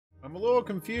I'm a little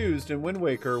confused in Wind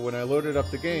Waker when I loaded up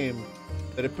the game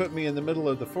that it put me in the middle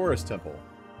of the forest temple.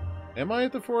 Am I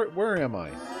at the forest? Where am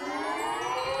I?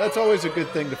 That's always a good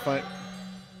thing to find.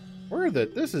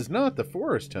 This is not the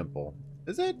forest temple.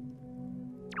 Is it?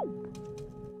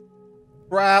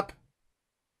 Crap.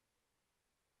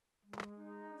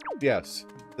 Yes,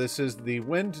 this is the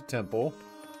Wind Temple.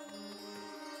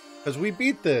 Because we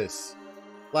beat this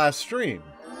last stream.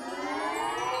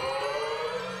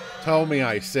 Tell me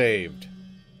I saved.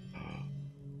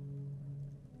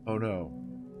 Oh no.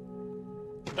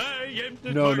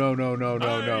 No, no, no, no, no,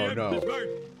 no, no.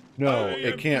 No,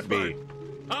 it can't be.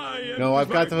 No, I've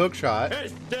got the hook shot.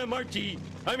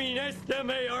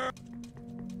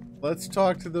 Let's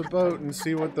talk to the boat and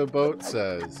see what the boat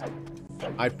says.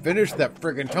 I finished that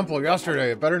friggin' temple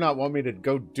yesterday. It better not want me to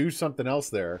go do something else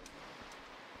there.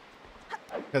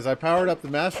 Because I powered up the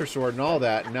Master Sword and all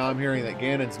that, and now I'm hearing that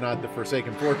Ganon's not the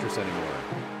Forsaken Fortress anymore.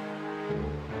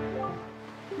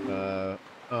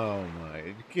 Oh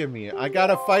my, give me... I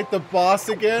gotta fight the boss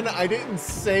again? I didn't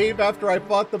save after I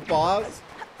fought the boss?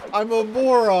 I'm a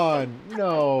moron!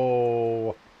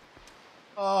 No.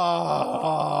 Ah.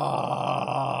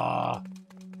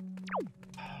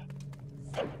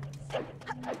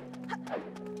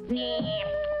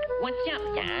 What's up,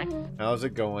 Doc? How's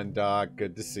it going, Doc?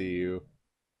 Good to see you.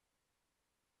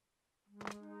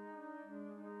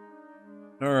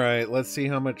 Alright, let's see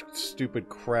how much stupid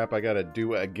crap I gotta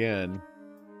do again.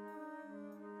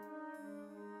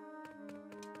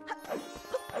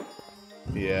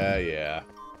 Yeah.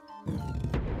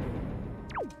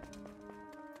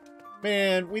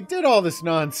 Man, we did all this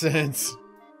nonsense.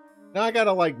 Now I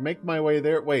gotta, like, make my way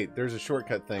there. Wait, there's a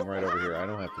shortcut thing right over here. I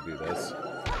don't have to do this.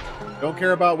 Don't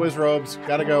care about Wizrobes.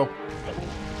 Gotta go.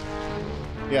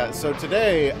 Yeah, so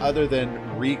today, other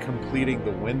than re-completing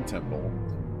the Wind Temple,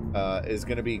 is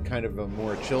going to be kind of a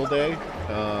more chill day.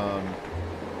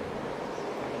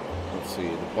 Let's see.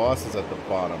 The boss is at the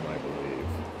bottom, I believe.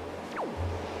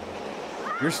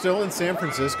 You're still in San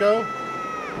Francisco?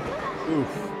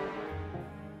 Oof.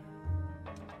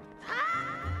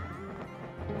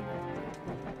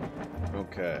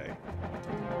 Okay.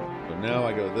 So now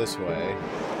I go this way.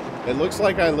 It looks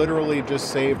like I literally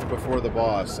just saved before the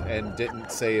boss and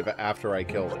didn't save after I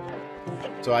killed it.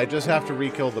 So I just have to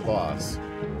re-kill the boss.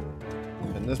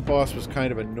 And this boss was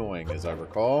kind of annoying, as I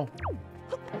recall.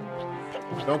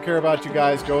 Don't care about you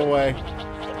guys. Go away.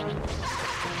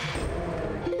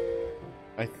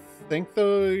 I think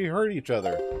they hurt each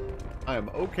other. I am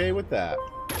okay with that.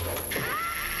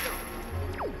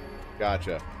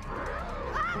 Gotcha.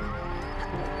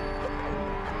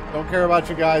 Don't care about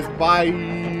you guys. Bye.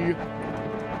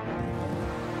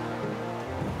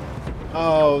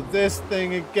 Oh, this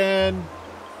thing again.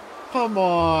 Come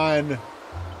on.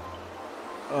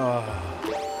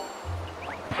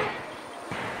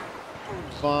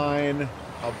 Fine.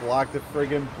 I'll block the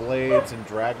friggin' blades and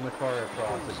drag my car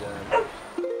across again.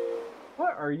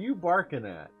 What are you barking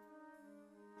at?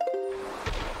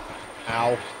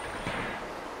 Ow.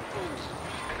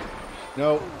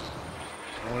 Nope.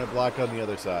 I want to block on the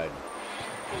other side.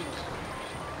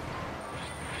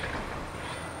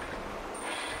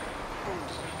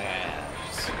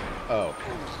 Abs. Oh.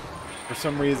 For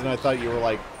some reason I thought you were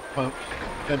like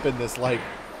pimping this like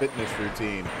fitness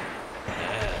routine.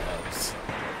 Abs.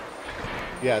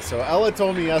 Yeah, so Ella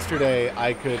told me yesterday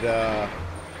I could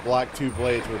block 2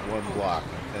 blades with 1 block.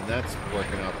 And that's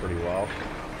working out pretty well.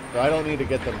 So I don't need to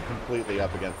get them completely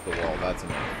up against the wall. That's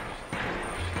enough.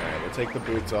 Alright, we'll take the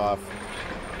boots off.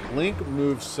 Link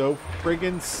moves so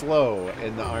friggin' slow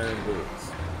in the iron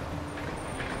boots.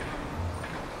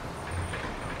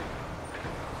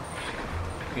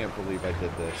 Can't believe I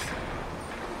did this.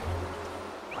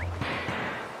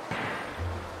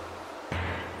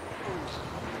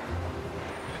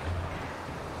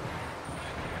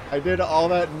 I did all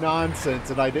that nonsense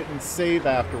and I didn't save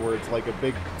afterwards like a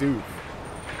big doof.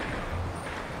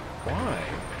 Why?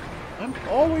 I'm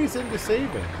always into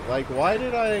saving. Like, why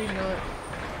did I not...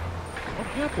 What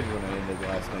happened when I ended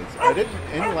last night's... I didn't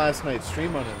end last night's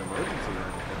stream on an emergency or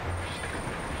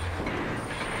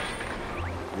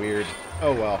anything. Weird.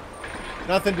 Oh well.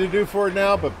 Nothing to do for it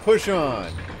now, but push on.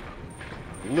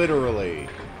 Literally.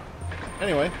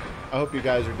 Anyway, I hope you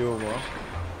guys are doing well.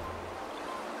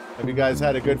 Have you guys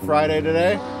had a good Friday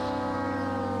today?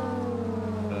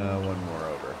 One more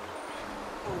over.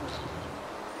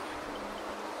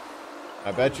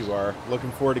 I bet you are.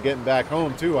 Looking forward to getting back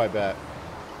home, too, I bet.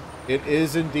 It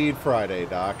is indeed Friday,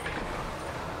 Doc.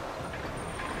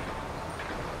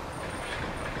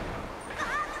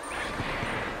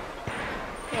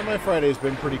 Yeah, my Friday's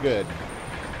been pretty good.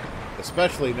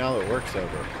 Especially now that work's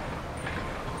over.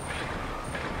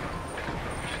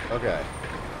 Okay.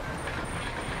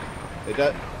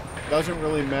 It doesn't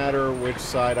really matter which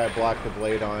side I block the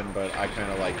blade on, but I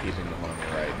kind of like keeping them on the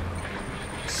right.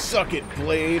 Suck it,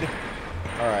 blade!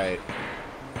 Alright.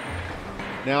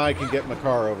 Now I can get my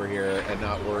car over here and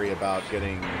not worry about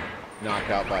getting knocked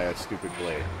out by a stupid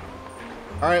blade.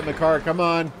 Alright, my car, come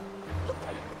on!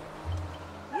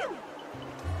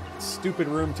 Stupid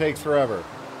room takes forever.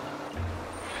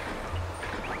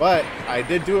 But I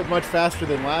did do it much faster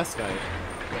than last night.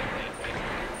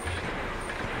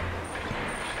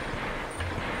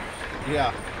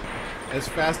 Yeah. As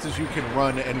fast as you can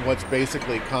run in what's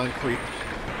basically concrete.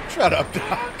 Shut up,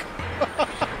 Doc.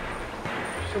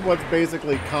 In what's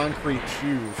basically concrete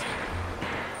shoes.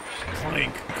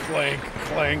 Clank, clank,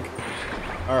 clank.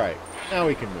 Alright, now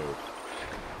we can move.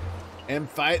 And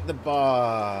fight the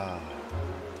boss.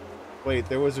 Wait,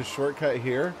 there was a shortcut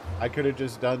here? I could have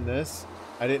just done this?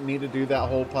 I didn't need to do that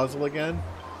whole puzzle again?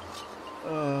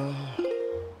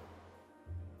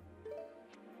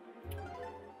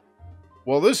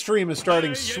 Well, this stream is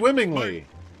starting swimmingly.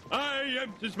 I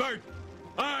am too smart.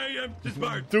 I am too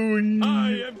smart. Doing.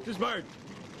 I am too smart.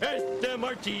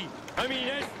 S-M-R-T. I mean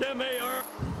S-M-A-R.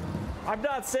 I'm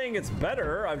not saying it's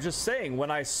better. I'm just saying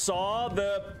when I saw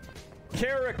the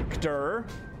character,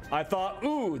 I thought,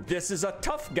 ooh, this is a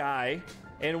tough guy.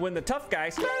 And when the tough guy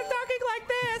started talking like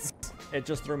this, it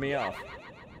just threw me off.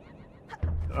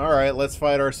 All right, let's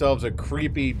fight ourselves a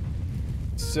creepy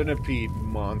centipede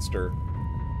monster.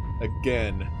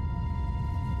 Again.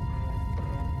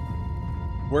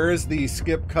 Where is the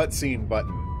skip cutscene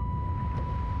button?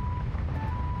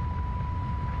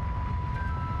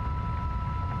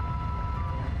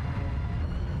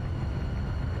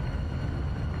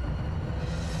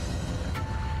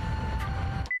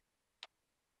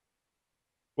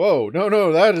 Whoa,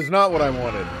 no, that is not what I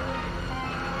wanted.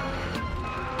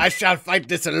 I shall fight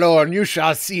this alone. You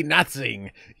shall see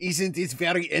nothing. Isn't this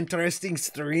very interesting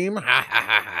stream? Ha ha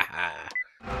ha ha ha.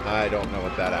 I don't know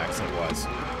what that accent was.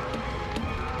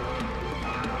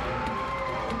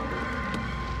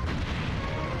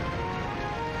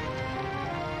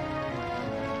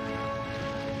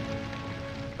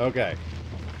 Okay.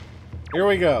 Here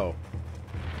we go.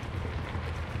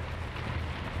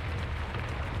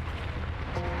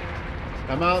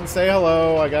 Come out and say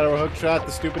hello. I got to hook shot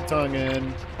the stupid tongue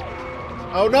in.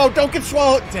 Oh no, don't get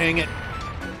swallowed! Dang it.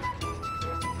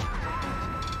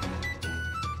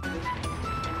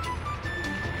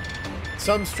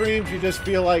 Some streams you just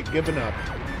feel like giving up.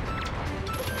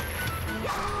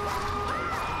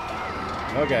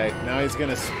 Okay, now he's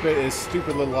gonna spit his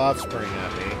stupid little offspring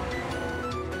at me.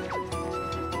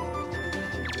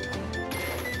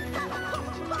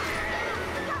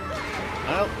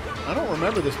 I don't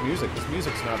remember this music. This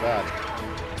music's not bad.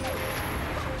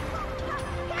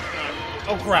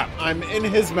 Oh crap, I'm in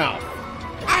his mouth.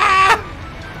 Ah!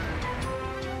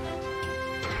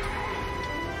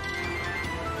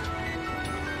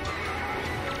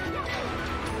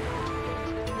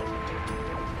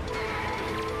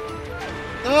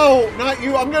 No, not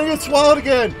you. I'm gonna get swallowed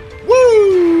again.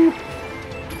 Woo!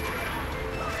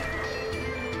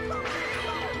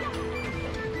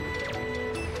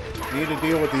 You need to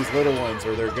deal with these little ones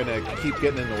or they're gonna keep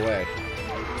getting in the way.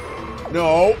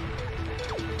 No!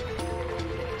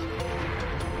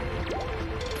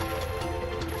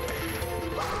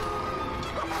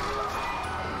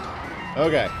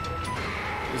 Okay.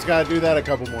 Just gotta do that a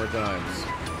couple more times.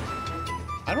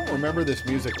 I don't remember this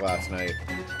music last night.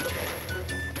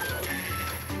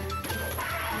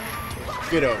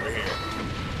 Get over here.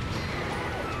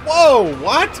 Whoa,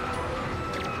 what?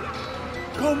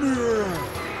 Come here.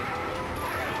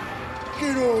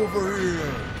 Get over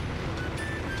here!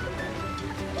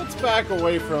 Let's back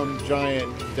away from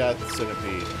giant death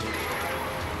centipede.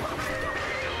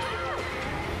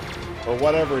 Or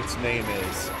whatever its name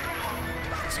is.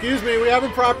 Excuse me, we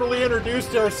haven't properly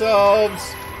introduced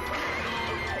ourselves!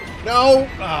 No!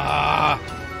 Ah!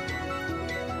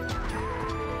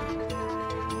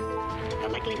 The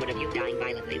likelihood of you dying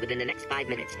violently within the next 5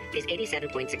 minutes is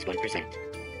 87.61%.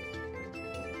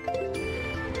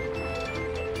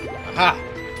 Aha!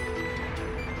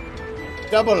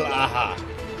 Double aha!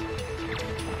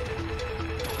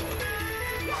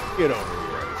 Get over here.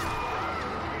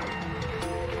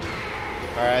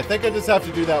 Alright, I think I just have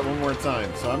to do that one more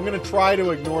time. So I'm gonna try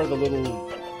to ignore the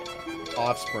little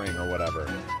offspring or whatever.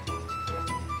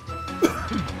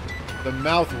 The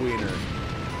mouth wiener.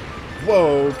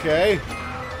 Whoa, okay.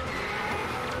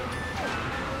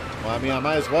 Well, I mean, I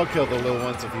might as well kill the little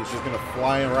ones if he's just gonna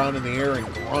fly around in the air and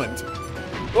grunt.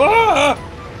 Ah!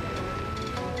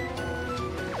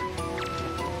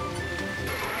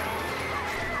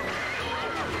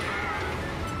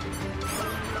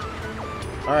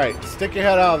 Alright, stick your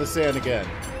head out of the sand again.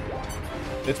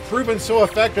 It's proven so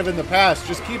effective in the past.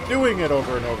 Just keep doing it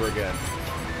over and over again.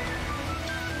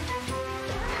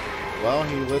 Well,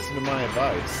 he listened to my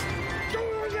advice.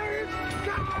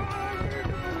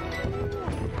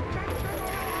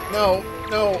 No,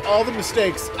 no, all the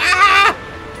mistakes. Ah!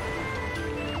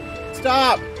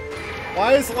 Stop!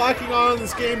 Why is locking on in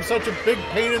this game such a big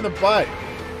pain in the butt?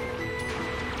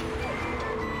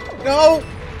 No!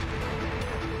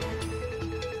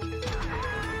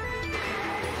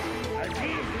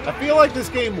 I feel like this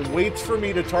game waits for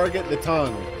me to target the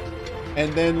tongue,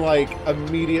 and then, like,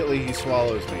 immediately he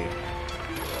swallows me.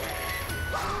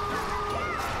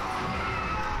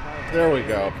 There we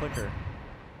go. Clicker.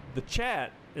 The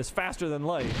chat is faster than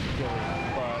light,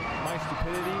 but my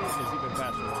stupidity is even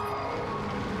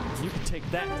faster. You can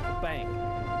take that to the bank.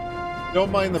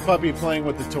 Don't mind the puppy playing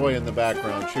with the toy in the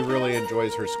background. She really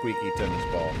enjoys her squeaky tennis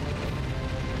ball.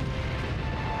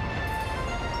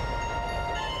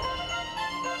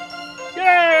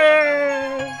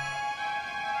 Yay!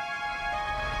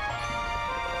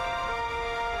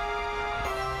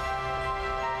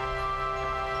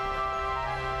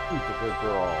 Who's a good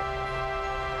girl?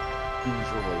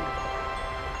 Usually.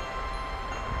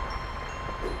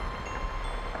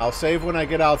 I'll save when I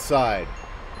get outside.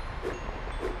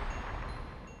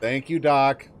 Thank you,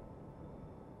 Doc.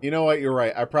 You know what? You're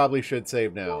right. I probably should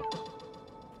save now.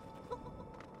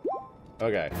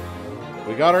 Okay.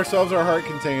 We got ourselves our heart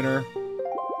container.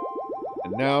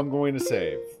 And now I'm going to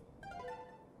save.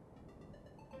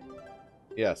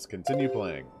 Yes, continue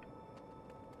playing.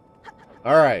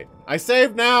 Alright. I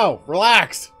saved now!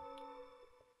 Relax!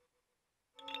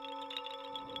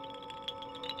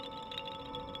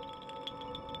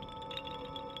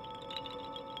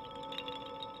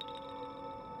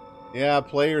 Yeah,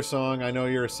 play your song. I know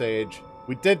you're a sage.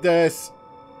 We did this!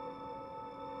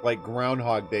 Like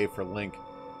Groundhog Day for Link.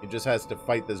 He just has to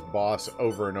fight this boss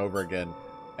over and over again.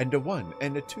 And a 1,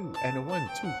 and a 2, and a 1,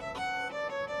 2.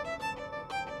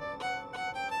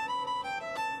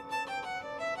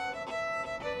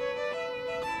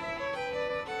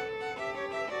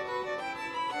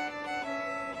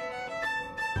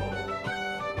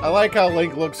 I like how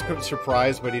Link looks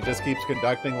surprised, but he just keeps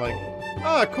conducting like,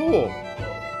 ah, cool.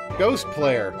 Ghost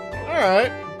player.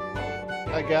 Alright.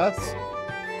 I guess.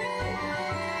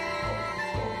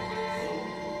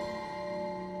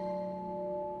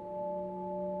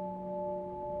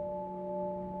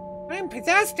 I'm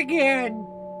possessed again.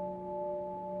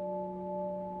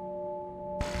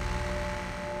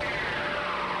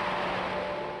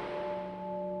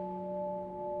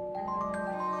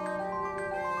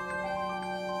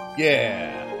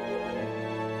 Yeah.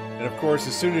 And of course,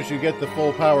 as soon as you get the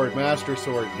full-powered Master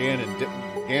Sword,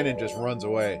 Ganon just runs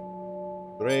away.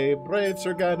 Brave, brave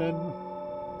Sir Ganon.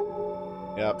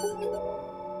 Yep.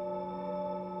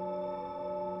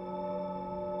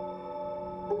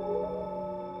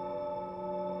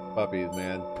 Puppies,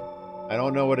 man. I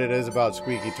don't know what it is about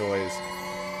squeaky toys.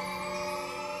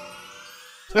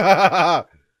 I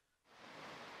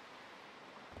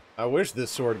wish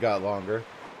this sword got longer.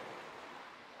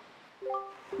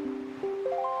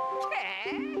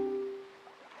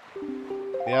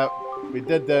 Yep, we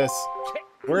did this.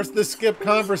 Where's the skip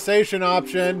conversation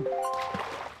option?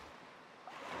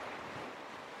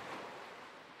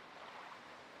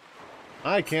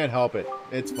 I can't help it.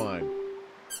 It's fine.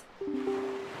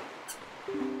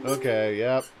 Okay,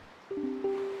 yep.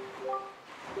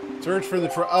 Search for the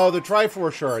the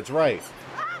Triforce shards, right.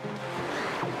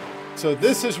 So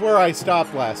this is where I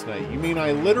stopped last night. You mean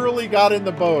I literally got in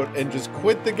the boat and just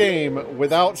quit the game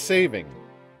without saving?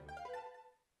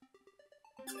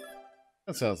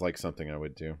 That sounds like something I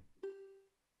would do.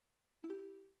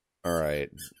 Alright.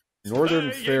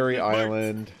 Northern Fairy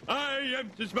Island. I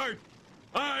am too smart.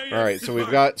 Alright, so we've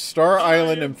got Star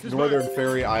Island and Northern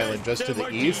Fairy Island just to the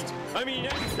east.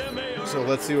 So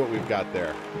let's see what we've got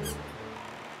there.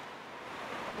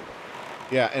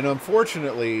 Yeah, and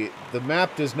unfortunately, the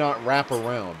map does not wrap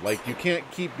around. Like, you can't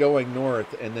keep going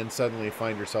north and then suddenly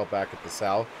find yourself back at the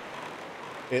south.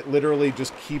 It literally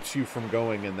just keeps you from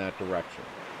going in that direction.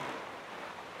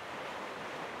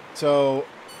 So,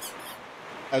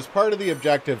 as part of the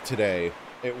objective today,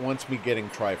 it wants me getting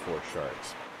Triforce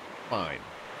shards. Fine.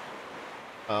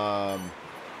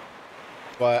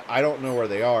 But I don't know where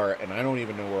they are, and I don't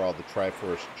even know where all the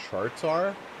Triforce charts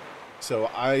are. So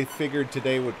I figured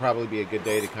today would probably be a good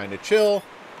day to kind of chill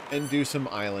and do some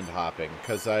island hopping,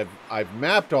 because I've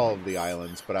mapped all of the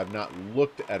islands, but I've not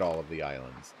looked at all of the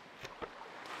islands.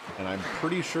 And I'm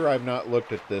pretty sure I've not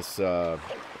looked at this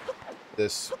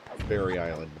this fairy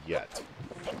island yet.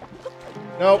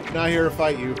 Nope, not here to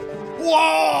fight you.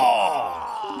 Whoa!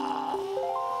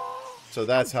 So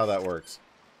that's how that works.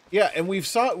 Yeah, and we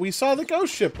saw the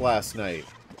ghost ship last night.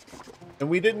 And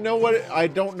we didn't know I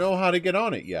don't know how to get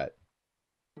on it yet.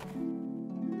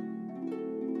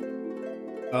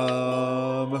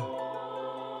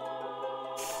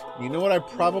 You know what I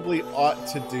probably ought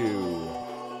to do?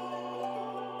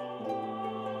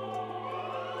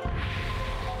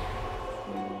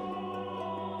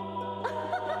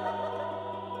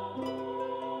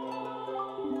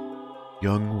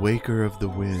 Young waker of the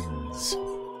winds,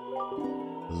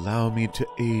 allow me to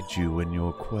aid you in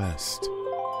your quest.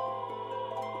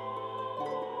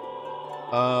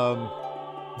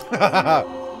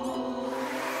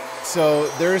 So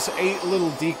there's 8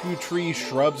 little Deku tree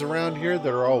shrubs around here that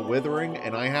are all withering,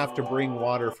 and I have to bring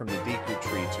water from the Deku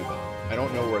tree to them. I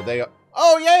don't know where they are.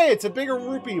 Oh, yay! It's a bigger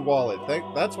rupee wallet.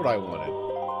 That's what I wanted.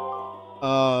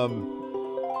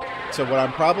 So what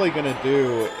I'm probably going to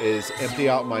do is empty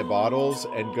out my bottles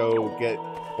and go get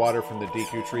water from the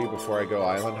Deku tree before I go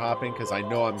island hopping, because I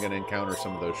know I'm going to encounter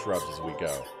some of those shrubs as we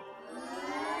go.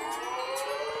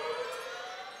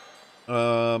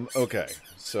 Okay.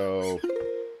 So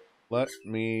let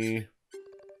me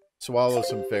swallow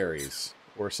some fairies,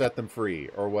 or set them free,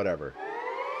 or whatever.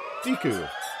 Deku.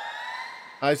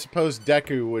 I suppose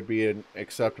Deku would be an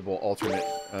acceptable alternate,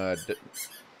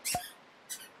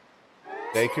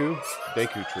 Deku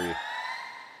tree.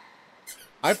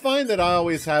 I find that I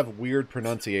always have weird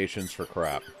pronunciations for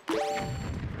crap.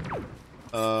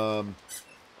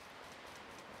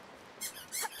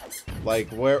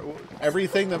 Like,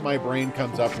 everything that my brain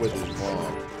comes up with is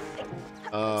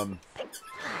wrong.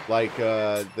 Like,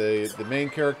 the main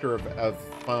character of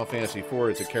Final Fantasy IV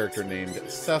is a character named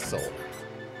Cecil.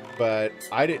 But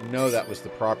I didn't know that was the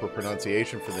proper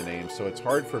pronunciation for the name, so it's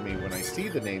hard for me when I see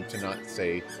the name to not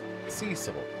say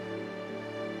Cecil.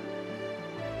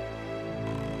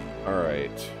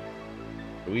 Alright.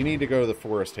 We need to go to the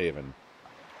Forest Haven.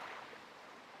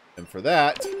 And for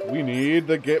that, we need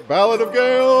the Ballad of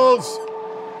Gales!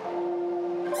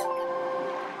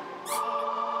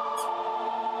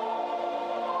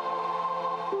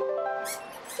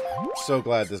 I'm so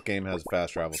glad this game has a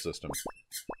fast travel system.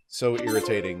 So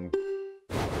irritating.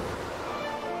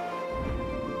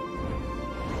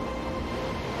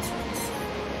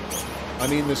 I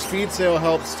mean, the speed sail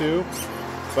helps too,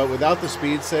 but without the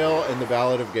speed sail and the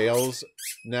Ballad of Gales,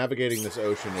 navigating this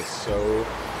ocean is so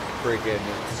friggin'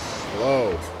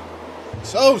 slow.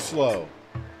 So slow!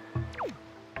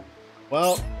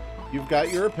 Well, you've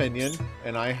got your opinion,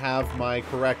 and I have my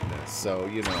correctness, so,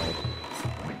 you know.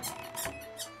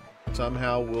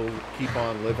 Somehow we'll keep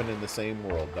on living in the same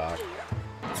world, Doc.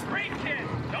 Great kid!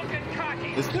 Don't get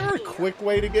cocky! Is there a quick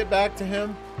way to get back to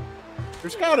him?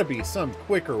 There's gotta be some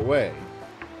quicker way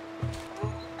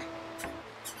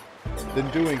than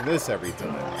doing this every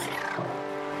time.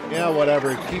 Yeah,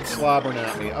 whatever. Keep slobbering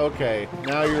at me. Okay,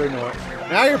 now you're annoying.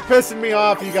 Now you're pissing me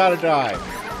off. You gotta die.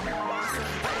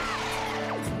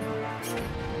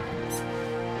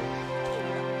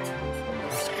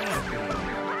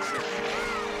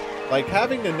 Like,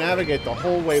 having to navigate the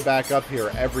whole way back up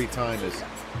here every time is...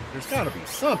 There's gotta be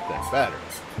something better.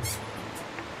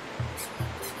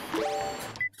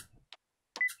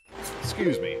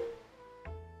 Excuse me.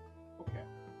 Okay.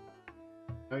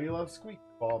 Now you love Squeak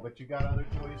Ball, but you got other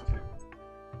toys too.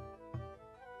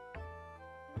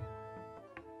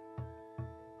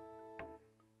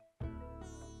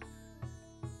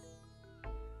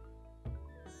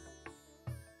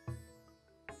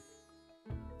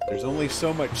 There's only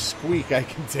so much squeak I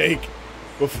can take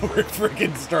before it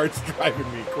freaking starts driving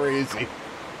me crazy.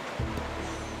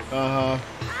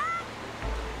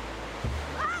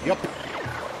 Yep.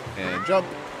 And jump.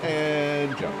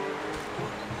 And jump.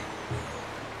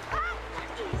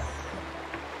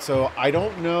 So I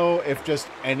don't know if just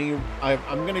any...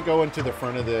 I'm going to go into the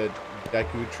front of the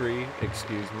Deku tree,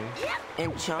 excuse me,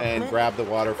 and grab the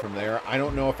water from there. I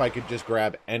don't know if I could just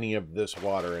grab any of this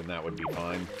water and that would be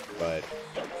fine, but...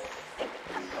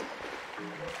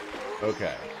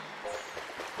 Okay.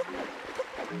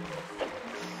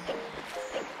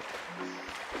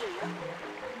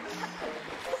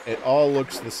 It all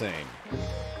looks the same.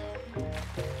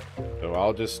 So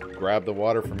I'll just grab the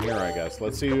water from here, I guess.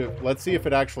 Let's see if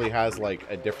it actually has like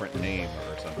a different name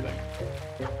or something.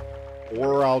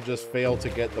 Or I'll just fail to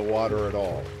get the water at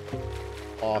all.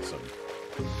 Awesome.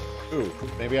 Ooh,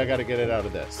 maybe I gotta get it out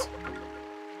of this.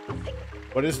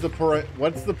 What's the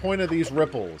point of these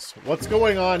ripples? What's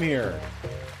going on here?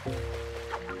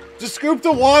 Just scoop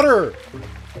the water!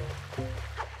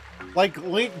 Like,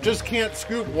 Link just can't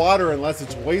scoop water unless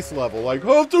it's waist level. Like,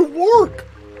 how's it work?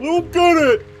 I don't get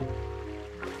it!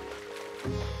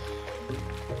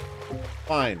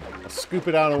 Fine. I'll scoop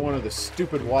it out of one of the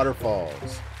stupid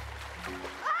waterfalls.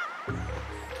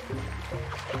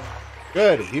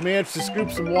 Good. He managed to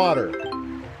scoop some water.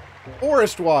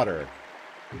 Forest water.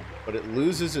 But it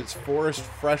loses its forest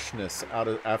freshness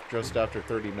just after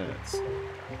 30 minutes.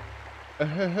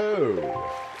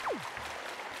 Oh.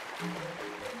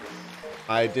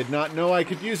 I did not know I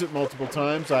could use it multiple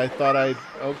times. I thought I'd...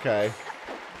 Okay.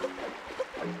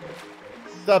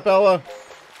 What's up, Ella?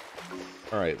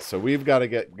 Alright, so we've got to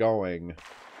get going.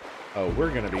 Oh,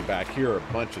 we're going to be back here a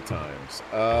bunch of times.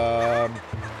 Well,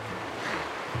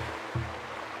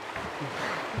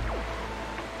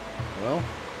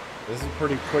 this is a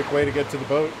pretty quick way to get to the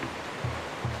boat.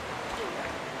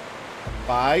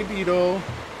 Bye, Beetle.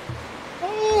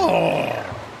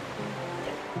 Oh!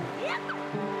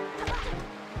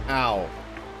 Ow.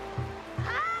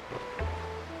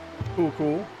 Cool,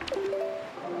 cool.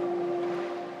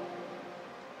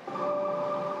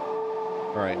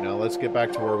 Alright, now let's get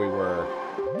back to where we were.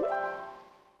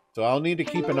 So I'll need to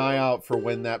keep an eye out for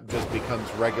when that just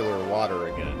becomes regular water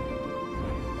again.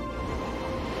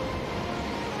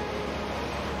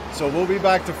 So we'll be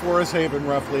back to Forest Haven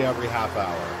roughly every half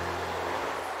hour.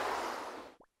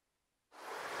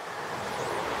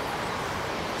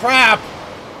 Crap!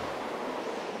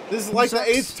 This is like the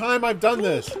 8th time I've done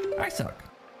this. I suck.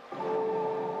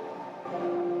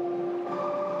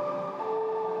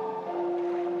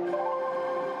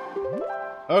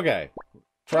 Okay.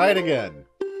 Try it again.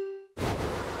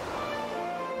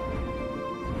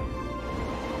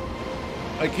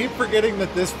 I keep forgetting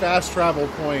that this fast travel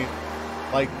point,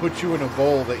 like, puts you in a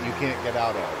bowl that you can't get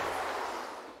out of.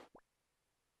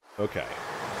 Okay.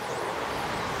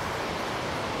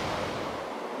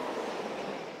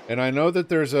 And I know that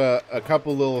there's a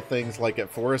couple little things, like at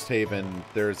Forest Haven,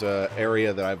 there's a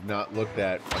area that I've not looked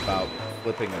at about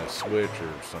flipping a switch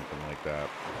or something like that.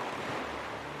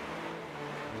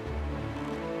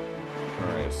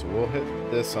 Alright, so we'll hit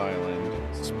this island.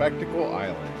 Spectacle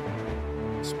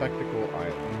Island. Spectacle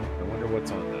Island. I wonder what's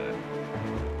on that.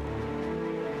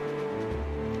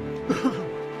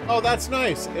 Oh, that's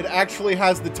nice. It actually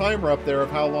has the timer up there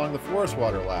of how long the forest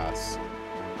water lasts.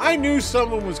 I knew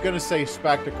someone was going to say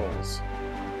spectacles.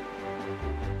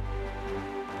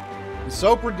 It's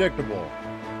so predictable.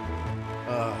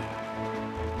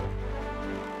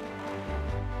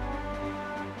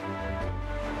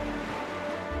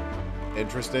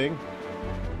 Interesting.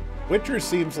 Witcher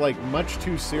seems like much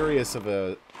too serious of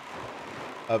a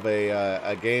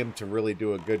game to really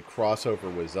do a good crossover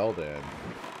with Zelda in.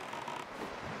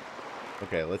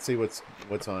 Okay, let's see what's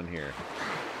on here.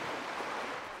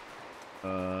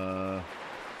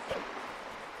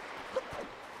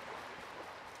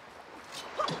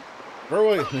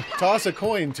 Toss a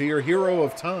coin to your hero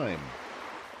of time.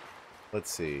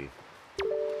 Let's see.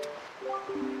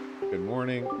 Good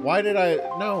morning. Why did I...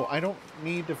 No, I don't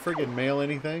need to friggin' mail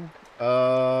anything.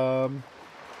 Alright,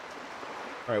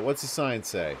 what's the sign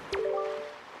say?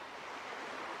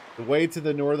 The way to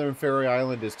the northern fairy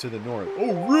island is to the north.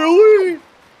 Oh, really?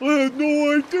 I had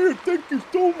no idea. Thank you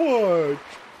so much.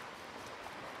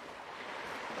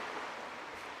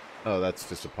 Oh, that's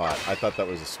just a pot. I thought that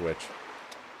was a switch.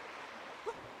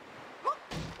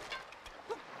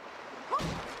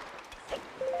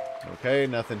 Okay,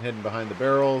 nothing hidden behind the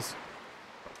barrels.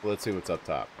 Let's see what's up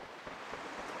top.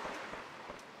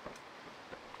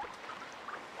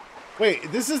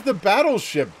 Wait, this is the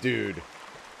battleship, dude.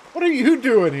 What are you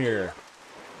doing here?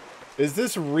 Is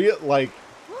this real? Like,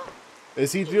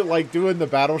 is he doing the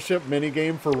battleship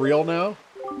minigame for real now?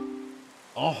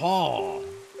 Uh-huh.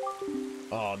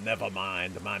 Oh, never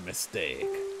mind. My mistake.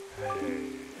 Hey.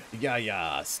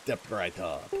 Yeah, step right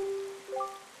up.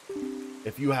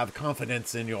 If you have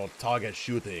confidence in your target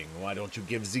shooting, why don't you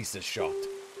give this a shot?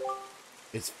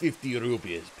 It's 50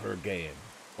 rupees per game.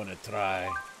 Wanna try?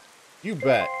 You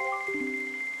bet.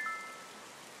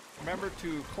 Remember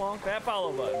to clonk that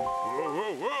follow button. Whoa,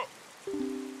 whoa, whoa.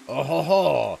 Oh ho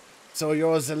ho! So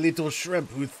you're the little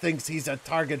shrimp who thinks he's a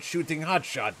target shooting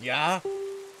hotshot, yeah?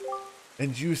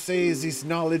 And you say this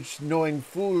knowledge knowing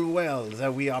full well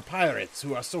that we are pirates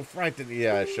who are so frightened.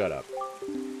 Yeah, shut up.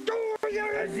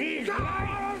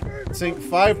 Sink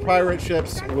 5 pirate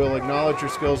ships will acknowledge your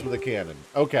skills with a cannon.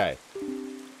 Okay.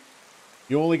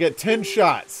 You only get 10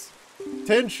 shots.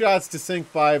 10 shots to sink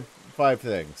five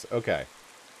things. Okay.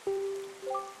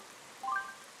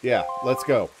 Yeah, let's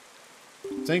go.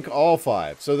 Sink all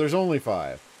 5. So there's only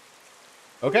 5.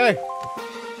 Okay.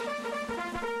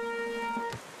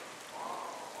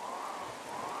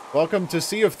 Welcome to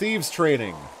Sea of Thieves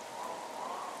training.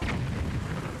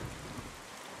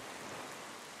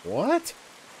 What?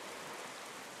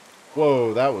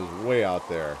 Whoa, that was way out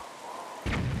there.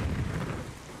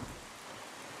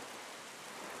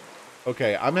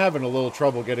 Okay, I'm having a little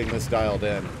trouble getting this dialed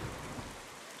in.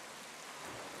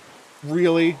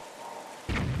 Really?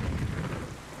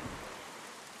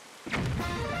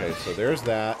 Okay, so there's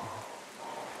that.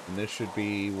 And this should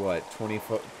be, what, 20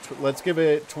 foot? Let's give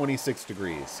it 26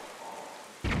 degrees.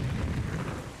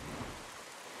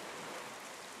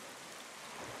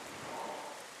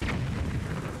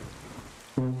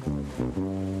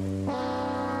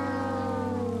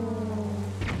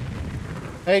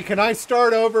 Hey, can I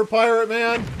start over, Pirate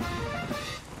Man?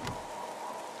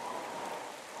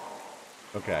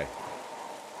 Okay.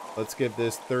 Let's give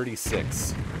this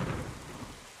 36.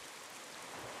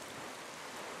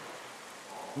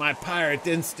 My pirate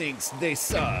instincts, they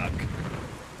suck.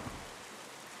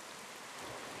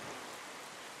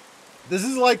 This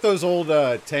is like those old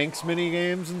tanks mini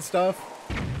games and stuff.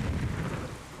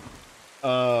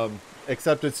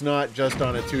 Except it's not just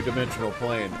on a two-dimensional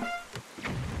plane.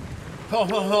 Ho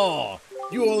ho ho!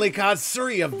 You only caught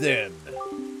 3 of them!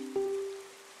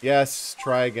 Yes,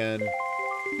 try again.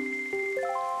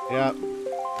 Yep.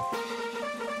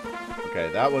 Okay,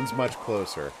 that one's much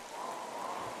closer.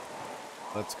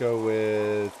 Let's go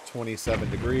with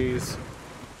 27 degrees.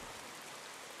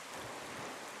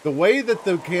 The way that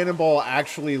the cannonball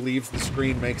actually leaves the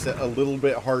screen makes it a little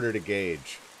bit harder to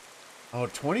gauge. Oh,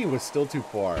 20 was still too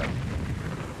far.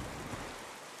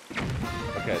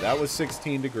 Okay, that was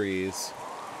 16 degrees.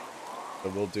 So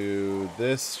we'll do...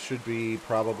 This should be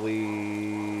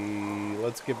probably...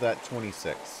 Let's give that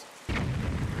 26.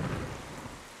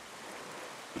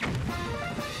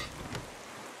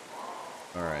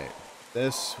 Alright.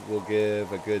 This will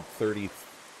give a good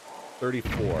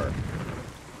 34.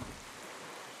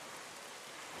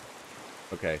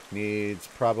 Okay, needs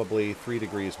probably 3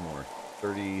 degrees more.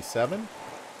 37?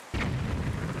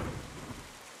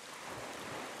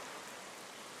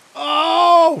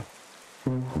 Oh!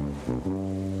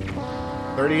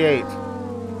 38.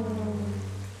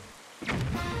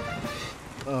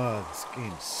 Oh, this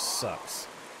game sucks.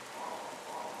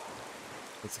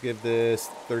 Let's give this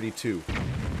 32.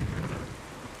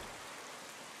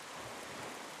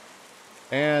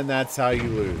 And that's how you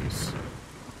lose.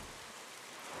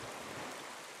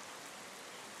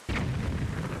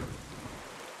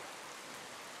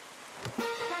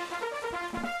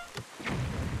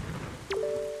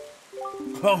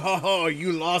 Oh,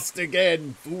 you lost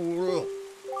again, fool.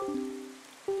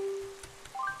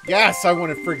 Yes, I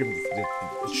want to freaking...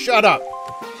 Shut up.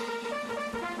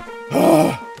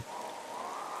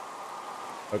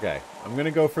 Okay, I'm going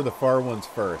to go for the far ones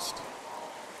first.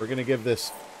 We're going to give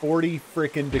this 40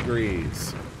 freaking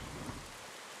degrees.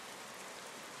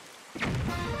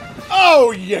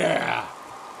 Oh, yeah!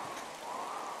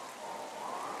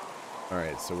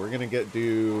 Alright, so we're going to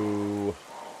do...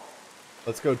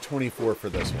 Let's go 24 for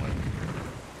this one.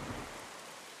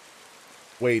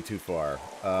 Way too far.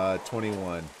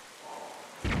 21.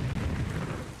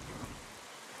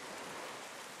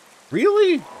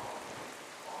 Really?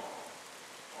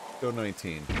 Go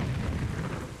 19.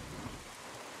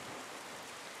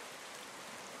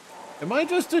 Am I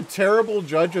just a terrible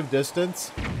judge of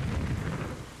distance?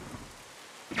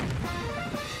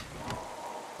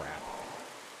 Crap.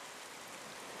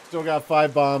 Still got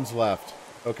 5 bombs left.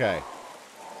 Okay.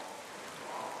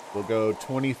 We'll go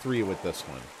 23 with this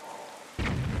one.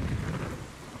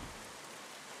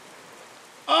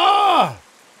 Ah!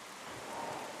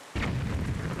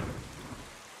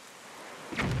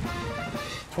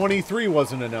 23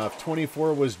 wasn't enough.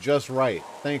 24 was just right.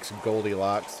 Thanks,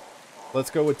 Goldilocks. Let's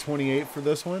go with 28 for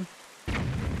this one.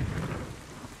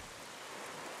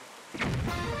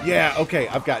 Yeah, okay.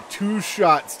 I've got 2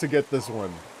 shots to get this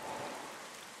one.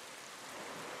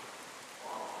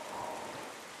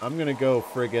 I'm gonna go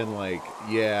friggin' like,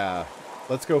 yeah.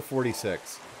 Let's go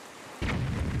 46.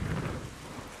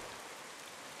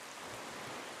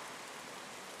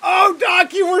 Oh,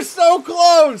 Doc, you were so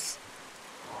close!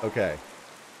 Okay.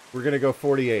 We're gonna go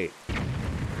 48.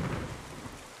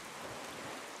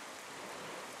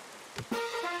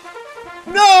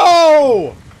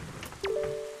 No!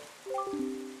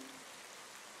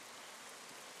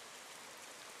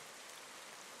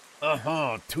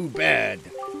 Uh-huh, too bad.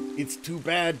 It's too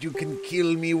bad you can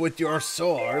kill me with your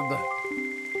sword.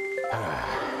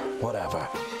 Whatever.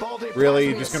 Really?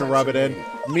 You're just gonna rub it in?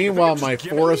 Meanwhile, my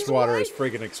forest water is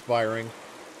friggin' expiring.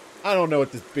 I don't know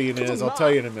what this bean is. I'll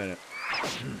tell you in a minute.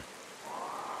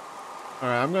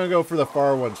 Alright, I'm gonna go for the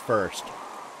far ones first.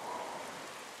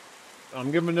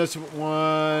 I'm giving this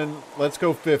one... Let's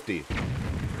go 50.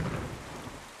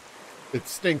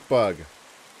 It's Stink Bug.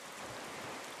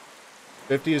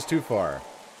 50 is too far.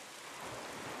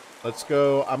 Let's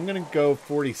go. I'm going to go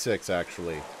 46,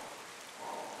 actually.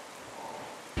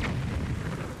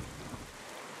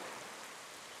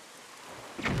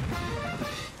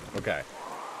 Okay.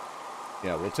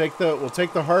 Yeah, we'll take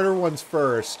the harder ones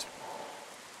first.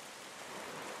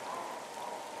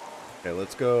 Okay,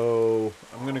 let's go.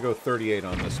 I'm going to go 38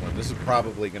 on this one. This is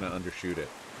probably going to undershoot it.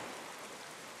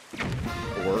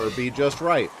 Or be just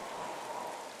right.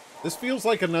 This feels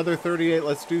like another 38.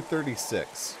 Let's do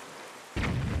 36.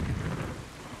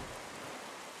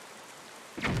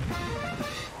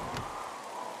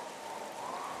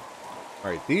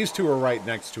 Alright, these two are right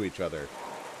next to each other.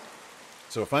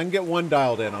 So if I can get one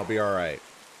dialed in, I'll be alright.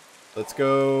 Let's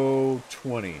go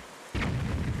 20.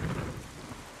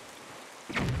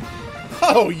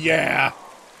 Oh, yeah!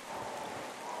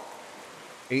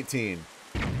 18.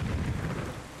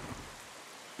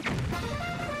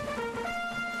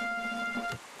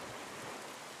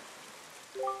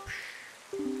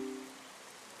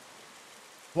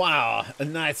 Wow, a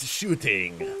nice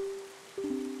shooting.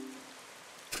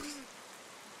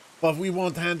 But we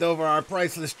won't hand over our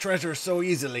priceless treasure so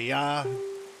easily, ah.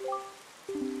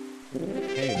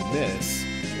 Hey, miss.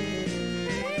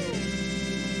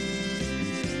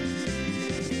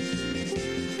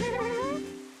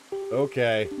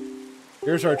 Okay.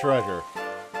 Here's our treasure.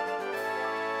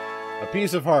 A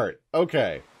piece of heart.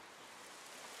 Okay.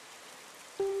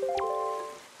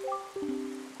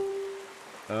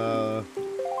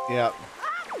 Yeah.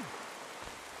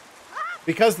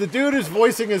 Because the dude is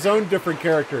voicing his own different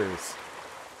characters.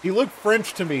 He looked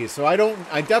French to me, so I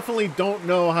definitely don't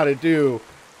know how to do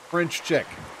French chick.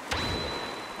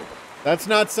 That's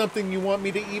not something you want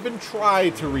me to even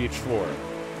try to reach for.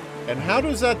 And how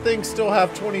does that thing still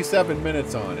have 27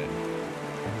 minutes on it?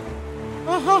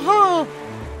 Ha ha ha!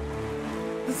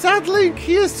 That Link,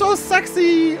 he is so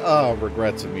sexy! Oh,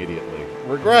 regrets immediately.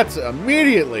 Regrets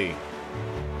immediately!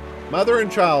 Mother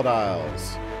and Child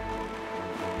Isles.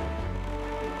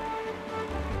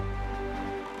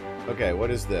 Okay,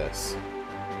 what is this?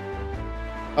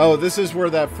 Oh, this is where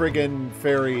that friggin'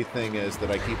 fairy thing is that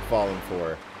I keep falling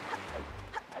for.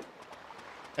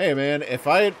 Hey man, if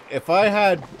I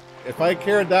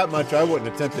cared that much, I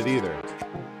wouldn't attempt it either.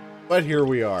 But here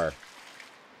we are.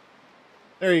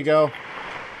 There you go.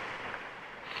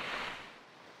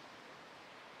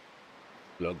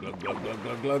 Glug, glug, glug, glug,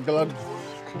 glug, glug, glug.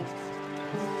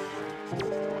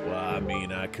 Well, I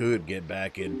mean, I could get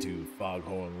back into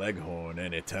Foghorn Leghorn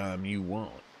anytime you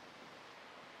want.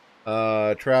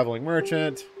 Traveling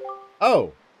merchant.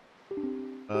 Oh!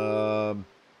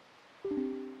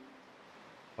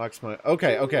 Box my...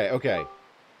 Okay.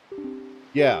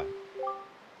 Yeah.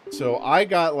 So I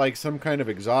got, like, some kind of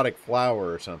exotic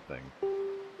flower or something.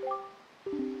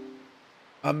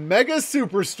 A mega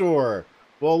superstore!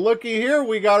 Well, looky here,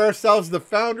 we got ourselves the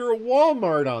founder of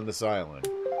Walmart on this island.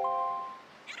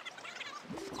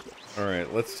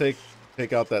 Alright, let's take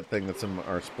out that thing that's in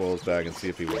our spoils bag and see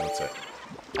if he wants it.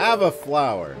 Have a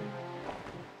flower.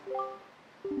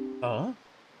 Huh?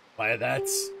 Why,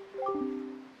 that's...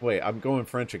 Wait, I'm going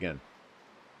French again.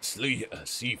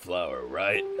 Sea flower,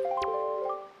 right?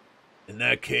 In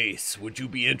that case, would you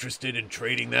be interested in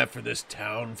trading that for this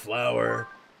town flower?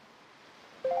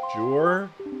 Sure.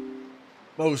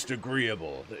 Most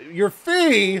agreeable. Your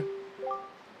fee?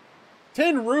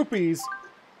 10 rupees?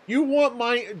 You want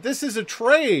my... This is a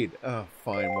trade. Oh,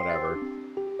 fine, whatever.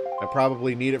 I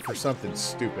probably need it for something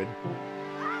stupid.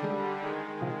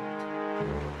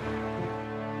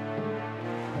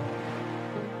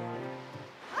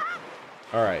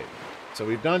 Alright. So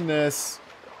we've done this.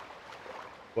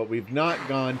 What we've not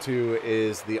gone to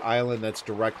is the island that's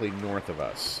directly north of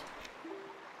us.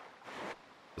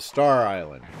 The Star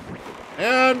Island.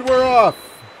 And we're off!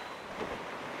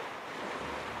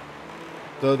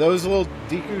 So those little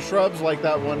Deku shrubs, like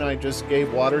that one I just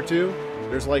gave water to,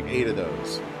 there's like 8 of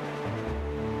those.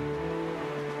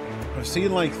 I've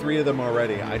seen like 3 of them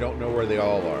already. I don't know where they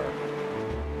all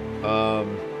are.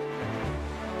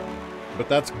 But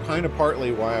that's kind of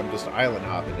partly why I'm just island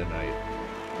hopping tonight.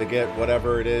 To get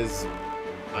whatever it is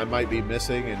I might be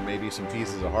missing and maybe some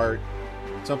pieces of heart.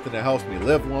 Something that helps me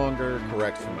live longer,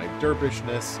 corrects for my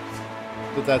derpishness.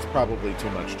 But that's probably too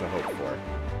much to hope for.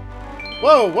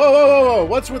 Whoa, whoa, whoa, whoa, whoa!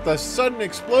 What's with the sudden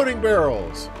exploding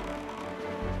barrels?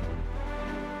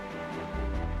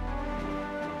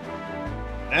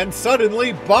 And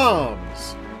suddenly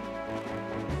bombs!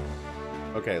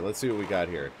 Okay, let's see what we got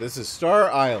here. This is Star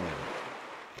Island.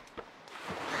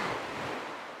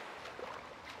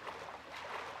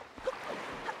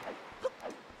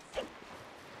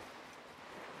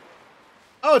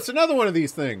 Oh, it's another one of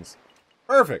these things.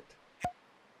 Perfect.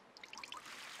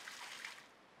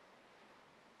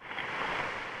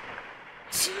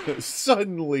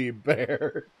 Suddenly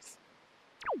bears.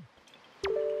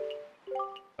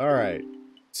 All right.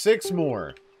 6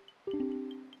 more.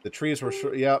 The trees were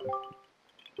short. Yep.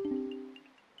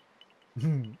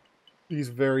 He's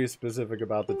very specific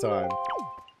about the time.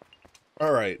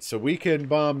 All right, so we can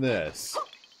bomb this.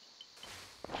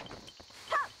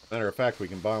 Matter of fact, we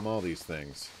can bomb all these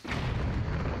things.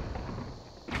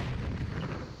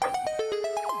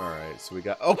 All right, so we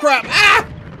got... Oh, crap! Ah!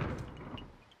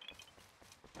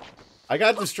 I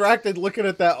got distracted looking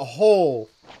at that hole.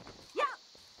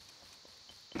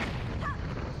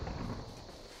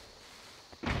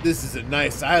 This is a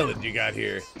nice island you got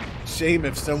here. Shame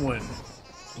if someone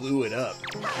blew it up.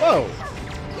 Whoa!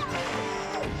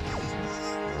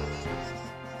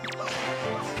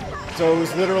 So it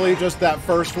was literally just that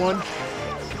first one?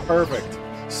 Perfect.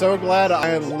 So glad I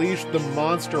unleashed the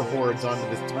monster hordes onto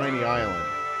this tiny island.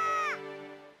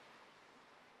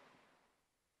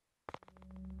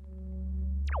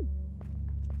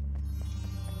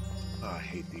 Oh, I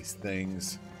hate these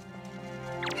things.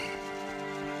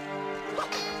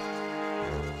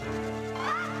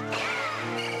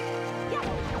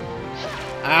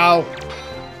 Ow!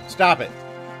 Stop it.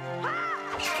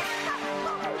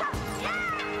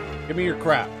 Give me your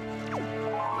crap.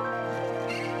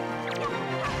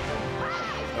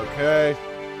 Okay.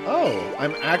 Oh,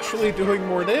 I'm actually doing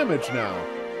more damage now.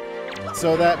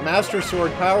 So that Master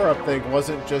Sword power-up thing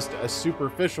wasn't just a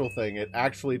superficial thing. It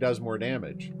actually does more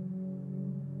damage.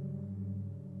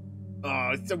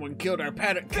 Oh, someone killed our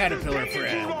caterpillar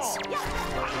friends.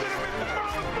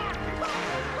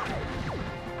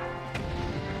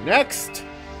 Next!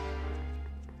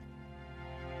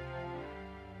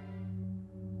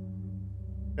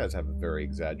 You guys have a very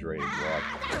exaggerated walk.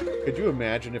 Could you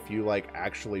imagine if you, like,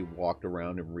 actually walked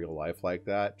around in real life like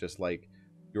that? Just, like,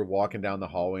 you're walking down the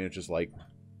hallway and it's just like...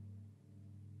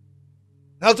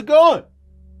 How's it going?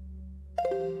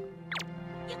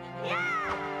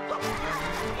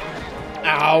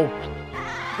 Ow!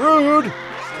 Rude!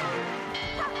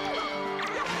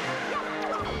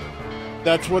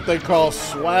 That's what they call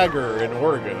swagger in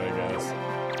Oregon, I guess.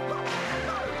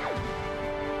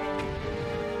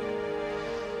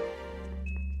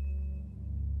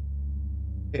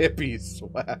 Hippie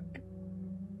swag.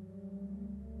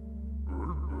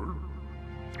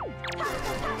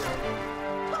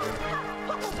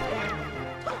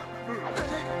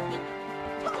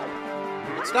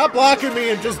 Stop blocking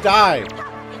me and just die.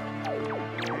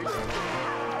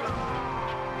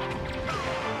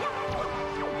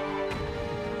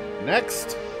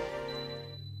 Next.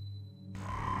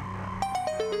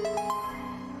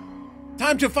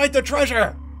 Time to fight the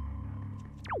treasure!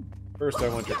 First, I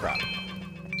want your crap.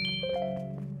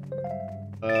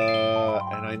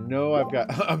 And I know I've got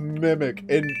a mimic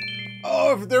in...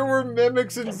 Oh, if there were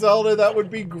mimics in Zelda, that would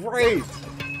be great!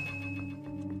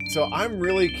 So I'm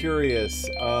really curious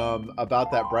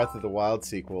about that Breath of the Wild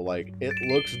sequel. Like, it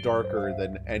looks darker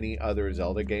than any other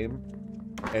Zelda game.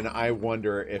 And I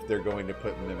wonder if they're going to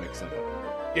put mimics in it.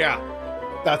 Yeah,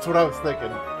 that's what I was thinking.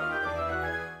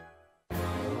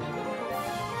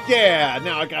 Yeah,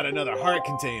 now I got another heart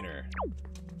container.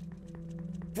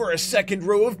 For a second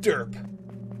row of derp.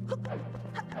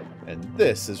 And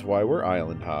this is why we're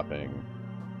island hopping.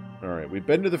 Alright, we've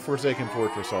been to the Forsaken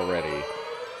Fortress already.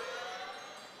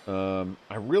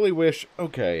 I really wish...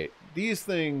 Okay, these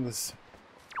things...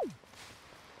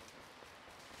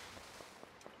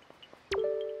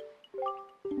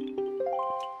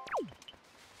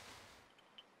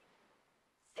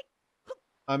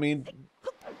 I mean,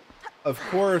 of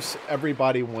course,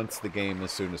 everybody wants the game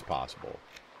as soon as possible.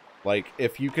 Like,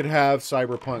 if you could have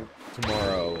Cyberpunk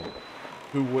tomorrow,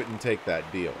 who wouldn't take that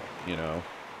deal, you know?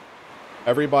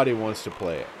 Everybody wants to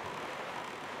play it.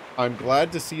 I'm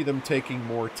glad to see them taking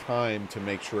more time to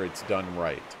make sure it's done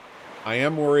right. I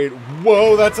am worried...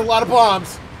 Whoa, that's a lot of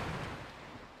bombs!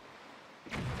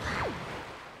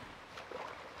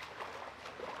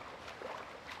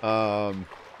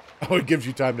 Oh, it gives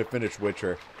you time to finish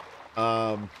Witcher.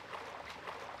 Well,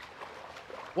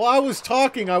 I was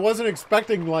talking. I wasn't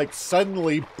expecting, like,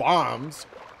 suddenly bombs.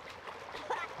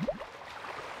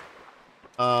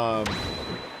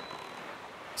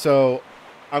 So,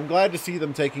 I'm glad to see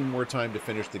them taking more time to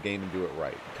finish the game and do it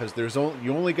right. Because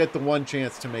you only get the one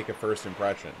chance to make a first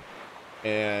impression.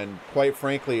 And, quite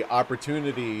frankly,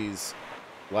 opportunities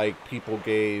like people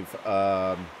gave...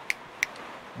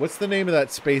 what's the name of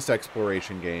that space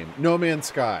exploration game? No Man's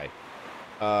Sky.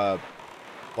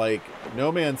 Like,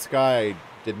 No Man's Sky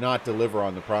did not deliver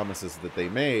on the promises that they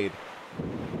made,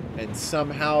 and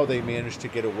somehow they managed to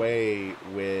get away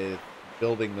with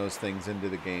building those things into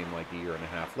the game like a year and a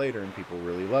half later, and people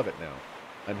really love it now.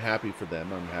 I'm happy for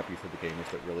them. I'm happy for the gamers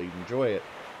that really enjoy it.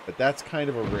 But that's kind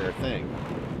of a rare thing.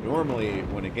 Normally,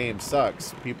 when a game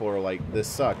sucks, people are like, this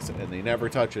sucks, and they never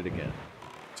touch it again.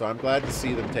 So I'm glad to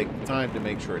see them take the time to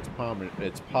make sure it's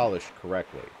polished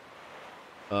correctly.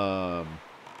 Oh,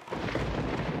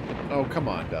 come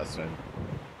on, Dustin.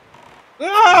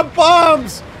 Ah,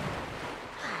 bombs!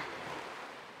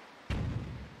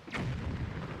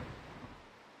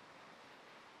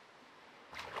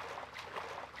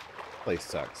 Place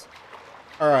sucks.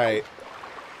 Alright.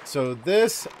 So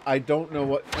this, I don't know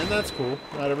what... And that's cool.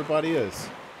 Not everybody is.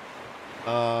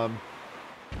 I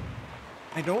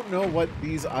don't know what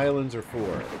these islands are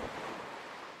for.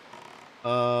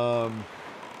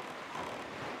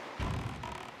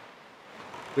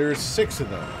 There's 6 of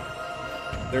them.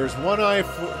 There's 1-eye,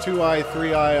 2-eye,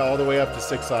 3-eye, all the way up to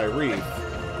 6-eye reef.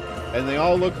 And they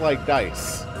all look like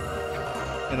dice.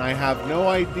 And I have no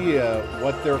idea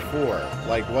what they're for.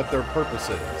 Like, what their purpose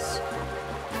is.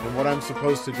 And what I'm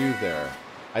supposed to do there.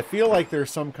 I feel like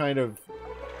there's some kind of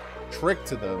trick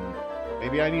to them.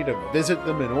 Maybe I need to visit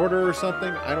them in order or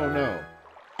something? I don't know.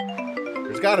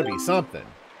 There's got to be something.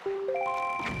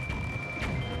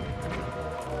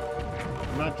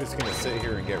 I'm not just going to sit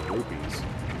here and get rupees.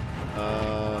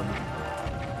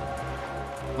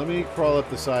 Let me crawl up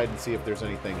the side and see if there's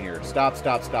anything here. Stop,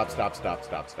 stop, stop, stop, stop,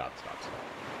 stop, stop, stop.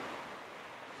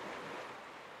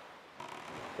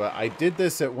 But I did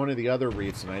this at one of the other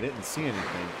reefs and I didn't see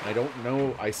anything. I don't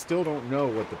know. I still don't know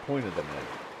what the point of them is.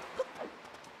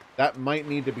 That might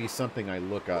need to be something I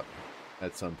look up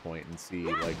at some point and see,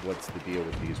 like, what's the deal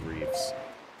with these reefs.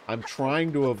 I'm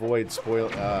trying to avoid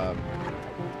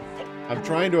I'm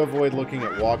trying to avoid looking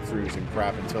at walkthroughs and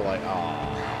crap until I...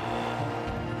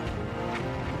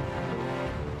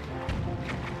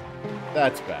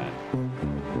 That's bad.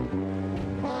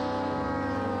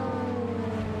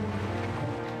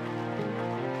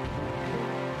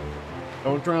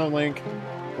 Don't drown, Link.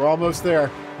 We're almost there.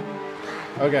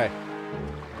 Okay.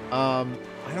 I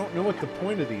don't know what the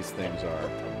point of these things are.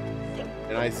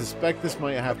 And I suspect this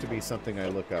might have to be something I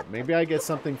look up. Maybe I get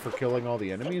something for killing all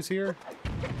the enemies here?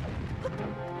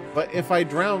 But if I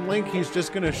drown Link, he's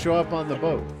just going to show up on the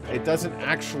boat. It doesn't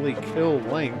actually kill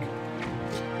Link.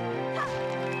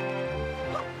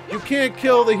 You can't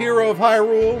kill the hero of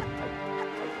Hyrule!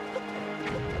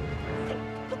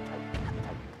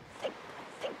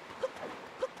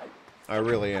 I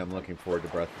really am looking forward to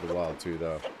Breath of the Wild 2,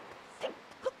 though.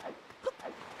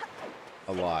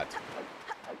 A lot.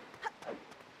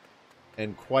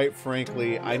 And quite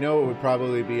frankly, I know it would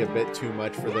probably be a bit too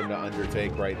much for them to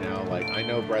undertake right now. Like, I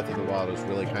know Breath of the Wild is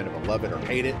really kind of a love it or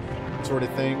hate it sort of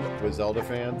thing with Zelda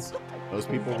fans. Most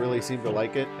people really seem to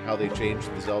like it, how they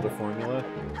changed the Zelda formula.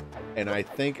 And I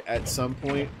think at some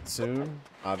point soon,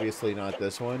 obviously not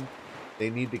this one, they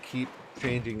need to keep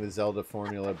changing the Zelda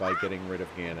formula by getting rid of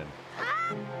Ganon.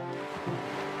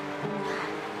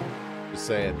 Just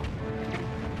saying.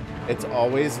 It's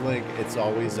always Link, it's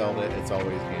always Zelda, it's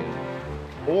always Ganon.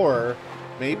 Or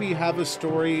maybe have a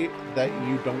story that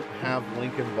you don't have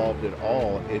Link involved at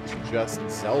all, it's just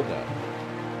Zelda.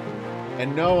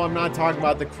 And no, I'm not talking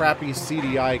about the crappy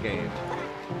CDI game.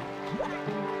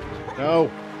 No,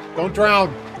 don't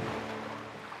drown!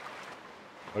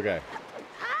 Okay.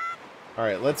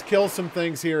 Alright, let's kill some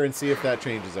things here and see if that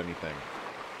changes anything.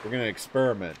 We're going to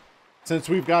experiment. Since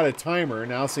we've got a timer,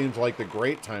 now seems like the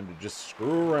great time to just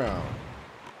screw around.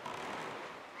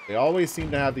 They always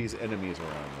seem to have these enemies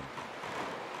around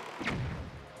them.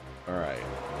 Alright.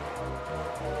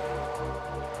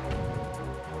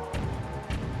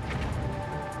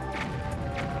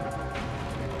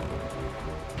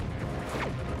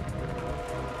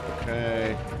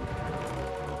 Okay.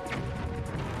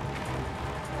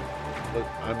 Look,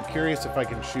 I'm curious if I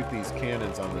can shoot these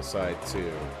cannons on the side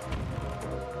too.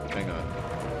 Hang on.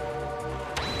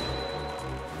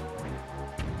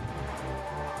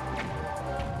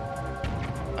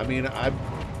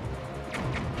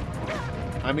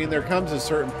 I mean, there comes a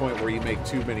certain point where you make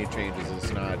too many changes.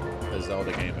 It's not a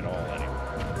Zelda game at all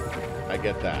anymore. I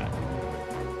get that.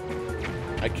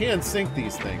 I can sink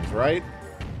these things, right?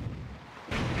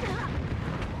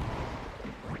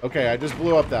 Okay, I just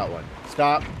blew up that one.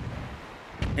 Stop.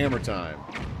 Hammer time.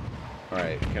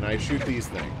 Alright, can I shoot these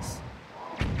things?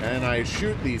 Can I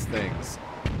shoot these things?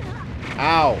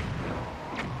 Ow!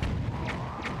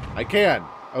 I can.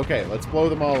 Okay, let's blow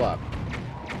them all up.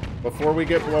 Before we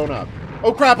get blown up.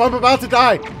 Oh crap, I'm about to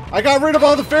die! I got rid of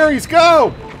all the fairies!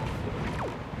 Go!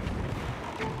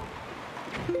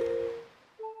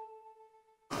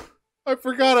 I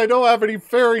forgot I don't have any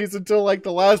fairies until like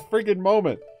the last friggin'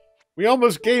 moment. We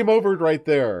almost game overed right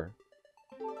there.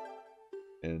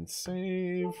 And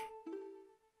save.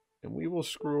 And we will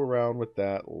screw around with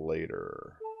that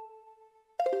later.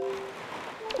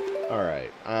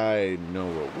 Alright, I know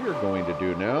what we're going to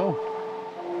do now.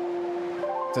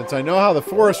 Since I know how the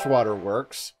forest water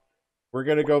works, we're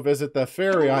going to go visit the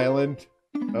fairy island.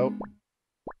 Oh.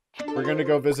 We're going to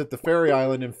go visit the fairy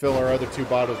island and fill our other 2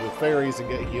 bottles with fairies and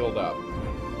get healed up.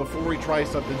 Before we try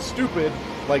something stupid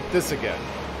like this again.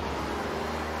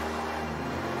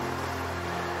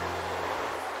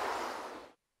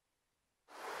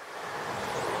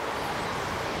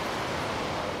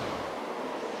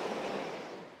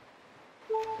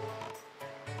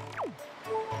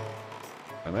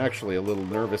 I'm actually a little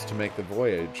nervous to make the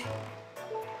voyage.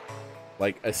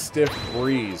 Like, a stiff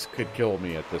breeze could kill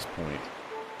me at this point.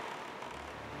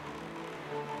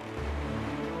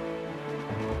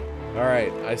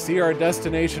 Alright, I see our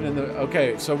destination in the...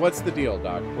 Okay, so what's the deal,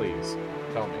 Doc? Please,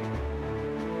 tell me.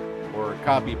 Or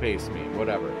copy-paste me,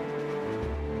 whatever.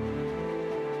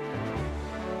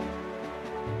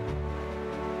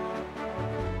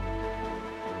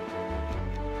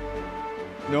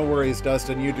 No worries,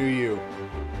 Dustin, you do you.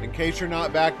 In case you're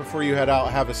not back before you head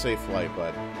out, have a safe flight,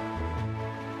 bud.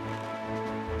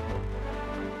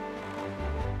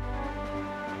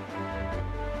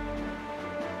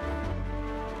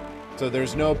 So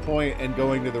there's no point in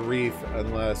going to the reef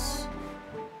unless...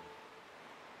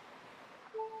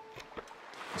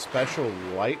 Special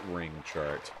light ring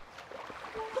chart.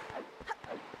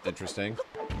 Interesting.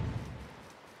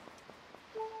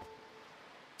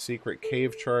 Secret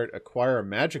cave chart. Acquire a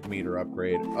magic meter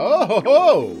upgrade. Oh! Ho,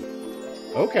 ho!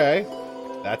 Okay.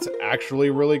 That's actually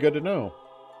really good to know.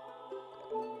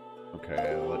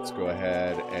 Okay, let's go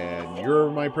ahead and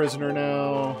you're my prisoner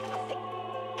now.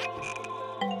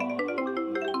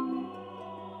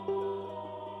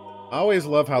 I always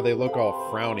love how they look all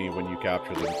frowny when you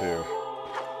capture them, too.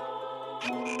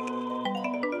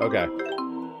 Okay.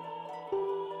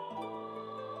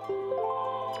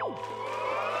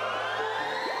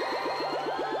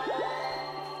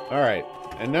 Alright,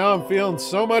 and now I'm feeling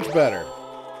so much better.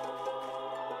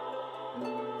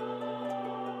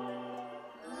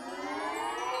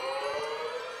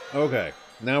 Okay,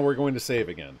 now we're going to save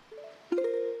again.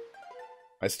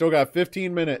 I still got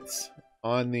 15 minutes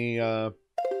on the,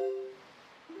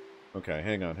 Okay,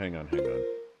 hang on.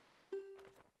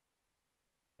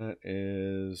 That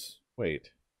is...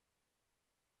 Wait.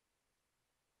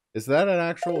 Is that an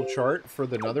actual chart for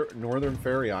the Northern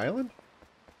Fairy Island?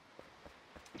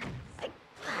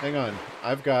 Hang on.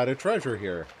 I've got a treasure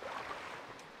here.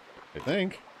 I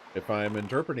think, if I'm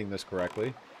interpreting this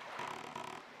correctly.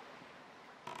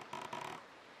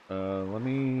 Let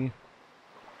me...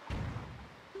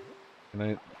 Can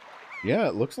I... Yeah,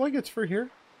 it looks like it's for here.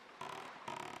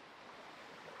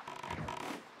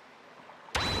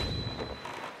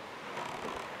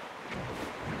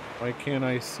 Why can't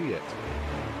I see it?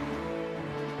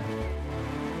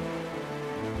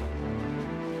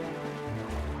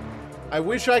 I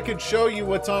wish I could show you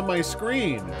what's on my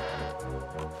screen.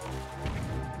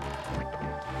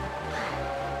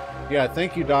 Yeah,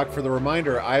 thank you, Doc, for the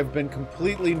reminder. I've been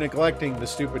completely neglecting the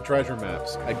stupid treasure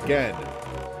maps. Again.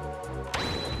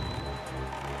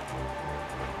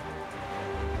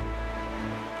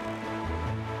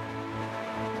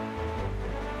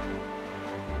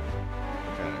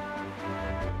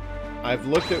 I've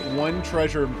looked at one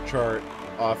treasure chart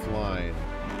offline,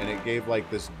 and it gave, like,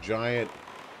 this giant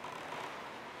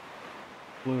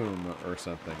plume or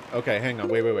something. Okay, hang on.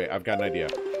 Wait. I've got an idea.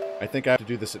 I think I have to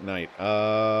do this at night.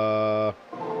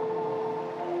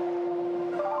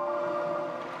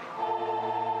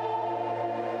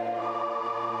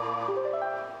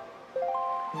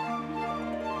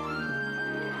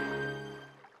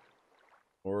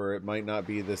 Or it might not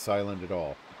be this island at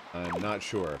all. I'm not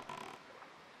sure.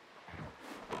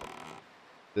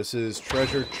 This is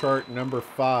treasure chart number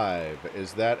 5.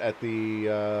 Is that at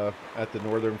the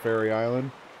Northern Fairy Island?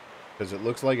 Because it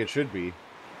looks like it should be.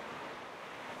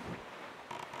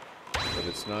 But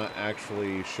it's not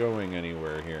actually showing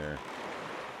anywhere here.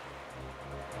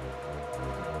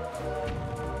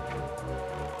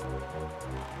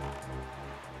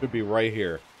 Could be right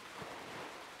here.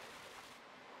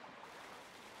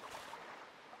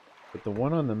 But the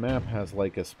one on the map has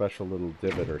like a special little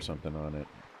divot or something on it.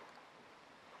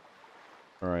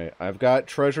 Alright, I've got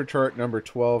treasure chart number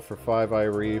 12 for Five Eye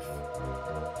Reef.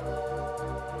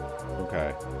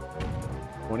 Okay.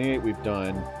 28 we've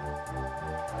done.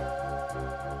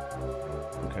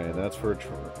 Okay, that's for...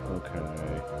 Okay.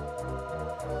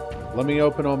 Let me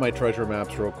open all my treasure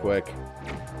maps real quick.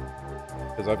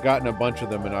 Because I've gotten a bunch of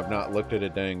them and I've not looked at a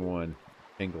dang one.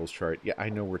 Tingle's chart. Yeah, I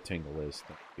know where Tingle is.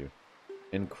 Thank you.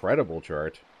 Incredible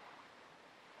chart.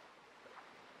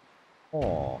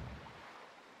 Aw.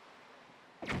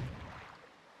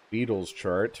 Beatles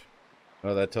chart.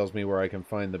 Oh, that tells me where I can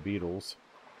find the Beatles.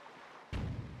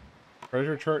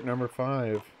 Treasure chart number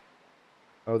 5.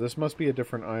 Oh, this must be a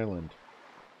different island.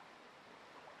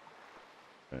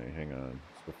 Okay, hang on.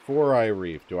 So 4-Eye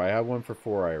Reef. Do I have one for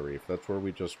 4-Eye Reef? That's where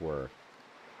we just were.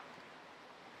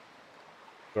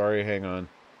 Sorry, hang on.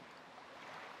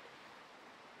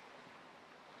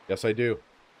 Yes, I do.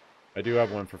 I do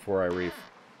have one for 4-Eye Reef.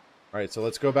 Alright, so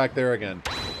let's go back there again.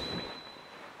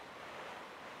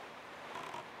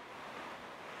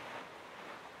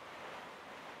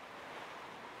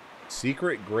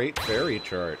 Secret Great Fairy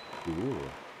Chart. Ooh.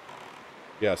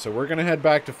 Yeah, so we're going to head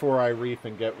back to 4-Eye Reef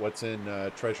and get what's in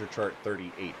Treasure Chart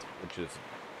 38,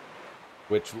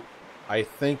 which I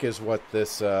think is what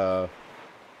this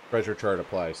treasure chart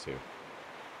applies to.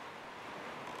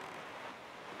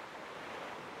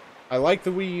 I like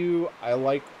the Wii U. I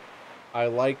like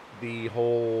the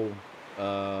whole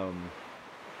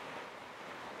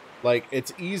like,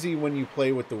 it's easy when you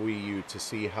play with the Wii U to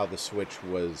see how the Switch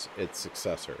was its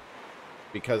successor.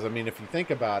 Because I mean, if you think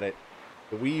about it,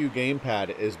 the Wii U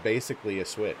gamepad is basically a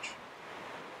Switch.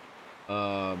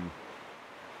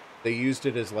 They used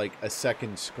it as like a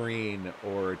second screen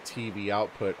or TV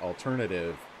output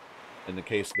alternative in the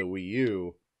case of the Wii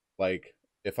U. Like,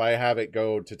 if I have it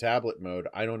go to tablet mode,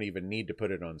 I don't even need to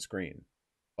put it on screen.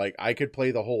 Like, I could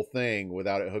play the whole thing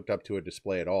without it hooked up to a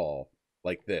display at all,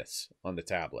 like this, on the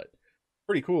tablet.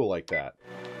 Pretty cool like that.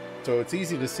 So it's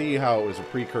easy to see how it was a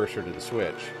precursor to the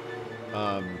Switch.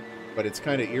 But it's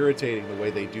kind of irritating the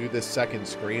way they do this second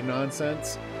screen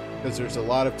nonsense, because there's a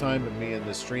lot of time of me in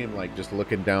this stream like just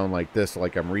looking down like this,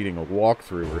 like I'm reading a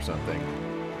walkthrough or something,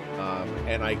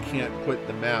 and I can't put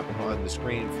the map on the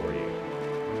screen for you.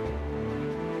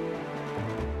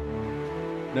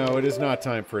 No, it is not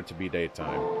time for it to be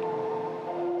daytime.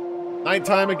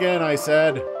 Nighttime again, I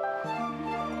said.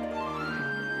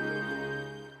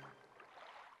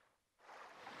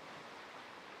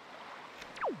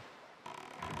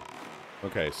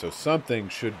 Okay, so something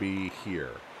should be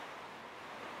here.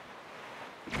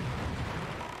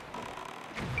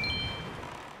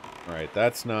 Alright,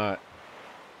 that's not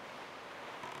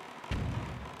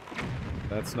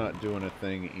doing a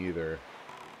thing either.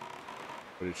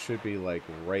 But it should be, like,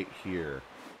 right here.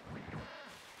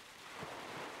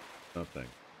 Something.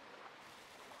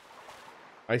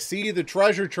 I see the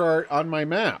treasure chart on my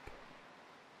map.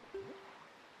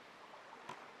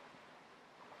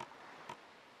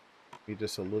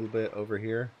 Just a little bit over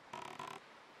here.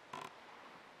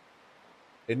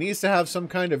 It needs to have some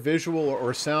kind of visual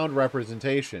or sound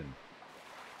representation.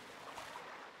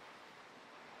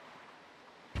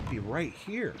 Be right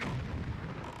here.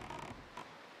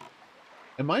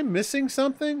 Am I missing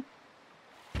something?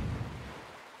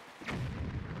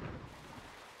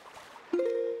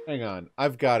 Hang on.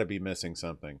 I've got to be missing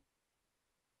something.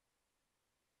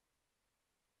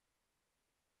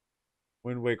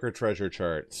 Wind Waker treasure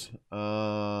charts.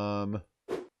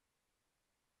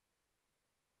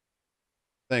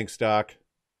 Thanks, Doc.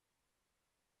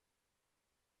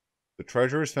 The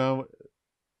treasure is found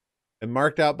and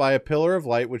marked out by a pillar of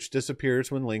light which disappears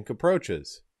when Link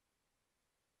approaches.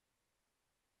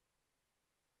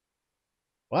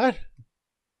 What?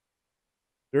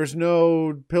 There's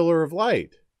no pillar of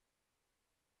light.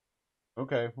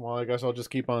 Okay, well, I guess I'll just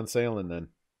keep on sailing then.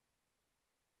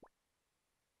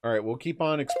 Alright, we'll keep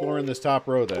on exploring this top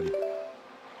row then.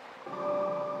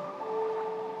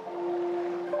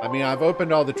 I mean, I've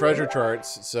opened all the treasure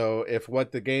charts, so if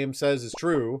what the game says is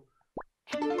true,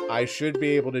 I should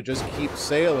be able to just keep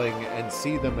sailing and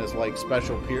see them as, like,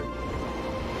 special pier...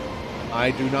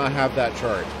 I do not have that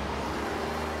chart.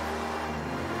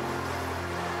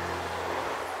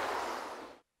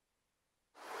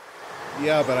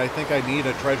 Yeah, but I think I need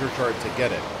a treasure chart to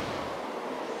get it.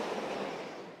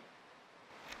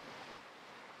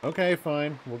 Okay,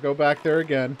 fine. We'll go back there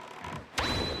again.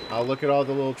 I'll look at all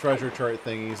the little treasure chart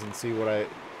thingies and see what I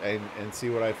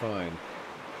find.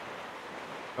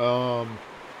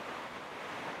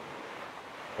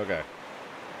 Okay.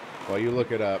 While you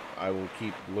look it up, I will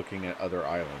keep looking at other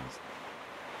islands.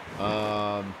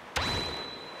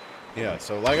 Yeah,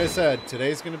 so like I said,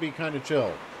 today's going to be kind of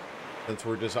chill since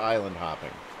we're just island hopping.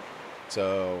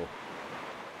 So,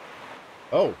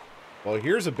 oh, well,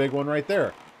 here's a big one right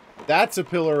there. That's a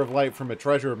pillar of light from a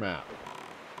treasure map.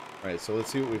 All right, so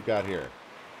let's see what we've got here.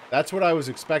 That's what I was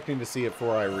expecting to see at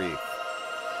 4-Eye Reef.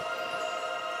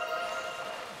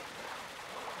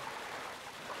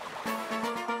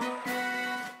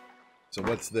 So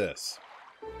what's this?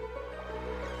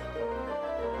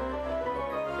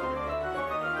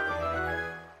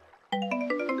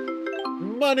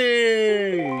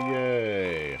 Money!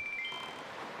 Yay.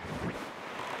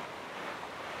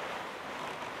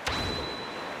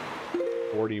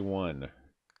 $41.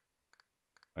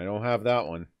 I don't have that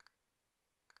one.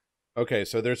 Okay,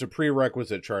 so there's a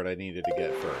prerequisite chart I needed to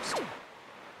get first.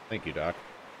 Thank you, Doc.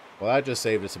 Well, that just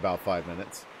saved us about 5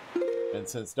 minutes. And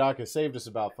since Doc has saved us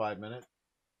about 5 minutes,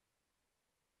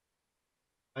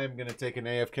 I am going to take an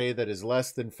AFK that is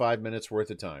less than 5 minutes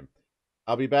worth of time.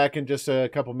 I'll be back in just a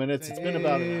couple minutes. It's been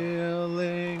about an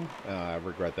hour. I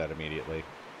regret that immediately.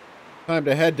 Time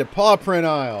to head to Paw Print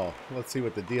Isle. Let's see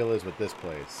what the deal is with this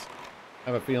place. I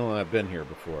have a feeling I've been here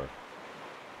before.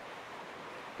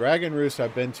 Dragon Roost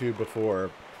I've been to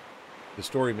before. The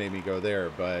story made me go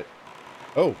there, but...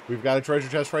 Oh, we've got a treasure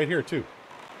chest right here, too.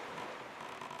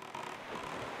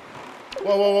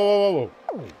 Whoa, whoa, whoa, whoa, whoa,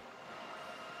 whoa.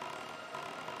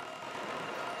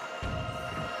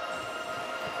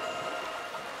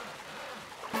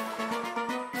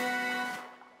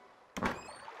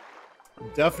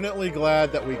 Definitely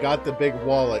glad that we got the big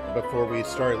wallet before we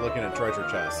started looking at treasure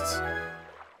chests.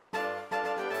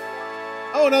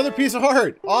 Oh, another piece of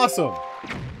heart! Awesome!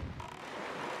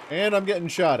 And I'm getting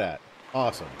shot at.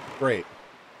 Awesome. Great.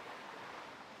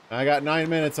 I got 9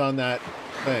 minutes on that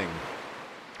thing.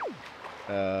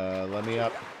 Let me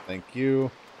up. Thank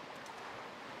you.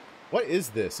 What is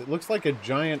this? It looks like a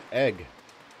giant egg.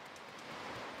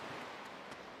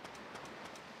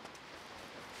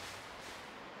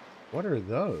 What are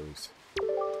those?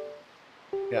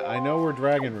 Yeah, I know where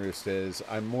Dragon Roost is.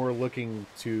 I'm more looking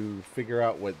to figure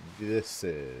out what this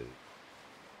is.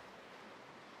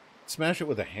 Smash it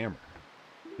with a hammer.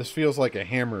 This feels like a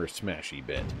hammer smashy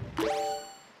bit.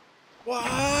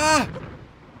 Wah!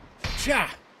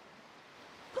 Cha!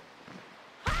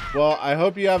 Well, I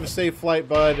hope you have a safe flight,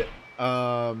 bud.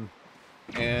 And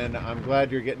I'm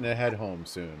glad you're getting to head home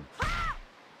soon.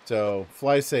 So,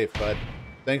 fly safe, bud.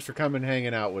 Thanks for coming and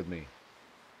hanging out with me.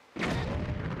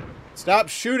 Stop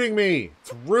shooting me!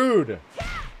 It's rude!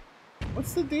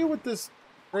 What's the deal with this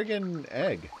friggin'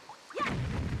 egg?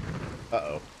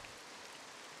 Uh-oh.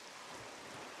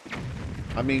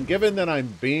 I mean, given that I'm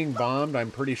being bombed,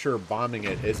 I'm pretty sure bombing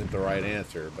it isn't the right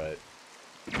answer, but...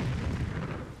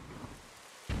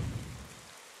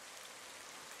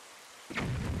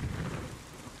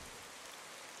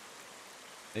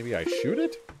 Maybe I shoot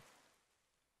it?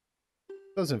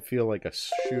 Doesn't feel like a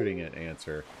shooting it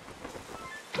answer.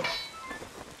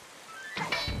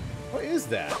 What is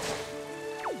that?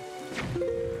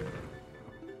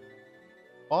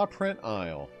 Paw Print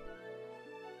Isle.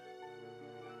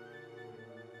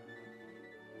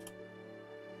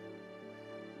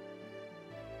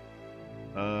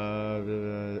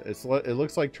 It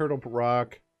looks like Turtle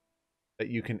Rock that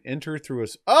you can enter through a...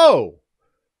 Oh!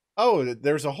 Oh,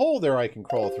 there's a hole there I can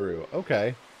crawl through.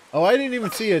 Okay. Oh, I didn't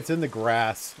even see it. It's in the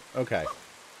grass. Okay.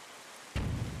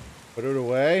 Put it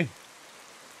away.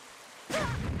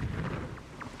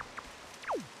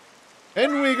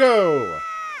 In we go!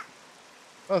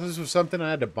 Oh, this was something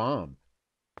I had to bomb.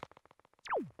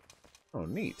 Oh,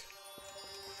 neat.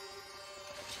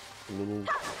 A little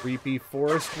creepy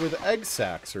forest with egg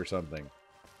sacs or something.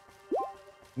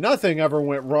 Nothing ever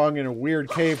went wrong in a weird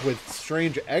cave with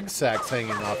strange egg sacs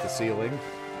hanging off the ceiling.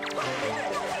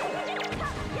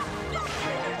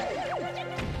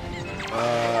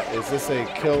 Is this a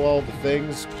kill all the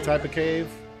things type of cave?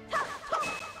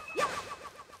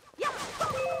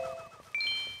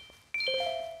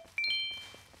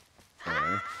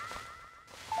 Okay.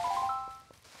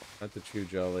 Not the chew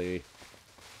jelly.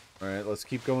 Alright, let's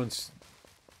keep going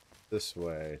this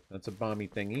way. That's a bomby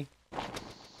thingy.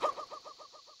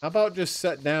 How about just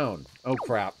set down? Oh,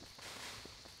 crap.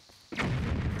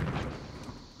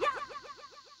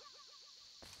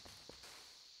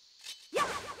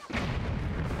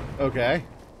 Okay.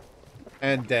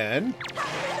 And then...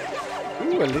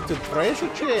 Ooh, a little treasure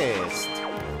chest.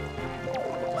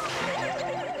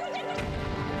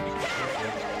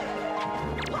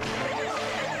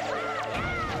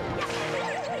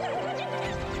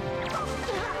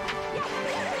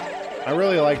 I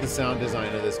really like the sound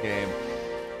design of this game.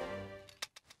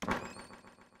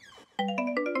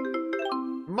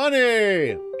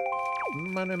 Money!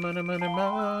 Money, money, money,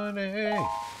 money.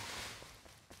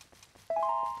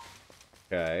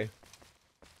 Okay.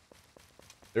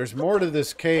 There's more to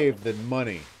this cave than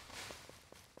money.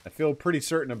 I feel pretty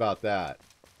certain about that.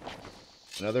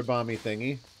 Another bomby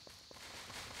thingy.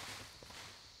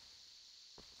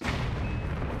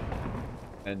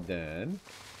 And then...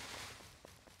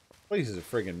 Place is a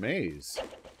friggin' maze.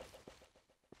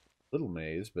 Little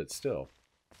maze, but still.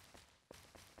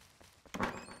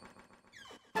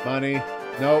 Money.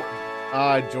 Nope.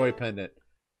 Ah, joy pendant.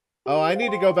 Oh, I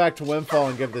need to go back to Windfall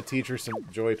and give the teacher some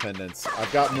joy pendants.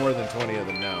 I've got more than 20 of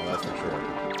them now, that's for sure.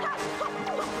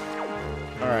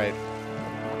 Alright.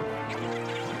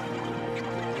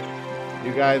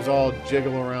 You guys all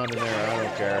jiggle around in there, I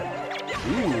don't care.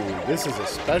 Ooh, this is a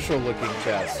special looking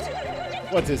chest.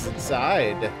 What is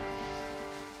inside?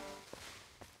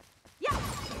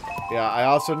 Yeah, I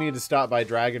also need to stop by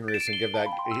Dragon Roost and give that...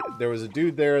 There was a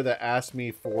dude there that asked me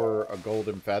for a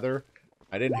golden feather.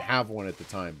 I didn't have one at the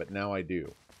time, but now I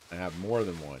do. I have more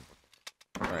than one.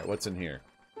 Alright, what's in here?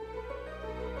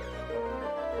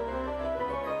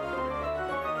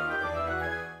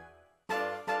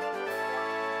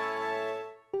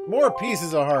 More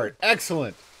pieces of heart.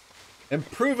 Excellent.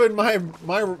 Improving my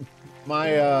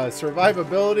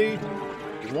survivability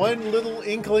one little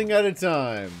inkling at a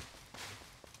time.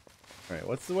 Alright,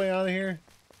 what's the way out of here?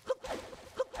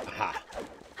 Aha.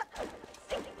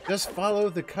 Just follow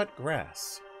the cut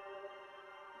grass.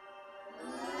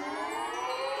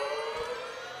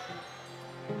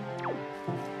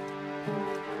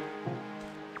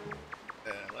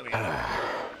 Let me...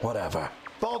 Whatever.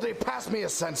 Baldy, pass me a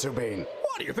sensu bean.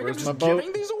 What, do you think Where's I'm just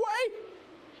giving these away?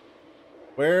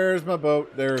 Where's my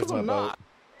boat? There's my I'm boat. not.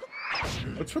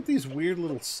 What's with these weird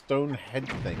little stone head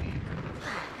thingy?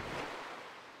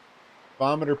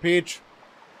 Vomiter Peach.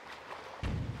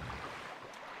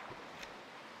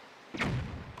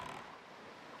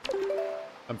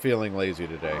 I'm feeling lazy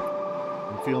today.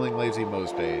 I'm feeling lazy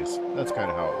most days. That's kind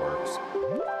of how it works.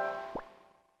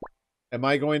 Am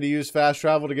I going to use fast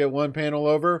travel to get one panel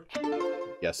over?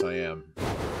 Yes, I am.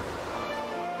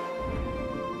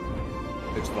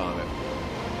 It's vomit.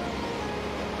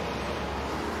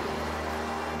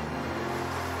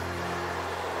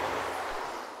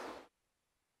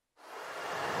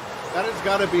 That has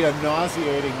got to be a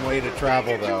nauseating way to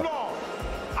travel, though.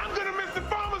 I'm gonna miss the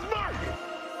farmer's market.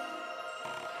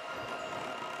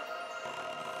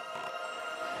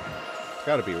 It's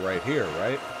got to be right here,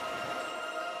 right?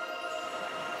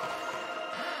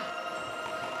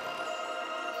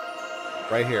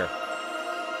 Right here.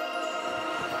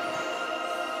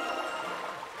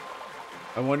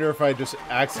 I wonder if I just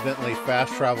accidentally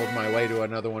fast traveled my way to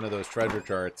another one of those treasure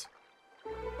charts.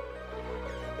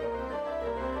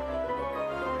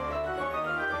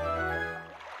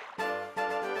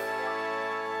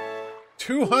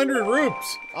 $200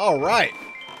 roops! Alright!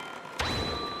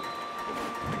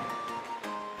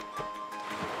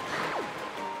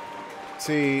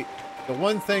 See, the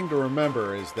one thing to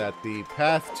remember is that the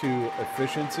path to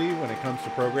efficiency when it comes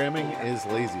to programming is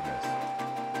laziness.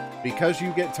 Because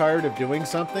you get tired of doing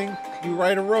something, you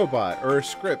write a robot or a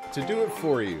script to do it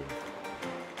for you.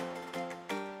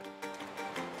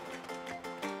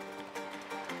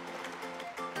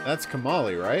 That's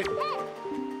Kamali, right?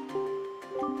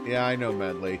 Yeah, I know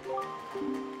Medley.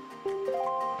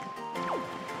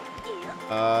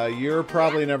 You're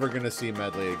probably never gonna see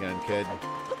Medley again, kid.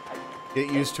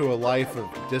 Get used to a life of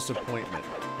disappointment.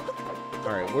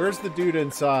 Alright, where's the dude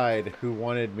inside who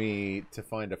wanted me to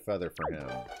find a feather for him?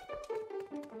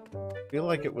 I feel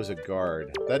like it was a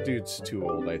guard. That dude's too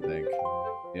old, I think.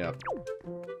 Yeah.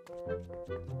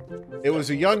 It was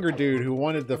a younger dude who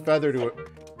wanted the feather to...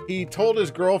 He told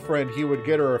his girlfriend he would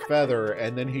get her a feather,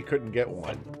 and then he couldn't get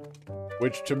one.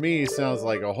 Which to me sounds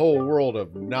like a whole world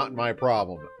of not my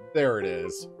problem. There it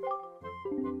is.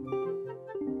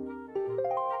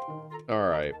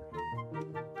 Alright.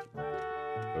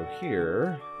 So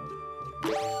here...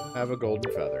 have a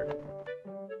golden feather.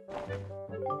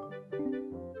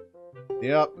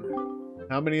 Yep.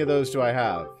 How many of those do I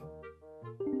have?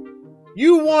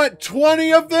 You want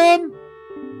 20 of them?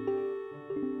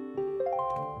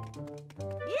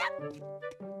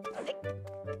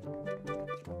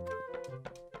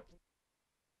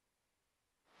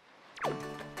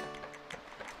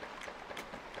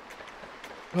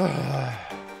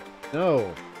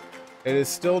 No. It is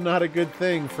still not a good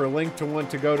thing for Link to want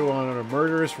to go to on a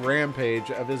murderous rampage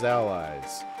of his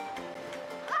allies.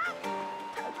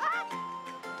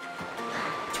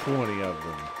 20 of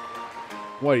them.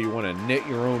 What, do you want to knit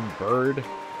your own bird?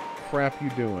 Crap you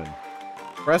doing?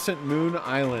 Crescent Moon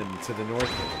Island to the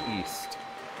northeast.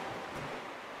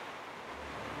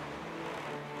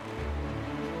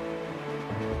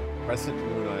 Crescent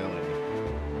Moon Island.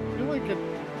 I feel like it...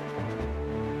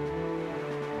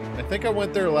 I think I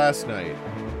went there last night,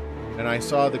 and I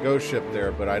saw the ghost ship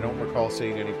there, but I don't recall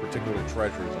seeing any particular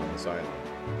treasures on this island.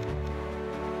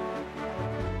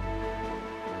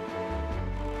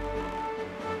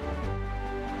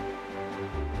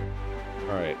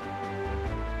 Alright.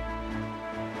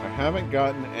 I haven't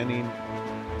gotten any...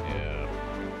 Yeah.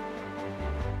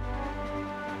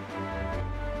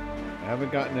 I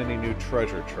haven't gotten any new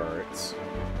treasure charts.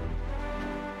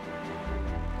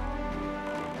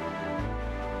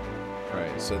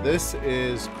 Alright, so this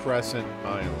is Crescent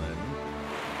Island.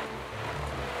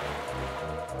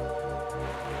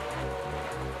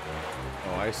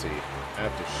 Oh, I see. I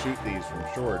have to shoot these from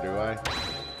shore, do I?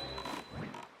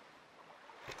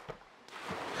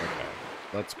 Okay.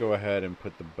 Let's go ahead and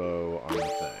put the bow on the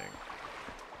thing.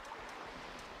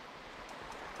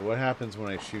 So what happens when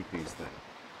I shoot these things?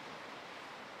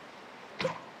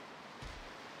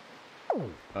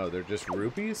 Oh, they're just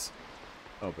rupees?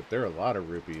 Oh, but there are a lot of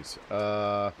rupees.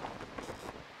 Can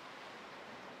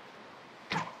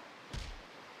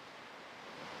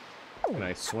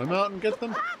I swim out and get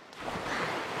them?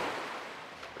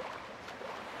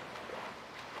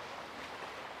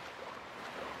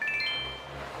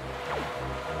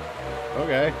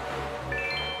 Okay.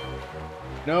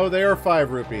 No, they are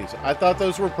 5 rupees. I thought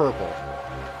those were purple.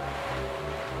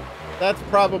 That's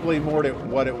probably more to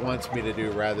what it wants me to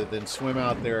do rather than swim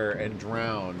out there and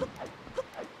drown.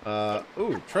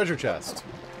 Ooh, treasure chest.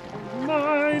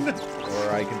 Mine! Or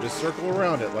I can just circle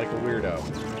around it like a weirdo.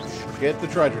 Get the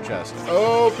treasure chest.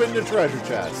 Open the treasure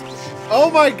chest. Oh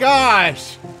my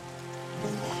gosh!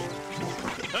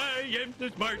 I am too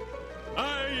smart.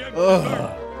 I am too smart.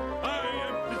 I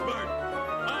am too smart.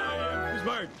 I am too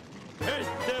smart.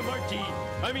 S-M-R-T.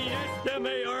 I mean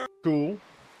S-M-A-R. Cool.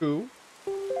 Cool.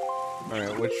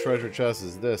 Alright, which treasure chest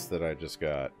is this that I just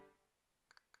got?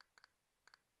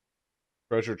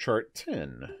 Treasure chart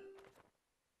 10.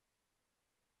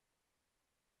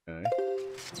 Okay.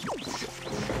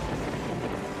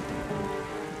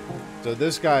 So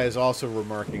this guy is also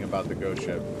remarking about the ghost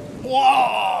ship.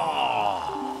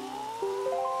 Whoa!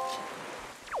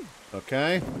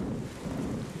 Okay.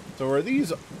 So are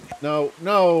these... No,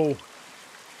 no!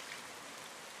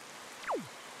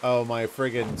 Oh, my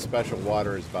friggin' special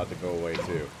water is about to go away,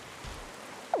 too.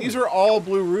 These are all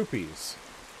blue rupees.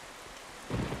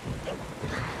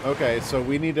 Okay, so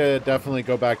we need to definitely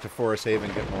go back to Forest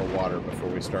Haven and get more water before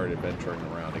we start adventuring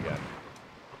around again.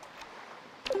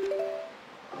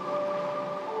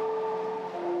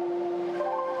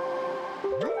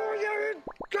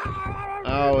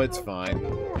 Oh, it's fine.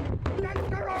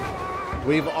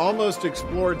 We've almost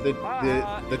explored the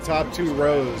top 2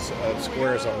 rows of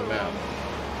squares on the map.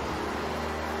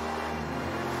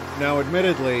 Now,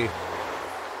 admittedly,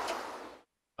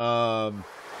 I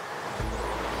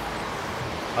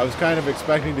was kind of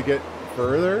expecting to get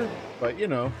further, but, you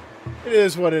know, it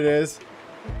is what it is.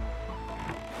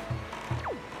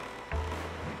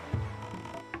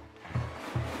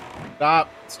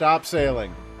 Stop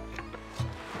sailing.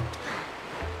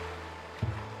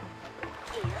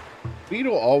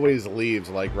 Beetle always leaves,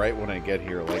 like, right when I get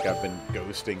here, like I've been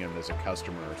ghosting him as a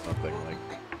customer or something, like...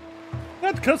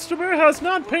 That customer has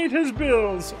not paid his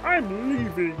bills. I'm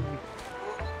leaving.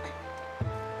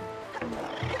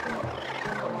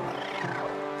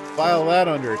 File that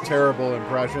under terrible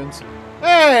impressions.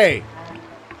 Hey!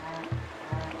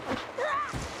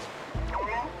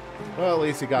 Well, at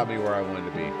least he got me where I wanted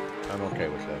to be. I'm okay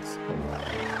with this.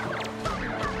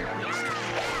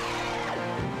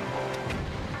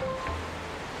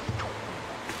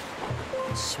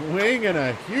 Swing and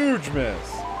a huge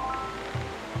miss.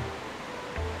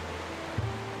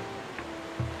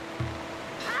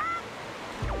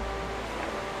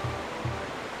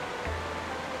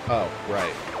 Oh,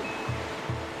 right.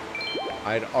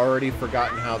 I'd already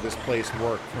forgotten how this place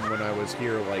worked from when I was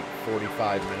here like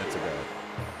 45 minutes ago.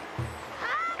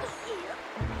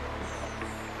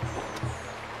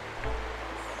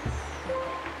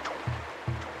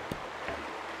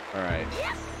 Alright.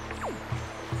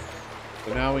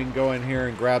 So now we can go in here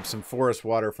and grab some forest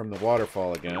water from the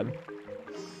waterfall again,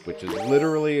 which is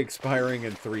literally expiring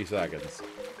in 3 seconds.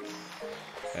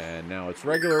 And now it's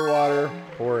regular water.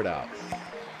 Pour it out.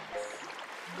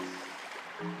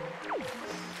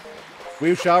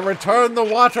 We shall return the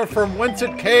water from whence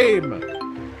it came!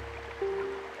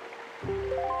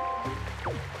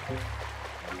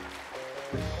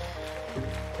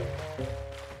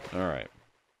 Alright.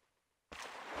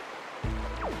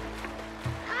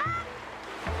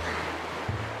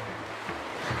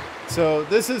 So,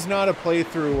 this is not a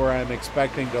playthrough where I'm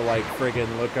expecting to, like,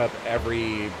 friggin' look up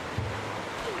every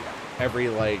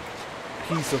like,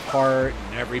 piece of part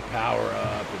and every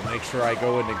power-up and make sure I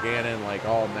go into Ganon, like,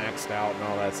 all maxed out and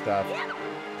all that stuff.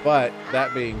 But,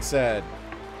 that being said,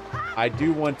 I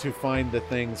do want to find the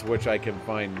things which I can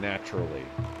find naturally.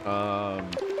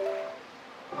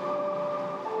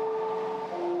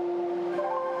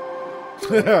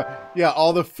 Yeah,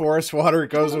 all the forest water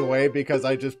goes away because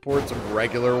I just poured some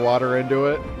regular water into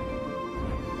it.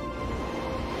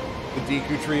 The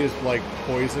Deku tree is like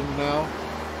poisoned now.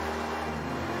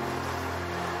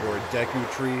 Or a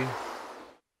Deku tree.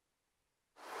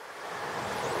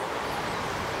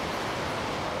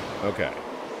 Okay.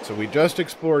 So we just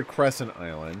explored Crescent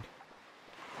Island.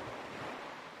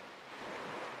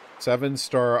 7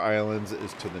 Star Islands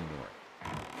is to the north.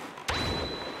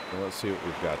 So let's see what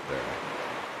we've got there.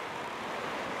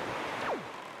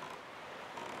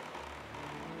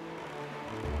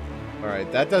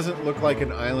 Alright, that doesn't look like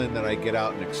an island that I get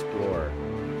out and explore.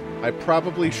 I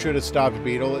probably should have stopped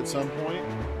Beetle at some point.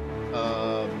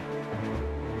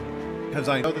 Because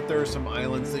I know that there are some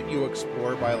islands that you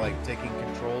explore by, like, taking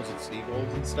controls of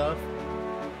seagulls and stuff.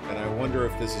 And I wonder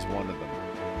if this is one of them.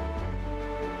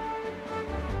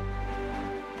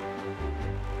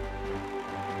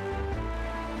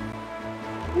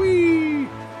 Whee!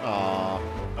 Aw,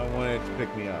 I wanted it to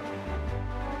pick me up.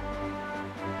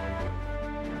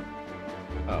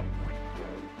 Oh.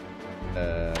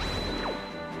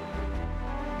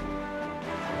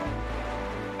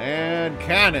 And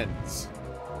cannons!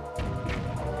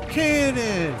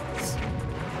 Cannons!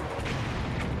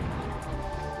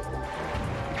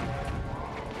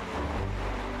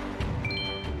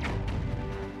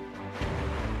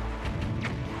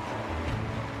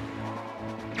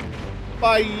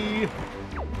 Bye!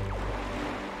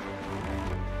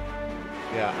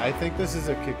 Yeah, I think this is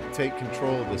a take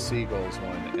control of the seagulls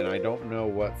one, and I don't know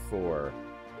what for.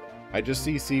 I just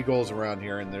see seagulls around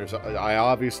here, and I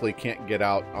obviously can't get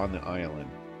out on the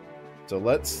island. So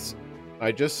let's...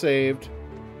 I just saved.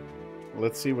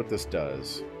 Let's see what this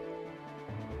does.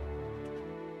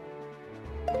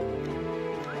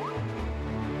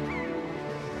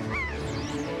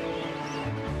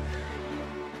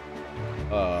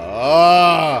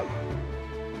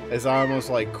 As I almost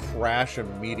like crash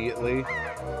immediately.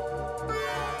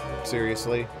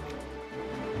 Seriously.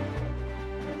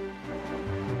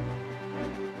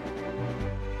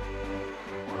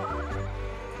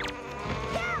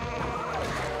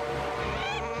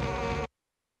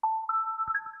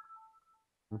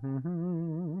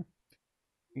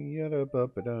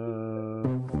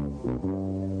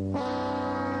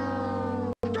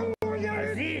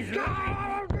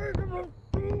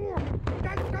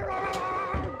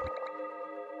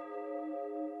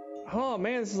 Oh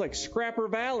man, this is like Scrapper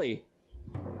Valley.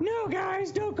 No,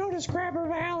 guys, don't go to Scrapper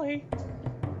Valley.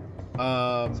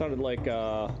 Sounded like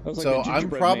that was like so the I'm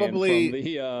gingerbread probably man from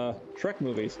the Shrek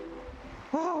movies.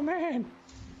 Oh man,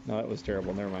 no, that was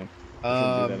terrible. Never mind. I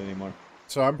shouldn't do that anymore.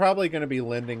 So I'm probably going to be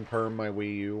lending Perm my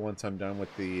Wii U once I'm done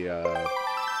with the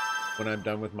when I'm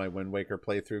done with my Wind Waker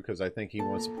playthrough, because I think he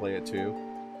wants to play it too.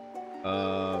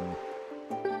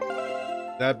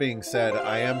 That being said,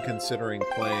 I am considering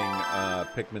playing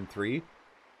Pikmin 3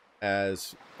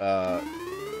 as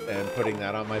and putting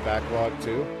that on my backlog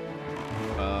too.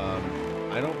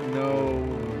 I don't know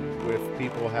if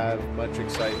people have much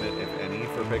excitement, if any,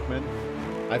 for Pikmin.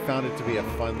 I found it to be a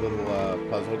fun little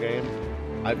puzzle game.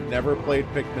 I've never played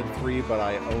Pikmin 3, but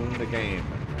I own the game.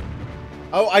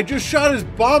 Oh, I just shot his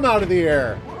bomb out of the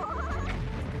air!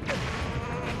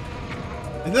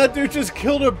 And that dude just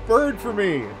killed a bird for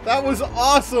me! That was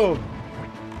awesome!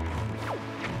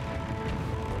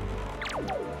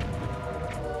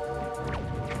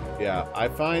 Yeah, I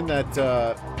find that,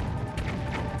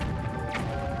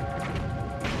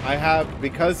 I have,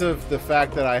 because of the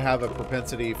fact that I have a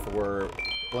propensity for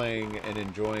playing and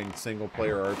enjoying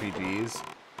single-player RPGs,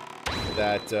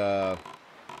 that,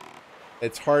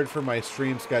 it's hard for my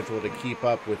stream schedule to keep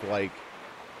up with, like,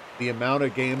 the amount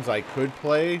of games I could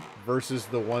play versus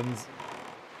the ones,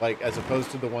 like, as opposed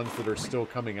to the ones that are still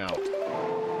coming out.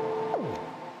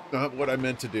 Not what I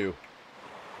meant to do.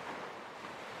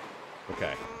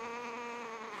 Okay.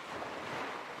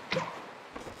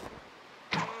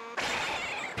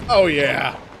 Oh,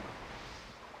 yeah!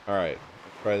 Alright,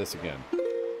 try this again.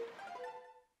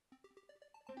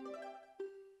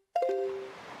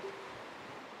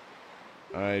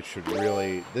 I should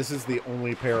really... This is the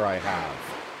only pair I have.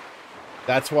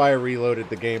 That's why I reloaded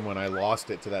the game when I lost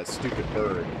it to that stupid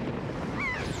bird.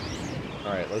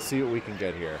 Alright, let's see what we can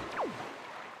get here.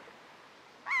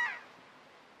 I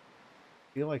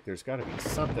feel like there's got to be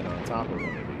something on top of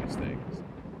one of these things.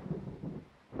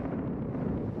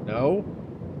 No?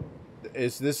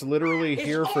 Is this literally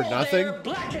here for nothing? There,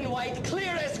 black and white,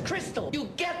 clear as crystal. You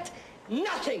get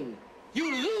nothing.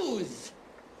 You lose.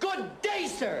 Good day,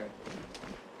 sir.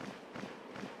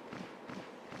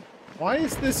 Why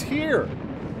is this here?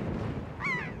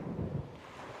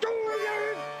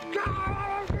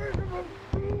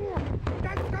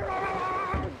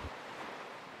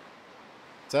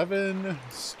 Seven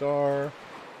Star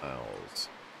Isles.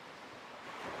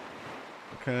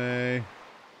 Okay.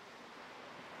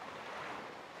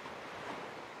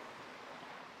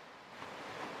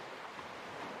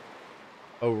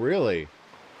 Oh, really?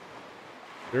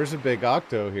 There's a big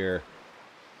octo here.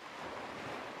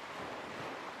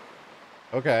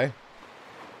 Okay.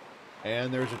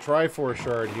 And there's a Triforce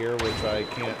shard here, which I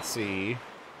can't see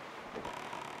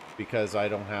because I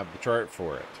don't have the chart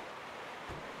for it.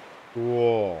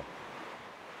 Cool.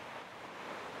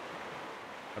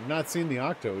 I've not seen the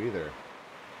octo either.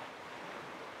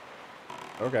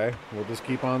 Okay, we'll just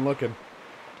keep on looking.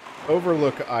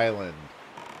 Overlook Island.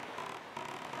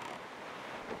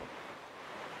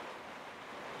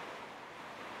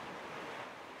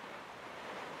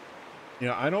 You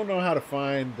know, I don't know how to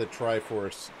find the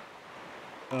Triforce.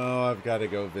 Oh, I've got to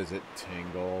go visit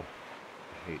Tingle.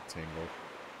 I hate Tingle.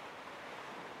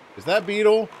 Is that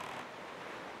Beetle?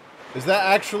 Is that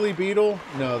actually Beetle?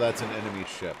 No, that's an enemy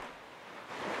ship.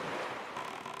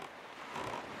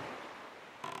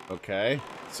 Okay,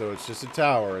 so it's just a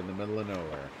tower in the middle of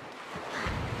nowhere.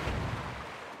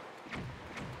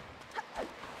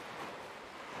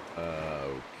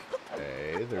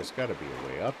 Okay, there's got to be a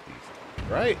way up these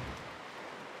things, right?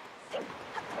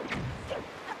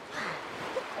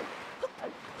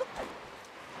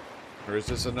 Or is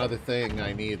this another thing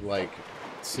I need, like,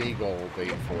 seagull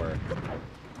bait for?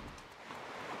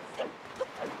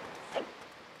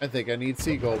 I think I need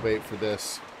seagull bait for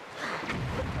this.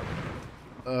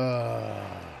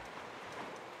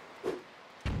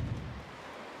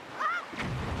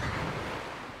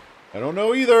 I don't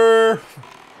know either.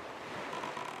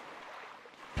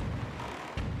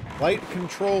 Light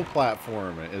control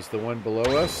platform is the one below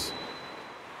us.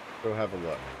 Go have a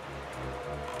look.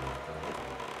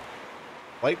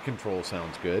 Light control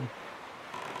sounds good.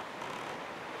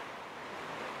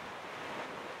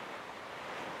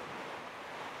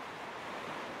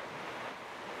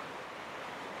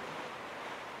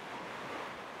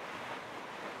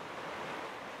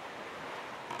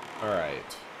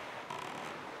 Alright.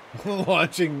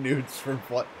 Launching newts from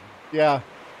flight. Yeah.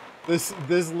 This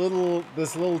little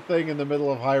thing in the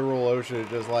middle of Hyrule Ocean is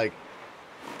just like,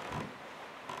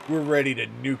 we're ready to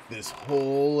nuke this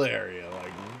whole area.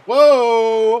 Like,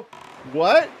 whoa!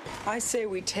 What? I say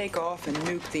we take off and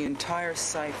nuke the entire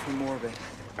site from orbit.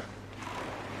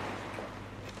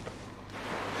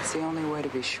 It's the only way to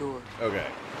be sure. Okay.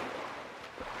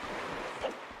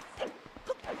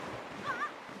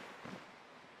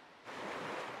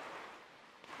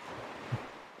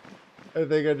 I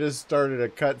think I just started a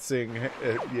cutscene,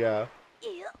 yeah,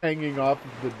 hanging off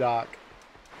of the dock.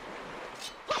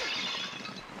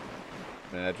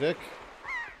 Magic.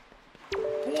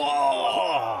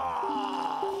 Whoa!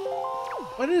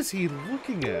 What is he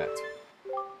looking at?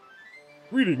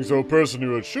 Greetings, O person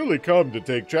who has surely come to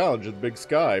take challenge in the big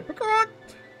sky.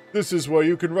 This is where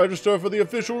you can register for the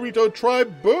official Rito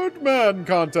Tribe Birdman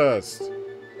contest.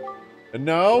 And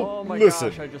now, Oh my listen.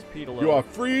 gosh, I just peed a You little. are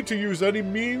free to use any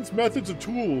means, methods, or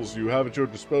tools you have at your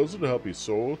disposal to help you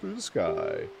soar through the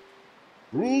sky.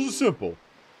 Rules are simple.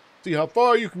 See how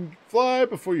far you can fly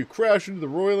before you crash into the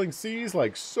roiling seas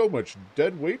like so much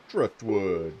dead-weight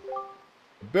driftwood.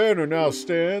 The banner now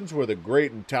stands where the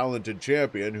great and talented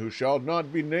champion, who shall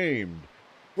not be named,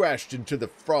 crashed into the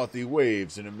frothy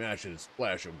waves in a massive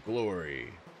splash of glory.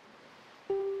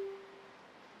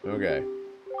 Okay.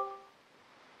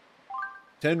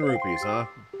 10 rupees, huh?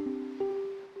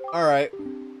 Alright.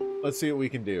 Let's see what we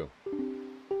can do.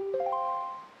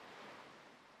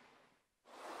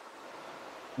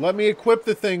 Let me equip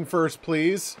the thing first,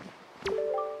 please.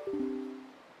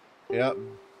 Yep.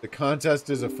 The contest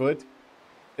is afoot.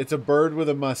 It's a bird with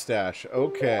a mustache.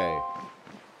 Okay.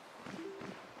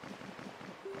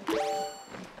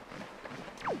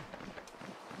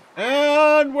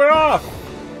 And we're off!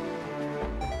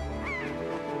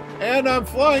 And I'm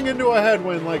flying into a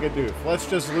headwind like a doof. Let's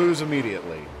just lose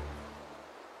immediately.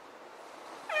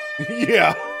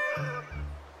 Yeah.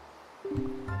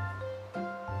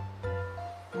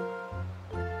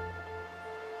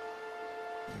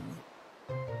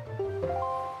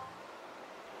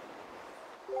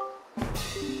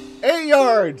 Eight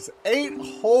yards! 8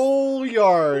 whole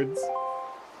yards!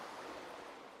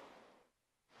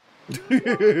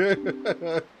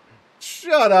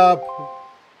 Shut up!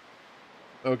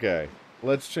 Okay,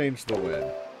 let's change the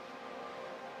wind.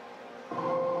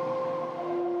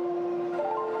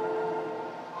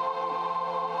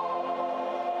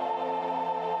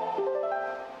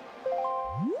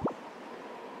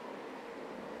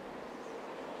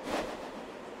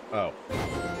 Oh.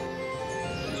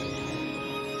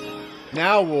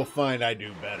 Now we'll find I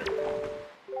do better.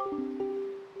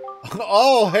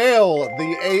 All hail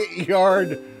the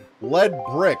 8-yard Lead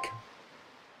brick.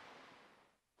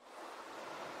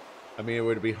 I mean, it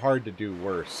would be hard to do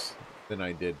worse than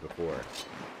I did before.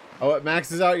 Oh, it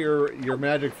maxes out your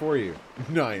magic for you.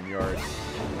 9 yards.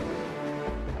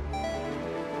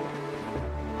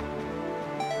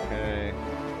 Okay.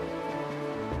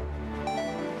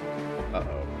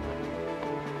 Uh-oh.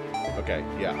 Okay,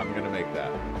 yeah, I'm gonna make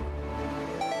that.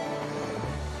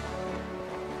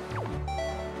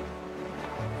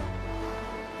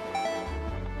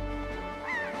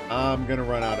 I'm gonna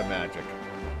run out of magic.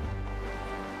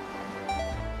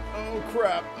 Oh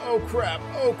crap, oh crap,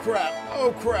 oh crap,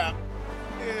 oh crap.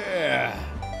 Yeah.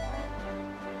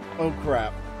 Oh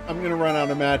crap. I'm gonna run out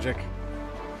of magic.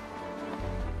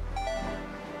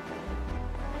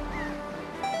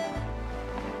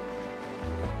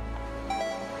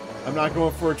 I'm not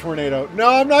going for a tornado. No,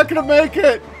 I'm not gonna make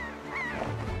it!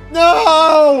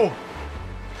 No!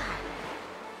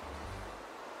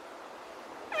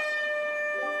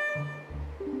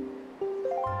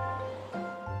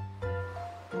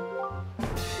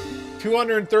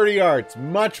 $230 yards.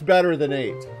 Much better than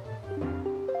 8.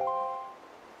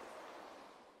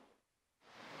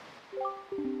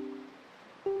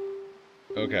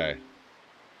 Okay.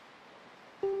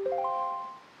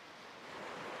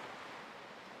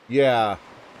 Yeah.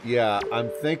 Yeah. I'm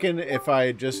thinking if I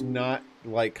had just not,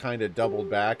 like, kind of doubled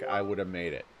back, I would have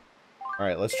made it.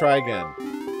 Alright, let's try again.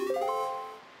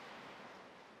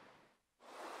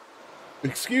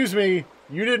 Excuse me.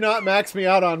 You did not max me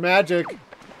out on magic.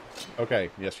 Okay,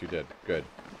 yes you did. Good.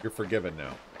 You're forgiven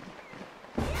now.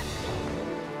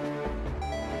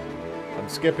 I'm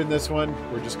skipping this one.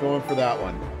 We're just going for that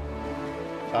one.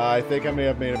 I think I may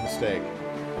have made a mistake.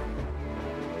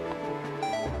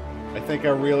 I think I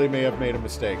really may have made a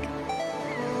mistake.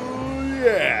 Oh,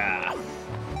 yeah!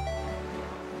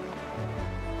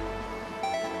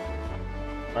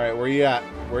 Alright, where you at?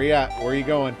 Where you at? Where are you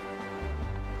going?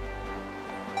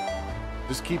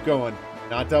 Just keep going.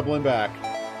 Not doubling back.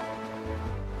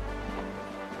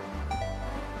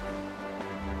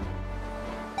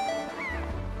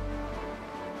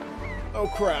 Oh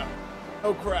crap.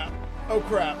 Oh crap. Oh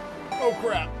crap. Oh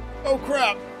crap. Oh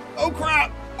crap. Oh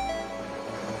crap.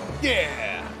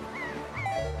 Yeah.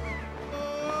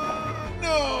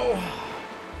 No.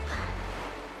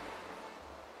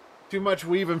 Too much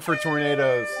weaving for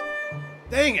tornadoes.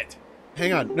 Dang it.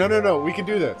 Hang on. No, no, no. We can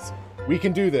do this. We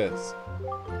can do this.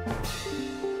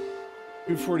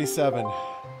 247.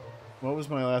 What was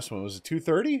my last one? Was it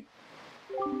 230?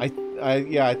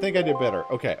 Yeah, I think I did better.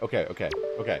 Okay, okay, okay,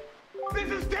 okay. This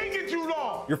is taking too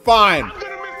long. You're fine. I'm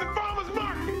gonna miss the farmer's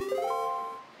market.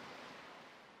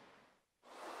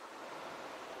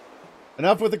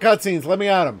 Enough with the cutscenes. Let me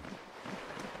at him.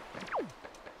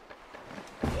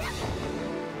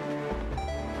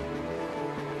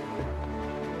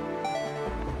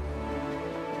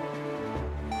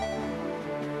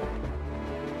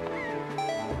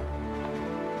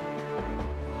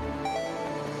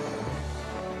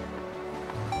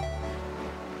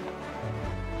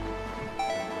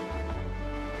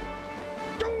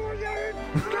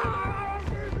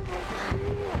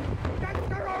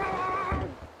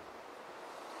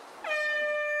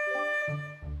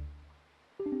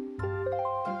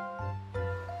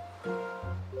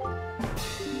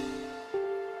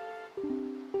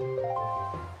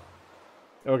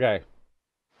 Okay.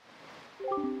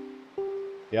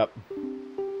 Yep.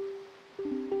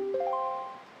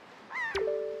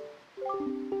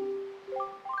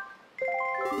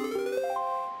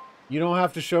 You don't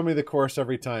have to show me the course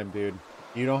every time, dude.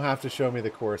 You don't have to show me the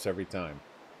course every time.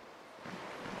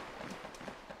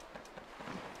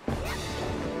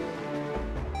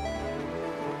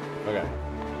 Okay.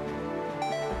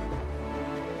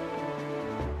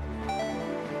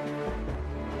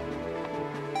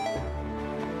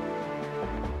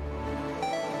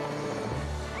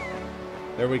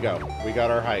 There we go. We got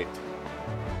our height.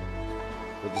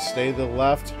 We'll just stay to the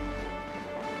left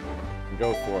and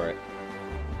go for it.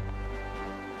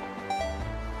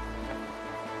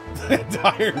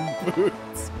 Iron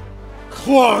boots.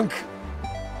 Clunk.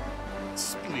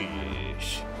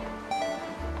 Splish.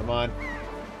 Come on.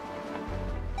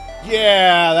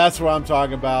 Yeah, that's what I'm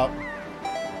talking about.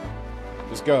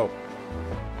 Just go.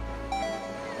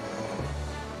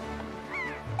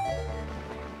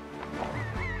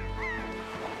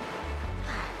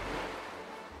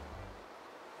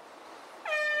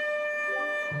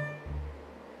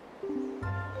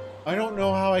 I don't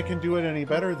know how I can do it any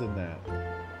better than that.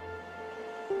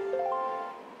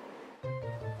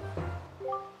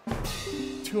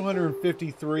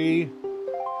 $253.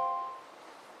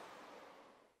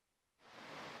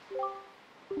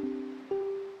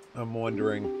 I'm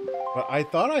wondering. But I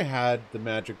thought I had the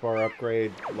magic bar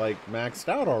upgrade, like, maxed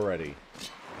out already.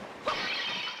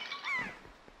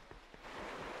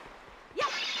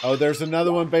 Oh, there's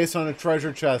another one based on a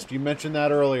treasure chest. You mentioned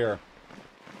that earlier.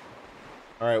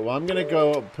 Alright, well, I'm gonna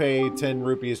go pay 10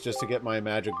 rupees just to get my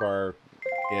magic bar.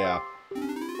 Yeah.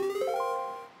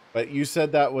 But you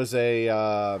said that was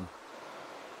a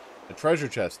treasure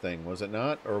chest thing, was it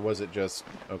not? Or was it just...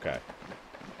 Okay.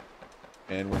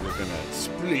 And we're gonna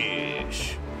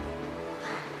splish.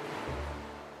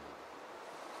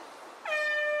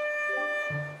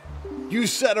 You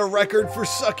set a record for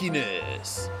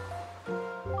suckiness.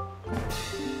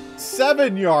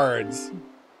 7 yards.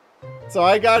 So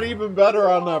I got even better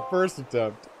on that first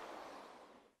attempt.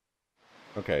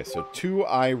 Okay, so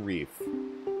 2-eye reef.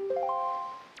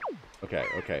 Okay,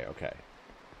 okay, okay.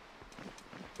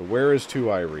 So where is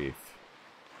 2-eye reef?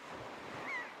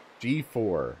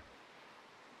 G4.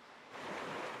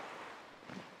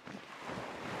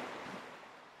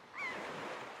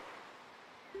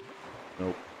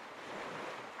 Nope.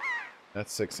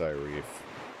 That's 6-eye reef.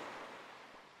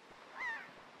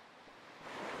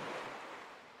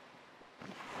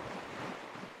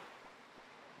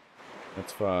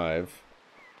 That's 5.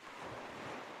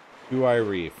 2-eye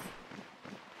reef.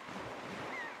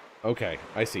 Okay,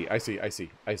 I see.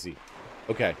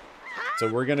 Okay,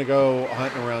 so we're gonna go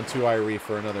hunting around 2-eye reef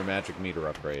for another magic meter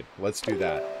upgrade. Let's do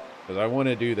that. Because I want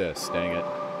to do this, dang it.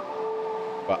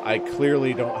 But I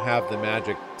clearly don't have the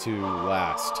magic to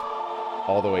last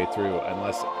all the way through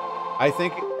unless... I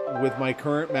think with my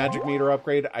current magic meter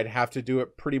upgrade, I'd have to do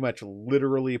it pretty much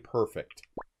literally perfect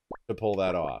to pull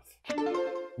that off.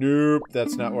 Nope,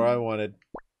 that's not where I wanted.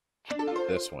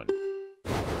 This one.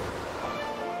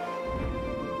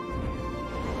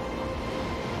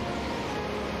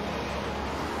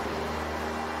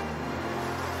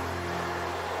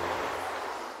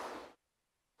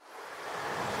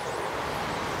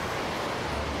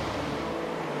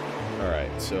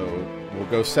 Alright, so we'll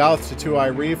go south to 2-eye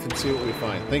reef and see what we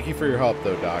find. Thank you for your help,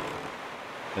 though, Doc.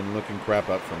 And looking crap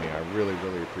up for me. I really,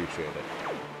 really appreciate it.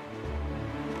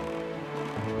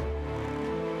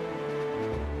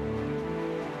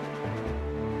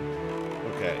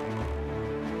 Okay.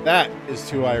 That is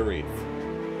 2-eye reef.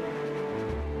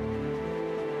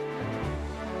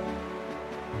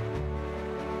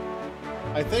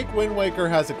 I think Wind Waker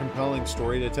has a compelling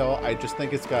story to tell. I just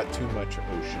think it's got too much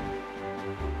ocean.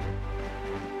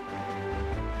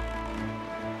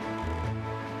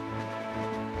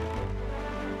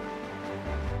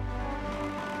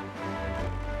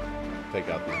 Take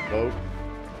out this boat.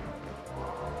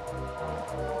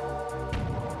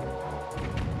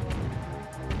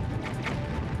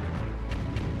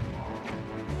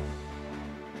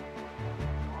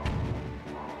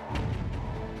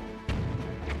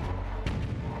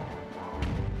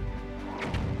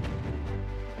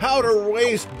 Outer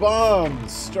Waste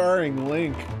Bombs, starring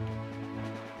Link.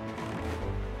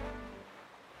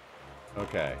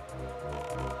 Okay.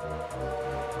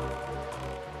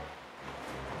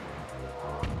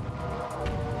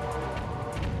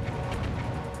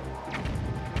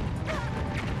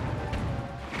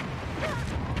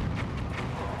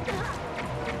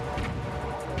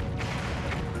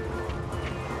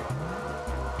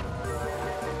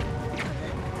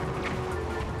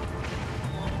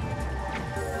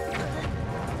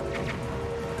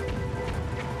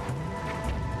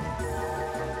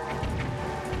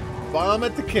 Bomb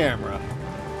at the camera.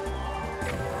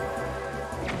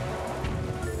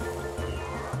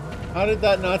 How did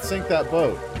that not sink that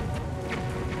boat?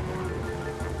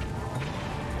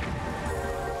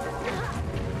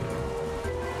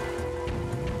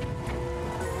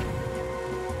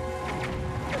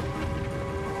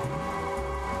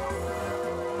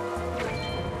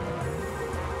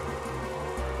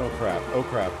 Oh crap, oh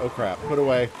crap, oh crap. Put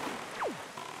away.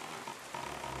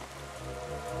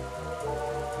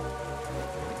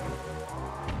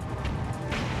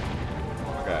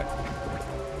 Okay.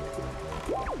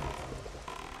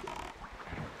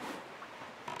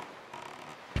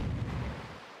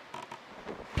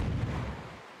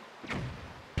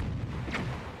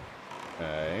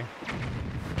 Okay.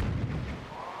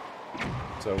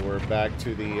 So we're back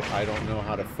to the I don't know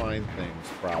how to find things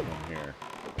problem here.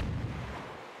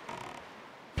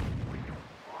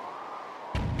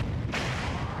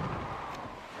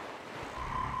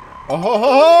 Oh ho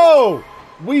ho ho!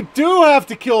 We do have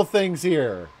to kill things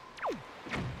here!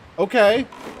 Okay.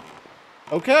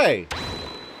 Okay.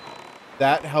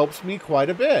 That helps me quite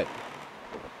a bit.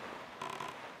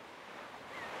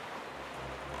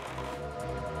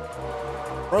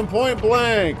 From point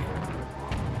blank!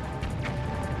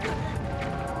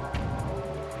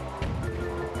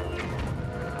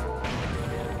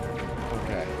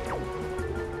 Okay.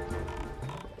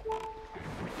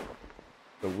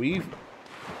 So we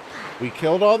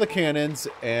killed all the cannons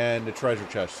and the treasure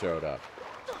chest showed up.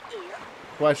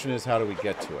 Question is, how do we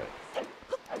get to it?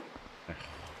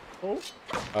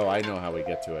 Oh, I know how we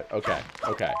get to it. Okay,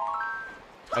 okay.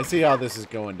 I see how this is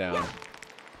going down.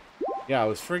 Yeah, I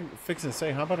was fixing to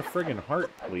say, how about a friggin'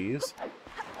 heart, please?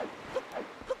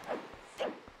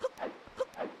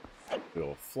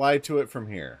 We'll fly to it from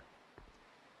here.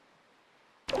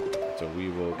 So we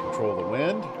will control the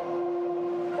wind.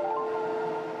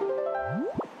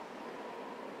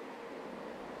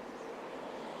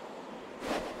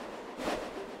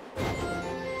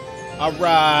 All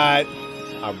right.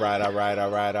 All right, all right, all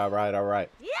right, all right, all right.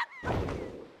 Yep.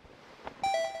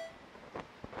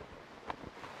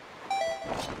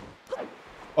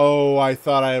 Oh, I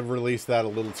thought I had released that a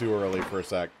little too early for a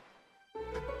sec.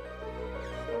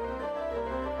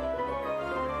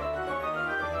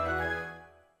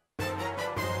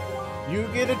 You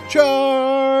get a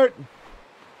chart!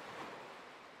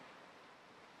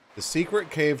 The secret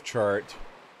cave chart.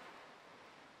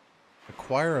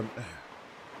 Acquire a...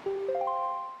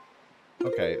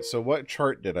 Okay, so what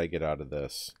chart did I get out of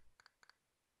this?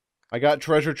 I got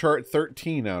treasure chart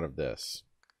 13 out of this,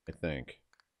 I think.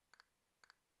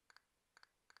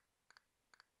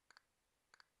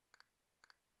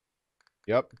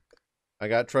 Yep. I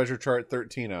got treasure chart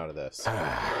 13 out of this.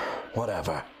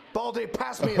 Whatever. Baldy,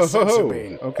 pass me a sensu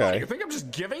bean. Okay. You think I'm just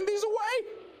giving these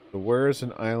away? So where's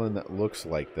an island that looks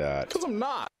like that? Because I'm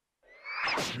not.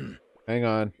 Hang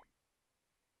on.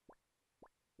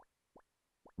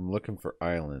 I'm looking for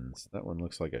islands. That one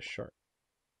looks like a shark.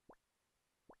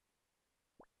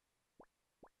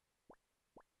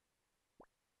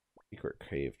 Secret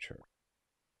cave chart.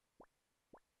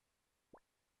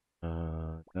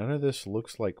 None of this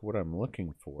looks like what I'm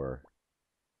looking for.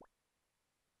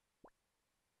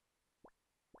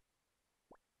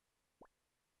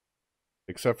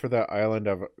 Except for that island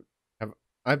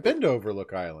I've been to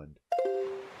Overlook Island.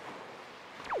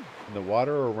 And the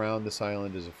water around this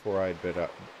island is a four-eyed bit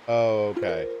up. Oh,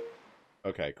 okay.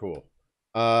 Okay, cool.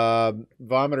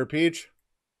 Vomiter Peach?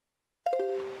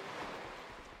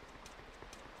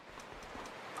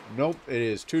 Nope, it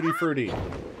is Tutti Frutti.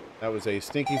 That was a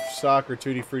Stinky Sock or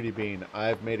Tutti Frutti bean.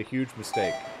 I've made a huge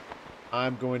mistake.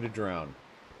 I'm going to drown.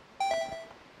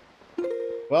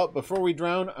 Well, before we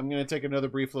drown, I'm going to take another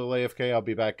brief little AFK. I'll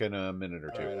be back in a minute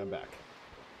or two. Alright, I'm back.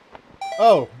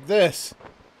 Oh, this!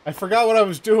 I forgot what I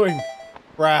was doing.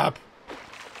 Crap.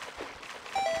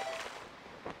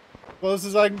 Close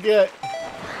as I can get.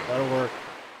 That'll work.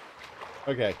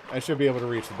 Okay, I should be able to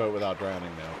reach the boat without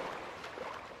drowning now.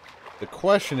 The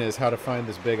question is how to find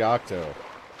this big octo.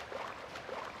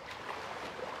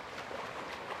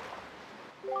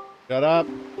 Shut up.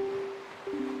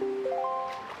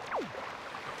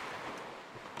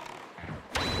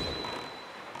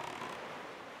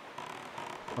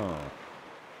 Huh.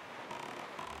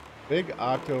 Big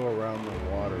octo around the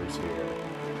waters here.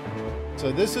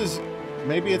 So this is...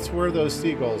 Maybe it's where those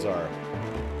seagulls are.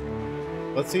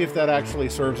 Let's see if that actually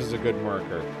serves as a good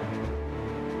marker.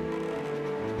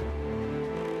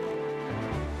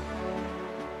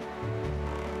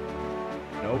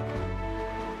 Nope.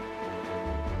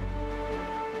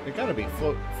 They gotta be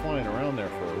flying around there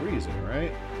for a reason,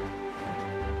 right?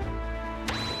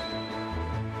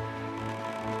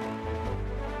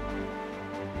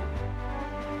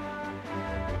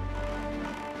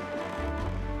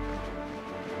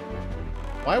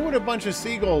 Why would a bunch of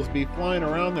seagulls be flying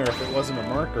around there if it wasn't a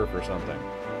marker for something?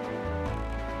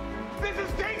 This is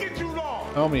taking too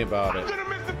long. Tell me about I'm it. gonna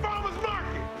miss the farmer's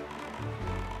market.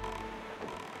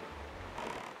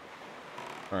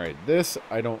 Alright, this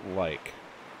I don't like.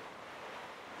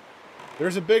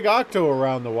 There's a big octo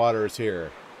around the waters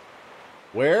here.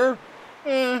 Where?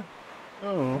 Oh.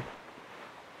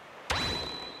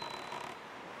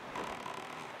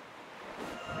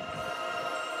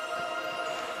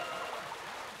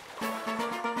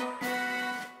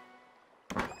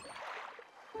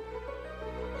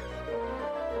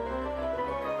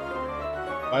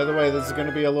 By the way, this is going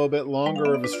to be a little bit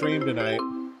longer of a stream tonight.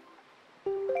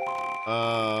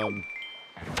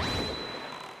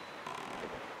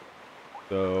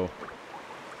 So,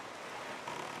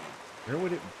 where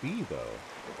would it be, though?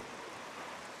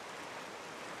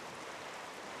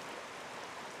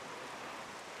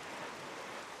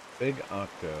 Big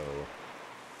octo.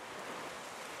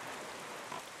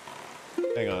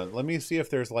 Hang on, let me see if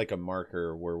there's like a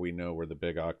marker where we know where the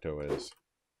big octo is.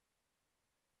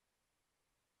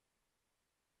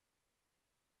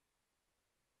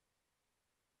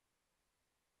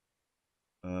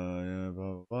 Yeah,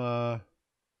 blah, blah, blah.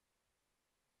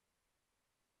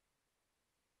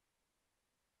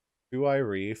 Two-Eye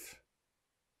Reef.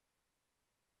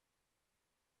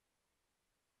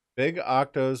 Big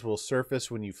octos will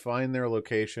surface when you find their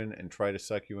location and try to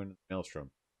suck you into the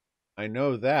maelstrom. I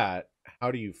know that.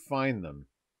 How do you find them?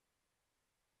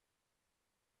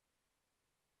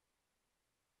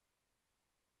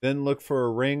 Then look for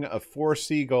a ring of 4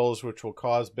 seagulls which will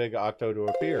cause Big Octo to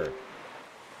appear.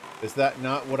 Is that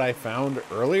not what I found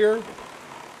earlier?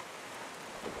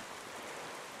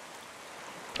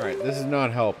 Alright, this is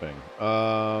not helping.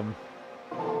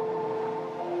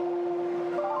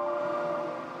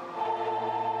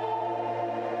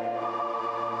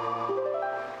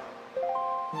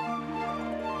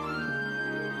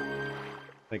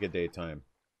 Make it daytime.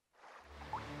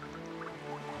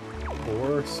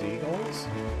 4 seagulls?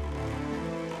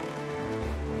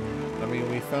 I mean,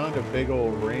 we found a big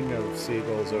old ring of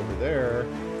seagulls over there.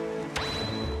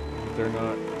 They're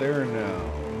not there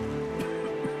now.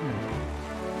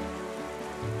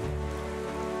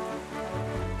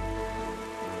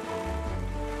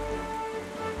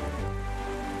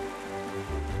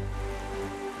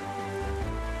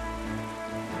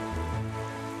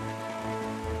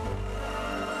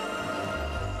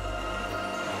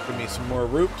 Give me some more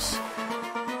roops.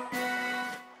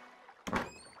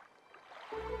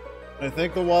 I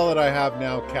think the wallet I have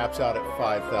now caps out at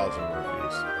 5,000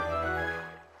 rupees.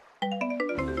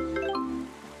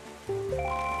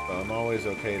 So I'm always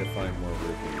okay to find more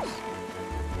rupees.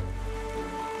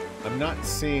 I'm not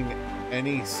seeing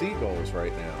any seagulls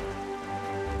right now.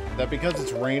 Is that because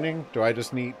it's raining? Do I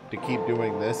just need to keep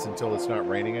doing this until it's not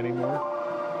raining anymore?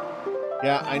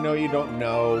 Yeah, I know you don't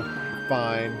know.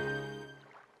 Fine.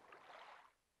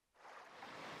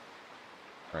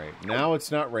 Alright, now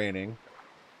it's not raining.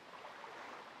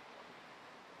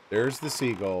 There's the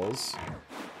seagulls.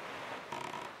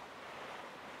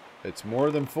 It's more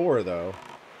than 4, though.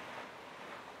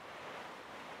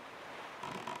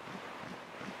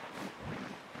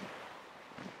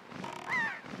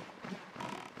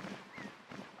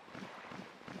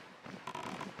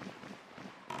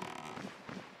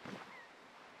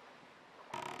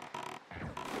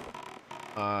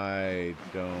 I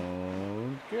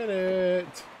don't get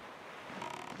it.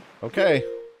 Okay.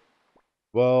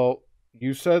 Well,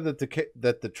 you said that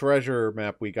the treasure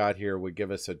map we got here would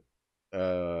give us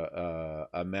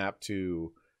a map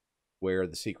to where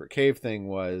the secret cave thing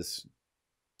was,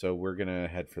 so we're gonna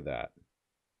head for that.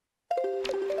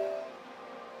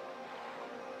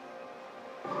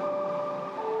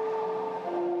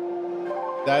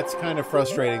 That's kind of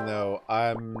frustrating, though.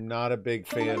 I'm not a big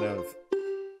fan of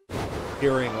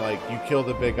hearing, like, you kill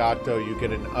the big octo, you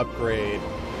get an upgrade,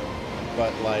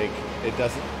 but, like, it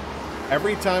doesn't...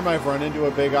 Every time I've run into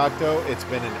a big octo, it's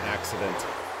been an accident.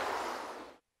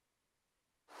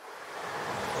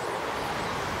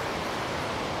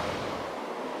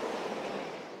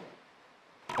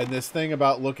 And this thing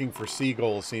about looking for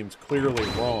seagulls seems clearly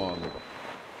wrong.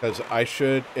 Because I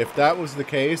should... If that was the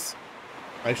case,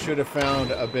 I should have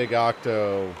found a big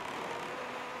octo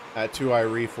at Two-Eye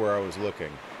Reef where I was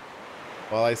looking.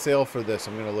 While I sail for this,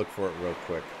 I'm going to look for it real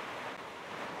quick.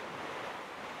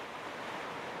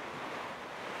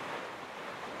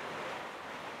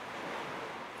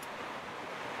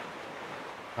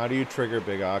 How do you trigger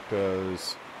big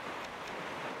octos?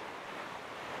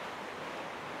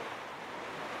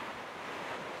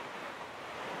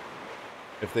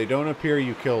 If they don't appear,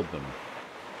 you killed them.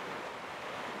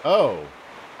 Oh.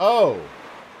 Oh.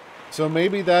 So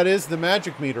maybe that is the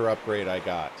magic meter upgrade I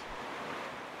got.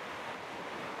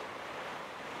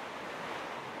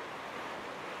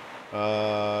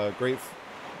 Great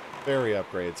fairy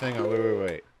upgrades. Hang on,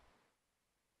 wait.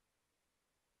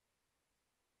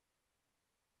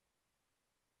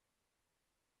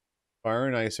 Fire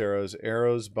and ice arrows,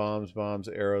 arrows, bombs,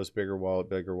 arrows, bigger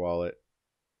wallet.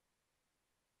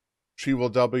 She will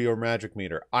double your magic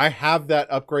meter. I have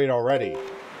that upgrade already.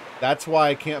 That's why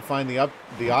I can't find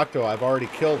the octo. I've already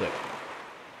killed it.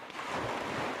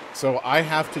 So I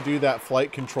have to do that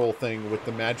flight control thing with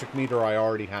the magic meter I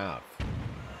already have.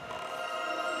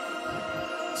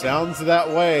 Sounds that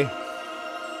way.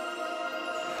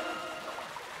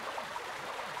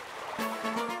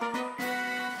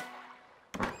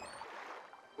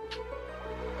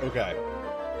 Okay.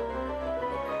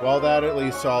 Well, that at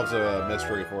least solves a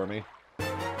mystery for me.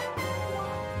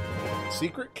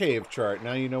 Secret cave chart.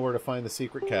 Now you know where to find the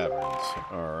secret caverns.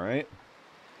 Alright.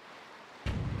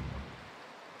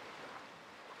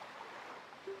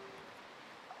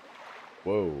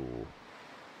 Whoa.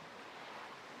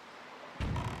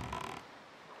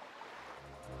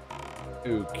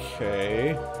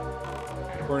 Okay.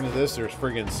 According to this, there's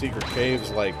friggin' secret caves,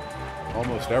 like,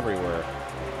 almost everywhere.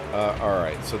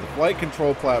 Alright, so the flight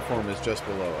control platform is just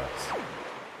below us.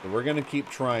 So we're going to keep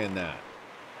trying that.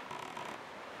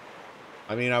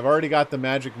 I mean, I've already got the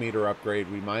magic meter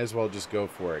upgrade. We might as well just go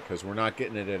for it, because we're not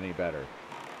getting it any better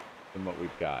than what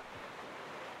we've got.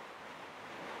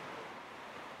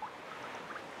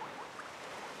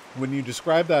 When you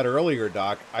described that earlier,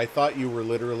 Doc, I thought you were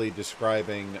literally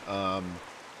describing,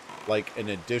 like, an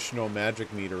additional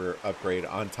magic meter upgrade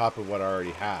on top of what I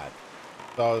already had.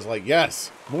 So I was like, yes,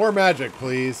 more magic,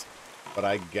 please. But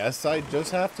I guess I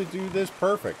just have to do this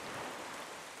perfect.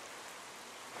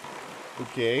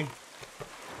 Okay.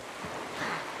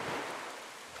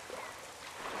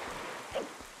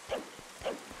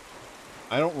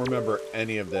 I don't remember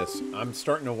any of this. I'm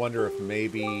starting to wonder if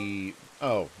maybe...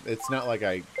 Oh, it's not like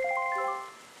I...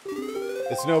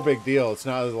 It's no big deal. It's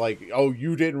not like, oh,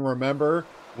 you didn't remember?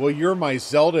 Well, you're my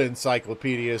Zelda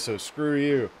encyclopedia, so screw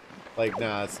you. Like,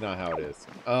 nah, that's not how it is.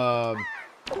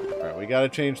 Alright, we gotta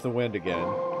change the wind again.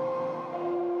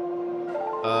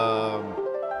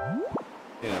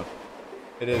 You know,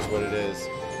 it is what it is.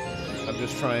 I'm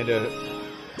just trying to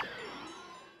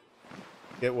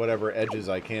get whatever edges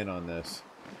I can on this.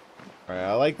 Alright,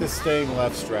 I like the staying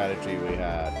left strategy we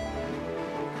had.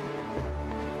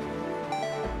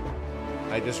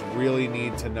 I just really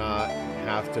need to not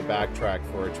have to backtrack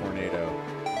for a tornado.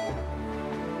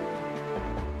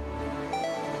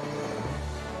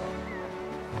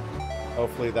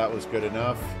 Hopefully that was good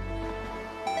enough.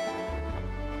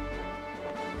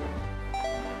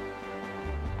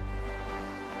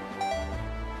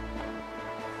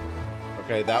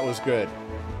 Okay, that was good.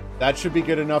 That should be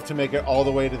good enough to make it all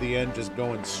the way to the end, just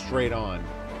going straight on.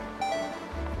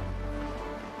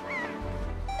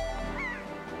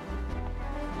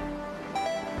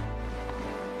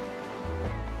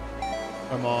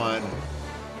 Come on.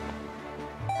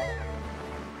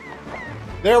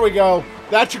 There we go.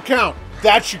 That should count.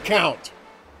 That should count.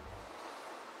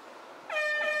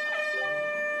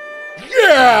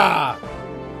 Yeah!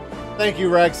 Thank you,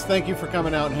 Rex. Thank you for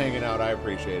coming out and hanging out. I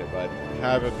appreciate it, bud.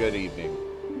 Have a good evening.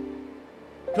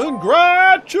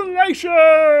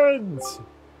 Congratulations!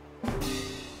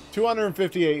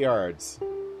 258 yards.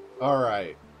 All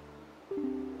right.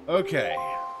 Okay.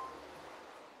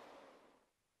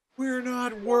 We're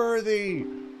not worthy.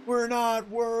 We're not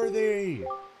worthy.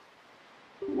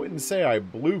 Wouldn't say I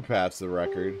blew past the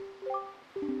record.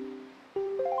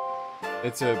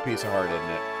 It's a piece of heart, isn't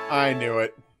it? I knew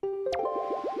it.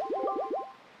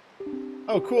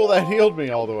 Oh, cool. That healed me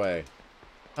all the way.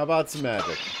 How about some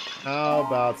magic? How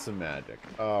about some magic?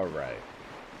 All right.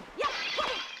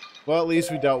 Well, at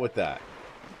least we dealt with that.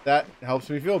 That helps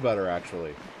me feel better,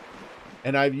 actually.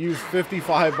 And I've used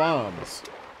 55 bombs.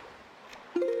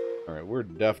 All right, we're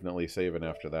definitely saving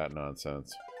after that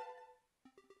nonsense.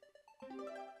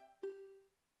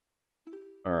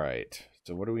 All right,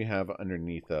 so what do we have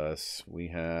underneath us? We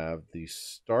have the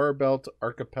Starbelt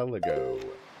Archipelago.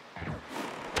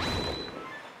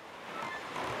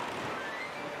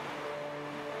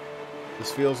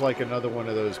 This feels like another one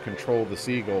of those control the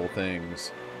seagull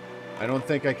things. I don't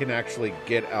think I can actually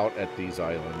get out at these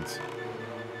islands.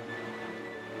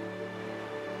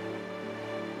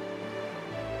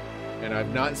 And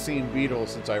I've not seen beetles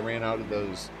since I ran out of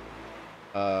those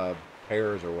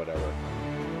pears or whatever.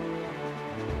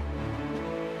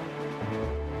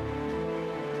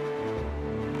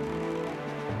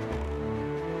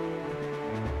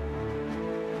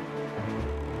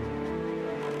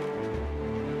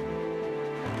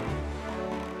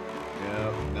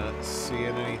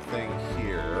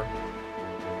 Here.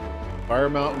 Fire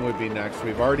Mountain would be next.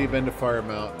 We've already been to Fire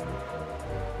Mountain.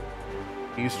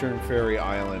 Eastern Fairy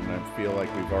Island, I feel like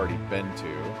we've already been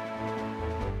to.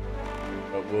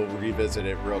 But we'll revisit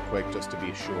it real quick just to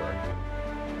be sure.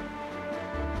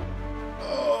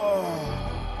 Oh.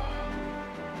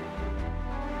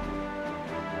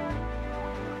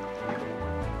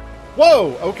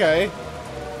 Whoa! Okay.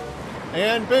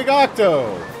 And Big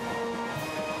Octo!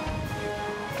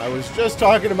 I was just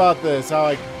talking about this, how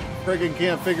I friggin'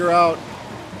 can't figure out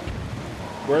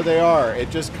where they are. It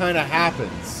just kind of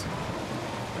happens.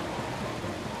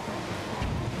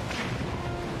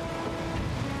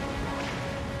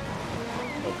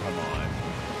 Oh, come on.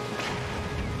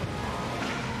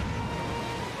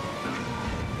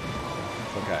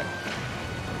 Okay.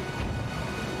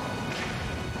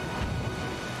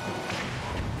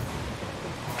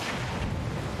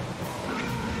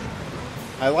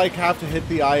 I like have to hit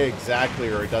the eye exactly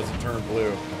or it doesn't turn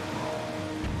blue.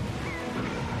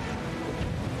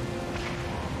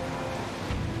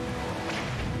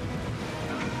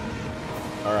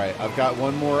 Alright, I've got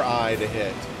one more eye to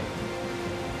hit.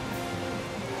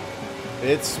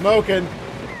 It's smoking.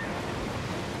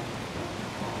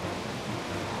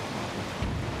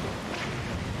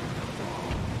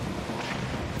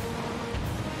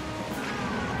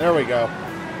 There we go.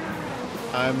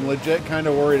 I'm legit kind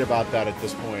of worried about that at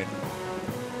this point.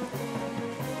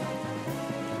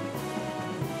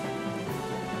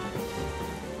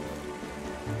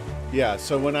 Yeah,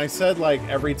 so when I said, like,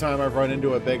 every time I've run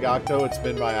into a big octo, it's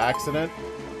been by accident,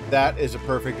 that is a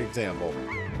perfect example.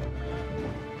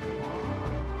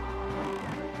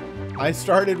 I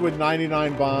started with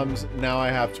 99 bombs, now I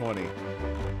have 20.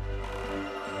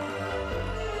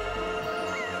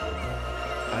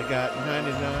 I got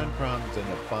 99 problems and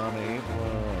the bomb ain't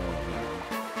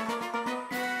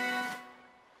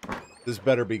one. This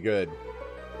better be good.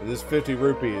 If this is 50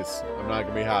 rupees, I'm not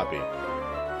gonna be happy.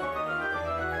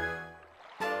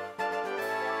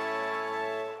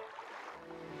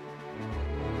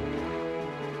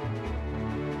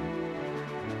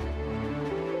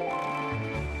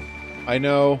 I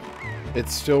know,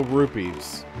 it's still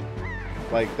rupees.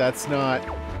 Like, that's not...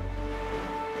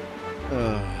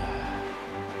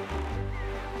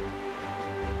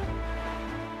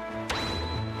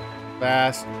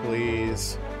 Fast,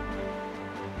 please.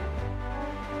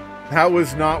 That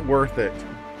was not worth it.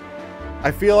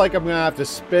 I feel like I'm gonna have to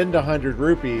spend 100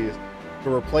 rupees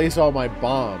to replace all my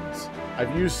bombs.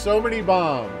 I've used so many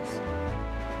bombs.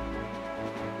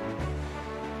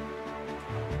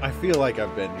 I feel like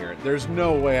I've been here. There's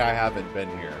no way I haven't been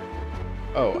here.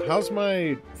 Oh, how's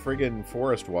my friggin'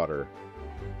 forest water?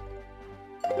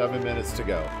 7 minutes to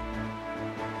go.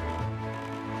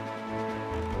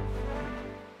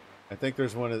 I think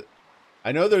there's one of...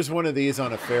 I know there's one of these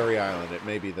on a fairy island. It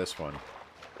may be this one.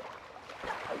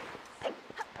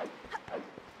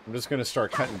 I'm just gonna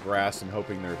start cutting grass and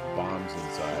hoping there's bombs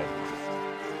inside.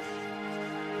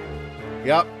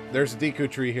 Yep, there's a Deku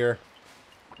tree here.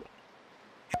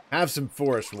 Have some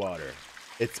forest water.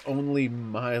 It's only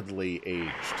mildly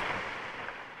aged.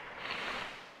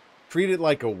 Treat it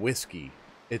like a whiskey.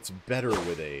 It's better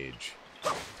with age.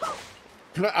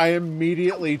 I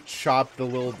immediately chopped the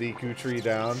little Deku tree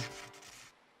down.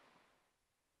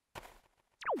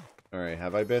 Alright,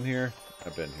 have I been here?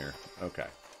 I've been here. Okay.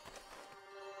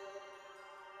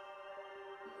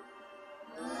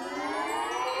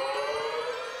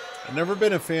 I've never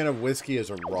been a fan of whiskey as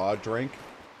a raw drink.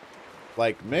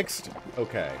 Like, mixed?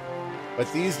 Okay.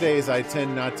 But these days, I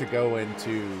tend not to go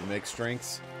into mixed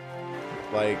drinks.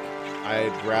 Like,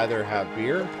 I'd rather have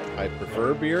beer. I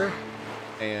prefer beer.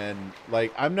 And,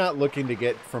 like, I'm not looking to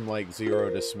get from, like, 0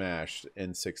 to smashed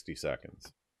in 60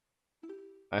 seconds.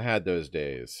 I had those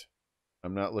days.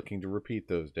 I'm not looking to repeat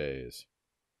those days.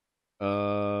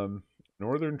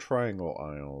 Northern Triangle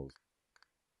Isles.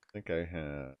 I think I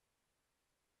have.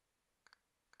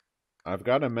 I've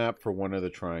got a map for one of the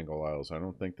Triangle Isles. I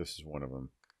don't think this is one of them.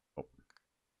 Oh.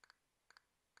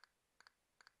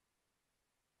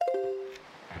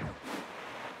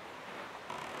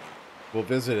 We'll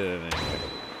visit it anyway.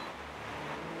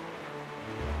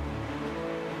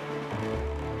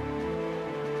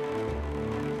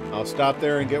 I'll stop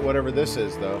there and get whatever this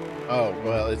is, though. Oh,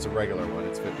 well, it's a regular one.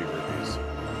 It's 50 rupees.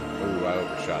 Ooh, I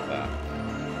overshot that.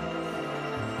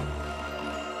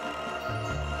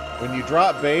 When you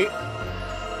drop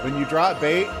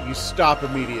bait, you stop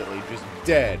immediately. Just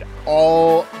dead.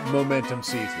 All momentum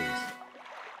ceases.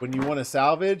 When you want to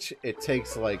salvage, it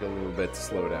takes like a little bit to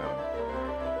slow down.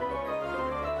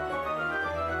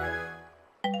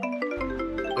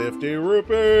 50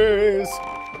 rupees!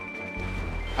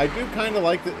 I do kind of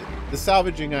like the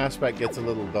salvaging aspect gets a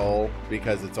little dull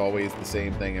because it's always the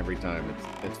same thing every time.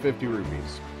 It's 50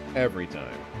 rupees every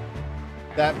time.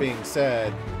 That being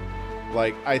said,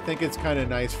 like, I think it's kind of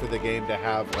nice for the game to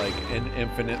have like an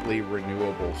infinitely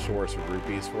renewable source of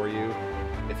rupees for you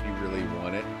if you really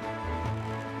want it.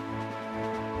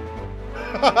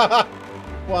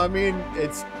 Well, I mean,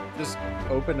 it's just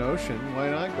open ocean. Why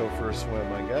not go for a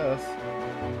swim, I guess?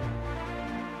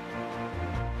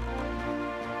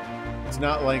 It's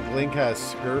not like Link has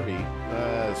scurvy.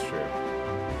 That's true.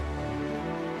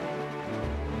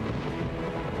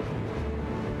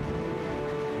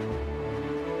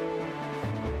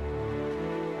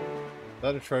 Is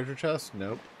that a treasure chest?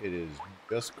 Nope. It is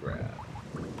just grab.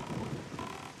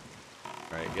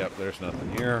 Alright, yep, there's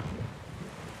nothing here.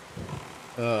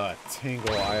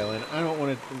 Tangle Island. I don't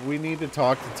want to... We need to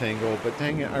talk to Tangle, but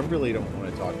dang it, I really don't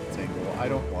want to talk to Tangle. I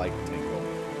don't like Tangle.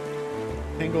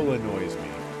 Tangle annoys me.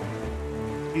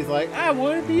 He's like, I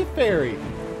want to be a fairy.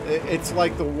 It's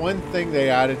like the one thing they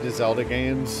added to Zelda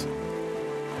games,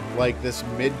 like this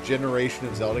mid-generation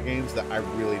of Zelda games, that I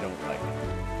really don't like.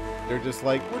 They're just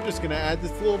like, we're just gonna add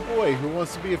this little boy who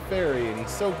wants to be a fairy, and he's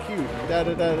so cute, and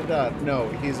da-da-da-da-da. No,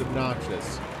 he's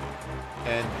obnoxious.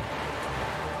 And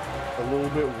a little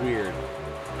bit weird.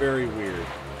 Very weird.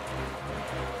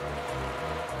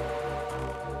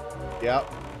 Yep.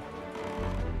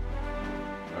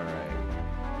 Alright.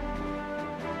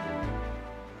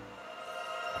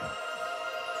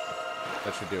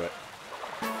 That should do it.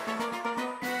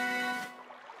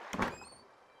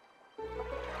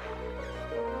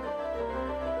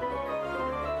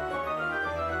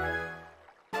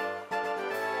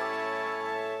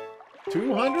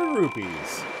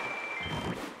 ₹200.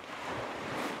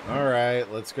 Alright,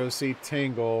 let's go see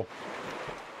Tingle.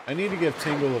 I need to give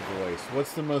Tingle a voice.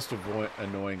 What's the most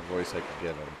annoying voice I could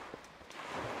give him?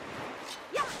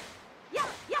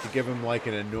 To give him like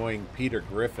an annoying Peter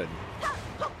Griffin.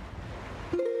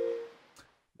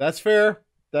 That's fair.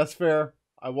 That's fair.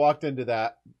 I walked into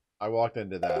that. I walked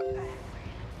into that.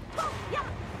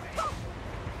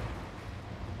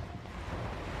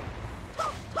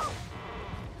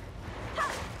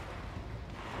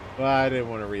 Well, I didn't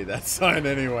want to read that sign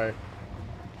anyway.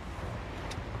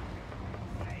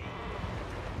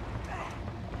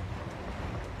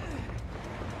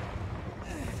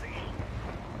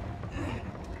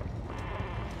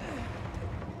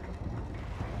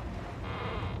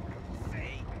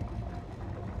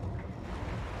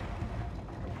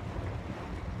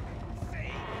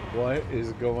 What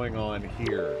is going on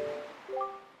here?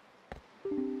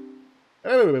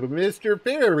 Oh, Mr.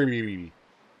 Fairy.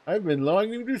 I've been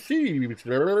longing to see you,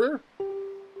 sir.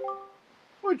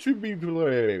 What should we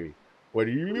play? What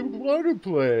do you want to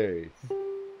play?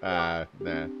 Nah.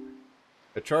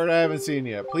 A chart I haven't seen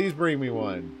yet. Please bring me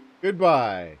one.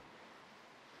 Goodbye.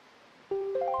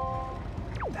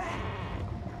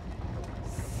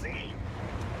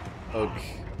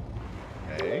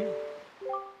 Okay.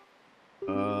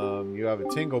 You have a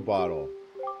tingle bottle.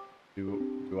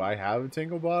 Do I have a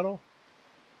tingle bottle?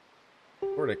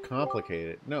 Sort of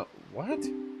complicated. No, what?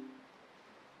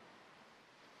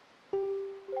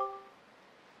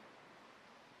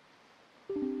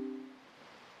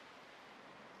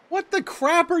 What the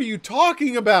crap are you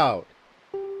talking about?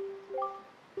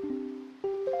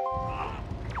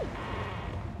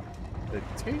 The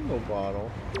tingle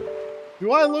bottle?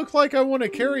 Do I look like I want to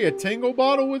carry a tingle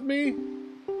bottle with me?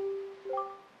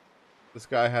 This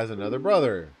guy has another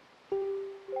brother.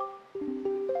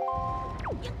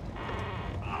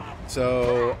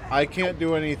 So, I can't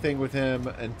do anything with him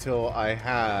until I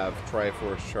have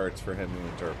Triforce charts for him to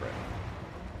interpret.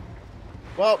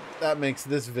 Well, that makes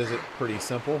this visit pretty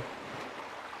simple.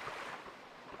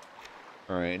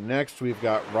 Alright, next we've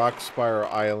got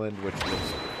Rockspire Island, which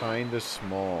looks kinda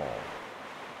small.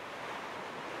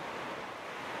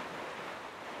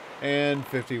 And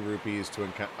 50 rupees to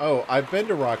encounter... Oh, I've been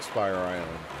to Rockspire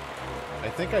Island. I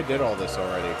think I did all this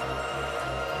already.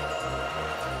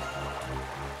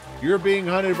 You're being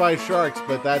hunted by sharks,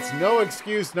 but that's no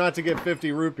excuse not to get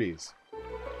 50 rupees.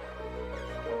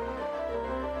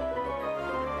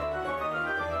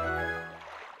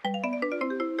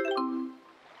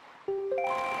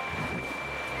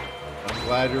 I'm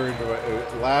glad you're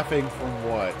laughing from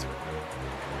what?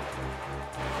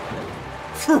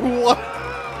 For what?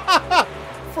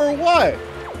 For what?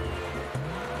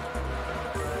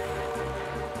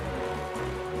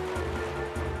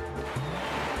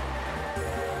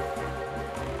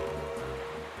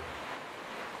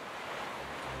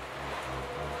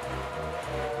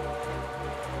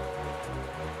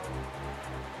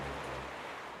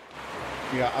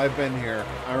 Yeah, I've been here.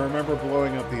 I remember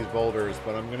blowing up these boulders,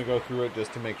 but I'm gonna go through it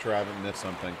just to make sure I haven't missed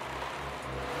something.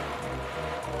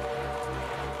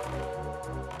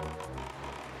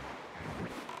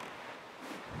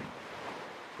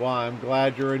 Well, I'm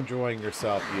glad you're enjoying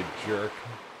yourself, you jerk.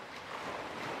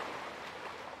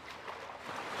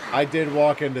 I did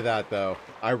walk into that, though.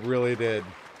 I really did.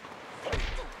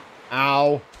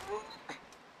 Ow.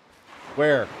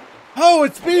 Where? Oh,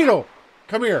 it's Beetle!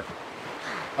 Come here.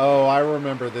 Oh, I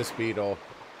remember this Beetle.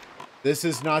 This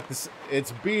is not this.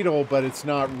 It's Beetle, but it's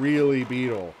not really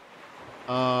Beetle.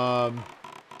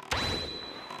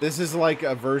 This is like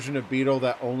a version of Beetle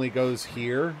that only goes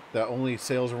here, that only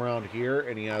sails around here,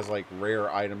 and he has like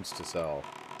rare items to sell.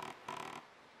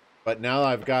 But now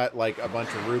I've got like a bunch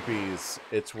of rupees,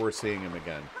 it's worth seeing him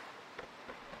again.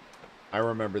 I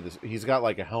remember this. He's got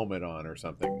like a helmet on or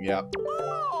something. Yep.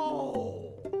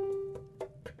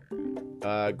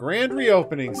 Grand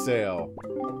reopening sale.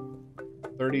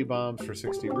 30 bombs for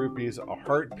 60 rupees, a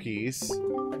heart piece,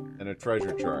 and a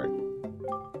treasure chart.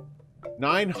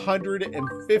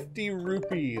 950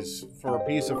 rupees for a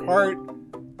piece of heart,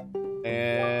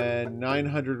 And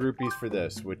 900 rupees for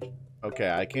this, which...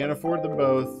 Okay, I can't afford them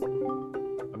both.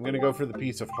 I'm gonna go for the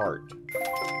piece of heart.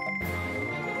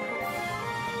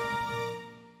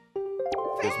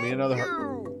 Gives me another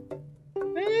heart.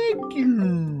 Thank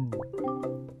you!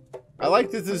 I like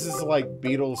that this is like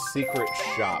Beetle's secret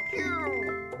shop.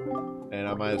 And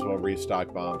I might as well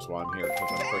restock bombs while I'm here, because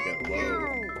I'm freaking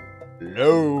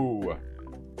low. Low!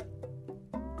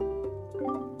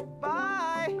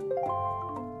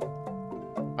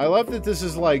 I love that this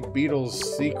is like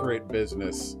Beetle's secret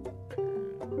business.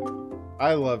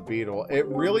 I love Beetle. It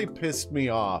really pissed me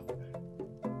off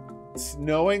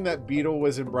knowing that Beetle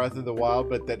was in Breath of the Wild,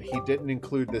 but that he didn't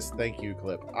include this thank you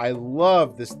clip. I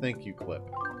love this thank you clip.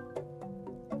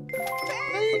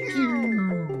 Thank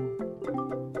you!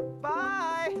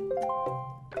 Bye!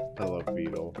 I love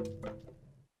Beetle.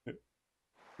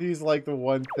 He's like the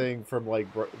one thing from like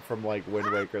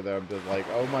Wind Waker that I'm just like,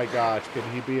 oh my gosh, can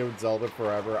he be in Zelda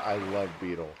forever? I love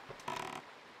Beetle.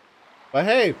 But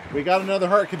hey, we got another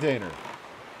heart container.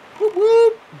 Whoop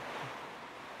whoop!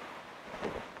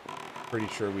 Pretty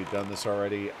sure we've done this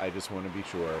already. I just want to be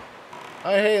sure. Oh,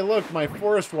 hey, look, my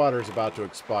forest water is about to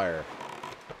expire.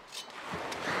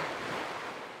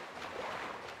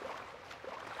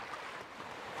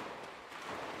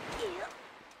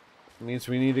 Means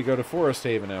we need to go to Forest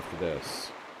Haven after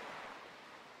this.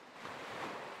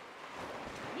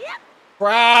 Yep.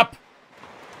 Crap!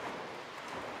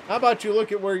 How about you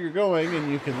look at where you're going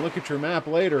and you can look at your map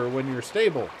later when you're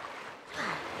stable?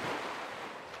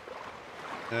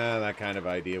 That kind of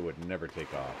idea would never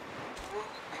take off.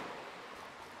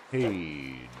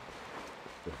 Hey.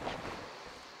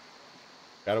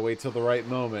 Gotta wait till the right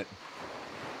moment.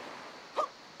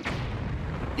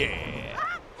 Yeah.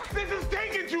 This is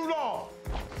taking too long.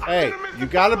 Hey, you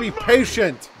gotta be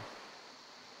patient.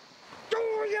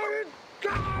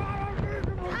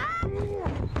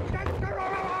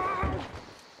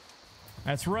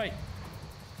 That's right.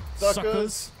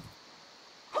 Suckers.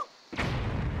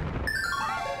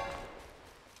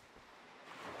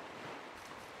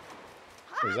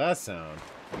 What does that sound?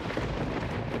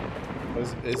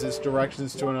 Is this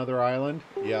directions to another island?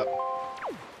 Yep.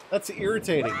 That's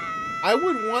irritating. I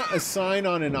would want a sign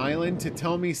on an island to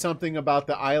tell me something about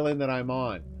the island that I'm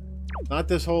on. Not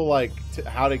this whole, like,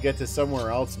 how to get to somewhere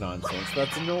else nonsense.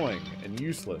 That's annoying and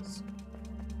useless.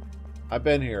 I've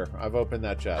been here. I've opened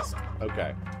that chest.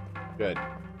 Okay. Good.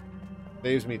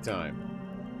 Saves me time.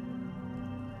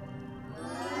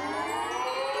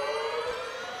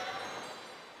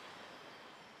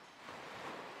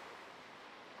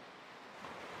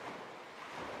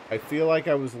 I feel like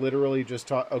I was literally just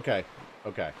talking. Okay.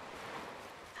 Okay.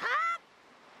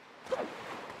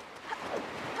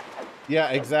 Yeah,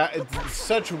 exactly.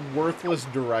 Such worthless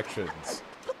directions.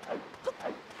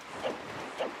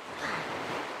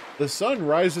 The sun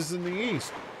rises in the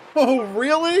east. Oh,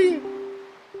 really?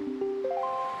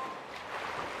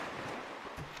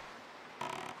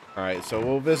 Alright, so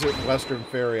we'll visit Western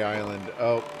Fairy Island.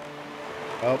 Oh.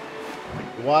 Oh.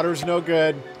 The water's no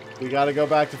good. We gotta go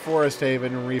back to Forest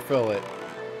Haven and refill it.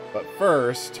 But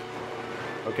first...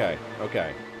 Okay,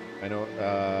 okay. I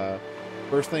know,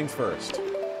 first things first.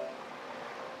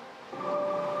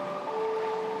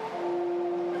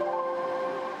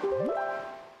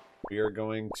 We are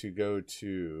going to go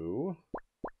to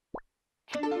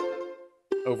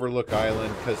Overlook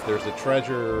Island because there's a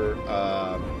treasure,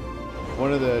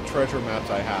 one of the treasure maps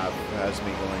I have has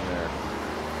me going there.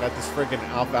 Got this friggin'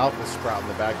 alfalfa sprout in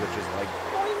the back, which is like...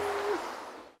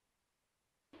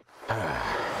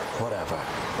 Whatever.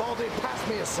 Baldy, pass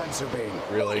me a sensor beam.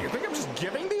 Really? You think I'm just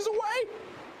giving these away?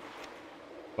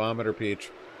 Vomit or Peach?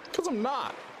 Because I'm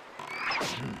not.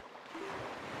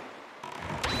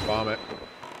 Vomit.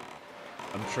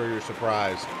 I'm sure you're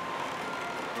surprised.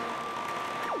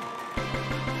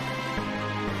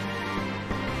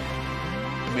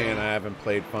 Man, I haven't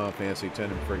played Final Fantasy X in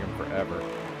friggin' forever.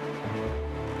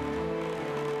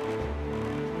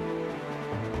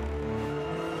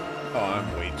 Oh,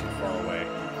 I'm way too far away.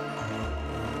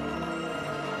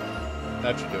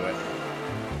 That should do it.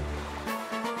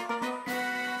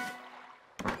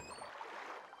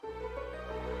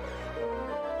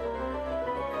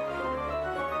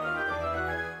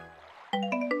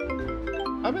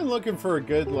 I've been looking for a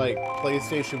good, like,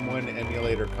 PlayStation 1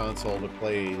 emulator console to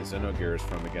play Xenogears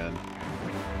from again.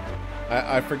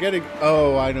 I forget it.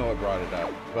 Oh, I know what brought it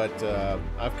up. But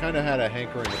I've kind of had a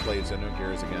hankering to play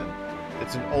Xenogears again.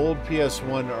 It's an old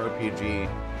PS1 RPG.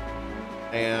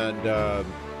 And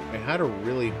it had a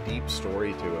really deep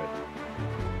story to it.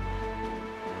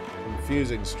 I'm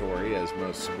confusing story, as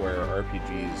most Square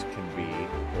RPGs can be,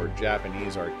 or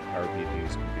Japanese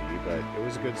RPGs can be, but it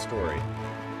was a good story.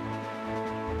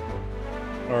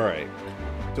 Alright.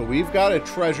 So we've got a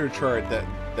treasure chart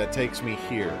that takes me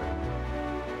here.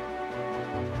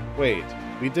 Wait,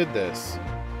 we did this.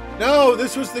 No,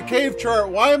 this was the cave chart.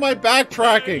 Why am I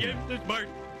backtracking? I am too smart.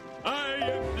 I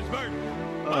am too smart.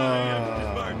 I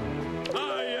am too smart.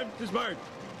 I am too smart.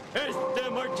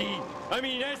 S-M-R-T. I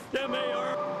mean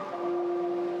S-M-A-R.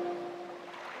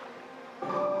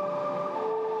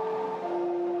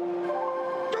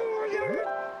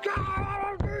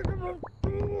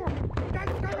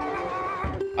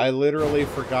 I literally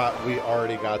forgot we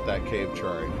already got that cave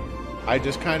chart. I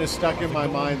just kind of stuck in my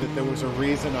mind that there was a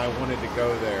reason I wanted to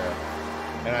go there,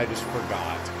 and I just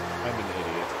forgot. I'm an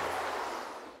idiot.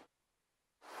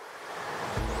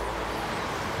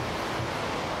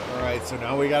 Alright, so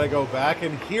now we gotta go back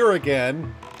in here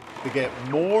again to get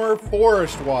more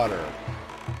forest water.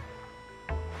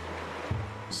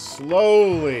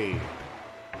 Slowly.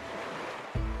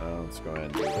 Let's go ahead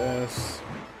and do this.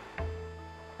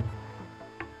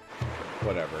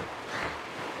 Whatever.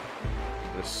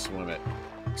 Just swim it.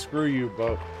 Screw you,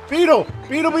 boat. Beetle!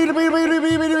 Beetle, beetle, beetle, beetle,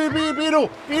 beetle, beetle, beetle, beetle,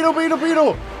 beetle, beetle,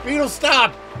 beetle, beetle,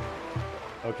 stop!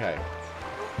 Okay.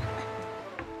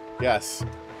 Yes.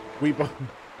 We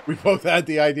both had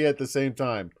the idea at the same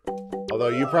time. Although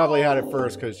you probably had it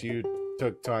first because you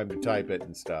took time to type it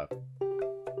and stuff.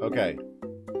 Okay.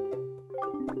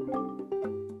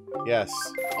 Yes.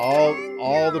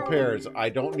 All the pairs. I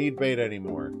don't need bait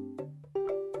anymore.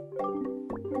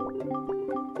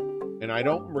 And I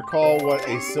don't recall what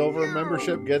a silver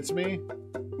membership gets me.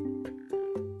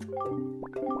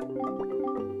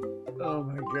 Oh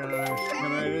my gosh.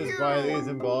 Can I just buy these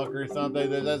in bulk or something?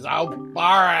 This is so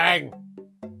boring!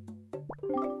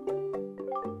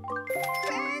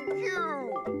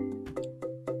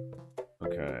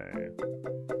 Okay.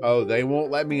 Oh, they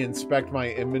won't let me inspect my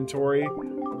inventory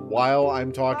while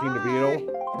I'm talking to Beetle?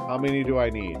 How many do I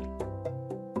need?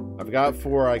 I've got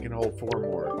 4. I can hold 4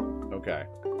 more. Okay.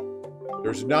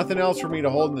 There's nothing else for me to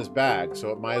hold in this bag, so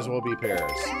it might as well be pairs.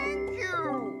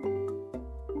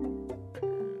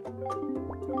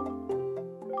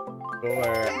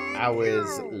 4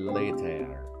 hours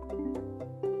later.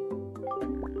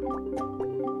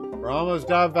 We're almost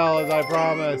done, fellas, I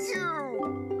promise.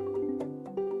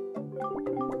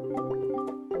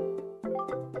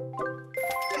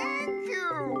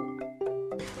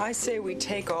 I say we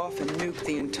take off and nuke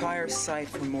the entire site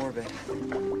from orbit.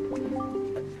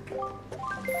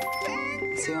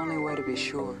 It's the only way to be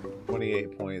sure.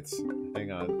 28 points.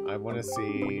 Hang on. I want to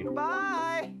see...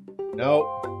 Bye! Nope.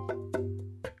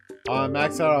 I'm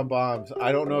maxed out on bombs.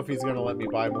 I don't know if he's going to let me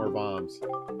buy more bombs.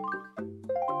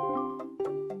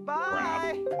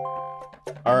 Bye!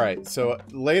 Alright, so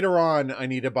later on, I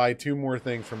need to buy 2 more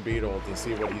things from Beetle to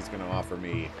see what he's going to offer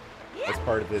me as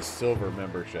part of this silver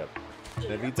membership. And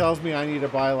if he tells me I need to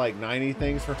buy like 90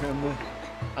 things for him,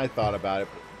 I thought about it,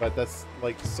 but that's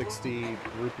like 60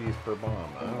 rupees per bomb.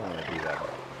 I don't want to do that.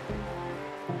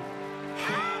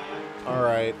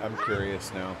 Alright, I'm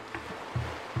curious now.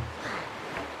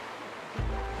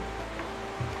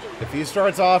 If he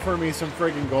starts offering me some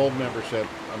friggin' gold membership,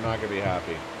 I'm not going to be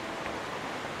happy.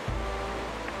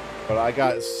 But I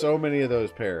got so many of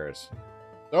those pairs.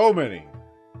 So many.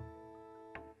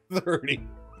 30.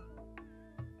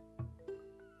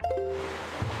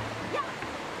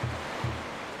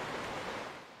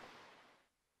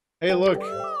 Hey, look,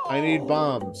 I need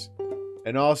bombs.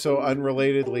 And also,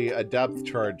 unrelatedly, a depth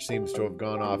charge seems to have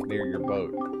gone off near your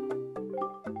boat.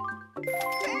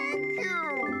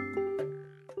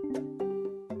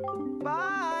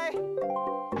 Bye!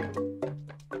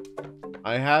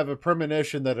 I have a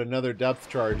premonition that another depth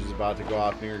charge is about to go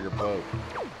off near your boat.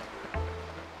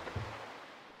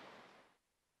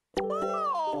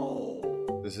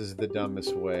 This is the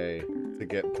dumbest way to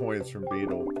get points from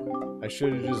Beetle. I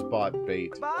should have just bought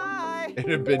bait. Bye! It'd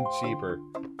have been cheaper.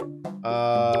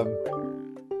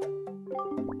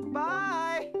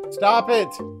 Bye! Stop it!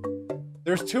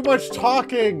 There's too much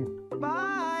talking!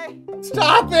 Bye!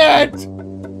 Stop it!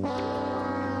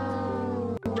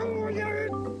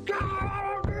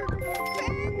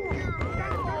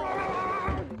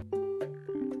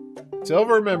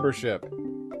 Silver membership.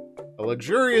 A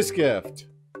luxurious gift.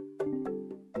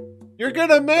 You're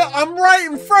gonna I'm right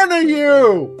in front of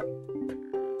you!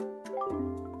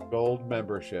 Gold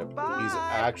membership. Bye. He's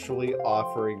actually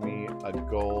offering me a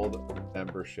gold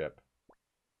membership.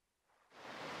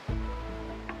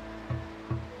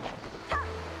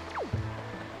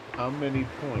 How many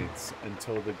points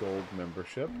until the gold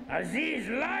membership? Aziz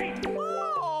light!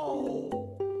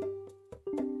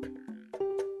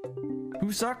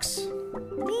 Who sucks?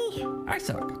 Me. I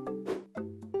suck.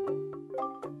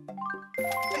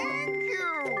 Thank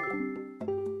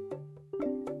you.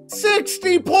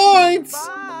 60 points!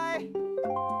 Bye.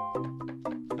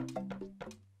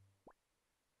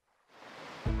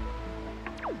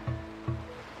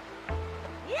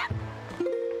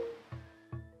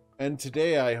 And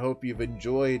today I hope you've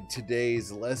enjoyed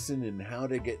today's lesson in how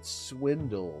to get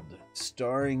swindled,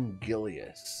 starring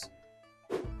Gilius.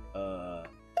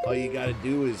 All you gotta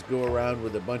do is go around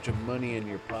with a bunch of money in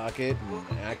your pocket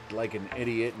and act like an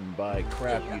idiot and buy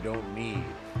crap you don't need.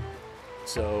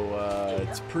 So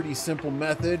it's a pretty simple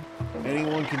method.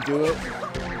 Anyone can do it.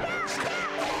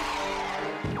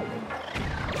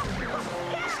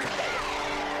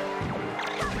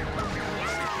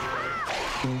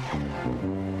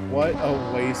 What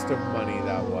a waste of money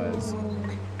that was.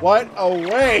 What a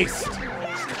waste!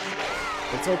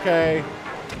 It's okay.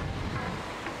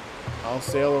 I'll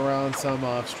sail around some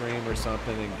off stream or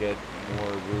something and get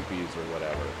more rupees or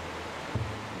whatever.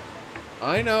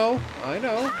 I know.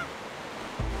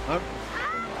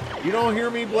 You don't hear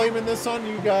me blaming this on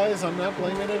you guys. I'm not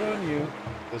blaming it on you.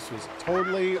 This was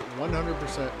totally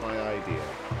 100% my idea.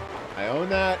 I own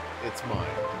that. It's mine.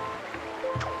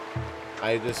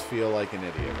 I just feel like an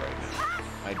idiot right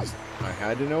now. I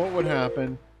had to know what would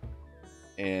happen.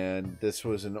 And this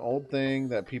was an old thing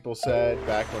that people said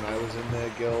back when I was in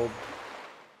the guild.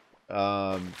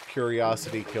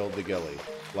 Curiosity killed the ghillie.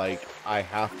 Like, I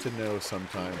have to know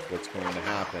sometimes what's going to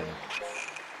happen.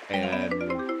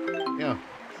 And, yeah.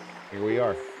 Here we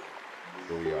are.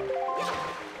 Here we are.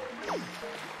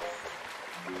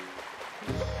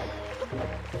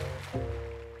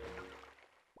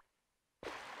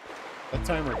 That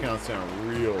timer counts down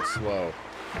real slow.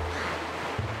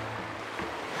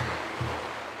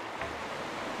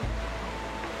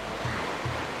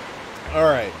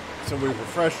 Alright, so we've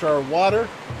refreshed our water.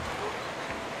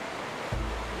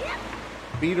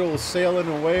 Beetle's sailing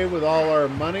away with all our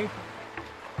money.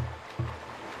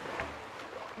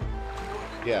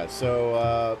 Yeah,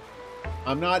 so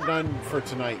I'm not done for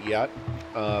tonight yet,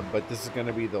 but this is going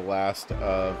to be the last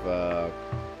of...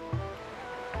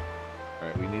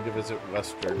 Alright, we need to visit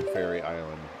Western Fairy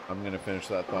Island. I'm going to finish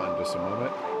that thought in just a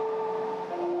moment.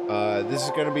 This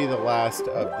is going to be the last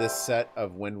of this set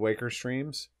of Wind Waker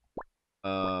streams.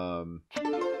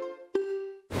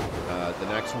 The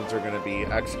next ones are going to be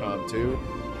XCOM 2.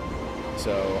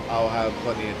 So I'll have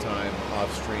plenty of time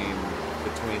off stream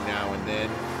between now and then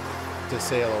to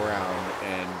sail around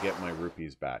and get my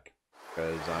rupees back.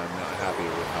 Because I'm not happy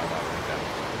with how that went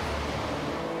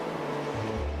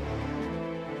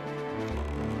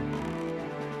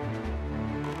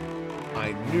down.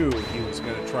 I knew he was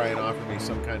going to try and offer me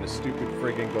some kind of stupid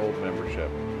friggin' gold membership.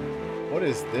 What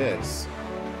is this?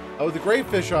 Oh, the Great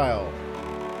Fish Isle.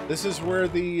 This is where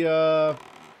the,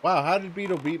 wow, how did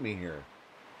Beetle beat me here?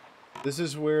 This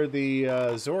is where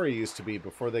the, Zori used to be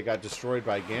before they got destroyed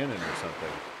by Ganon or something.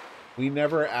 We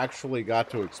never actually got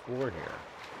to explore here.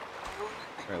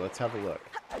 Alright, let's have a look.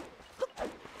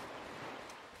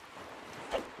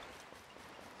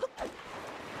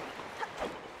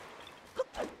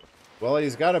 Well,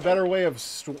 he's got a better way of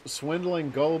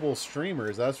swindling gullible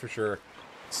streamers, that's for sure.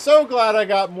 So glad I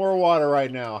got more water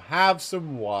right now. Have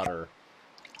some water.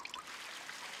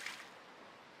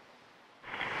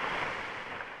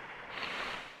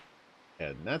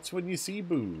 And that's when you see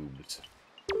boobs.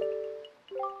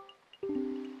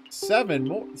 7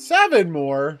 more? 7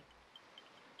 more?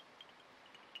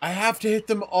 I have to hit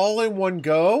them all in one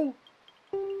go?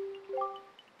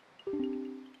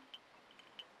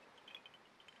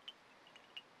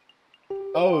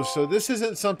 Oh, so this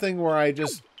isn't something where I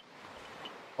just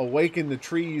awaken the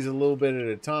trees a little bit at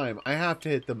a time. I have to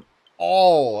hit them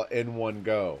all in one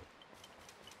go.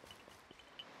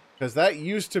 Because that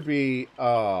used to be...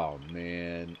 Oh,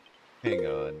 man. Hang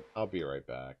on. I'll be right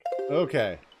back.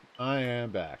 Okay. I am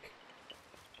back.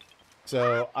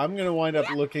 So, I'm going to wind up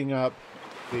looking up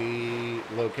the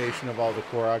location of all the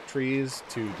Korok trees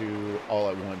to do all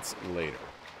at once later.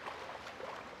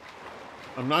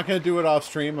 I'm not going to do it off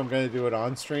stream. I'm going to do it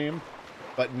on stream.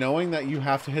 But knowing that you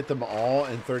have to hit them all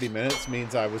in 30 minutes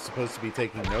means I was supposed to be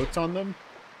taking notes on them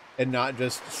and not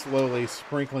just slowly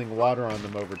sprinkling water on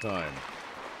them over time.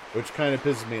 Which kind of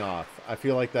pisses me off. I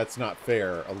feel like that's not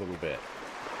fair a little bit.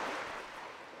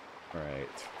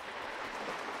 Alright.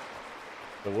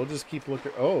 So we'll just keep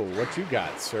looking. Oh, what you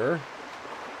got, sir?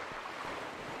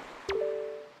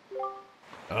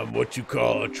 I'm what you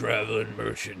call a traveling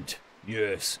merchant.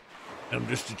 Yes. I'm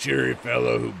just a cheery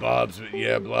fellow who bobs with,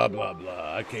 yeah, blah, blah,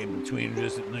 blah. I came between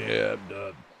just, yeah,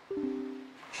 the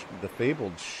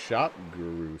fabled shop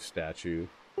guru statue.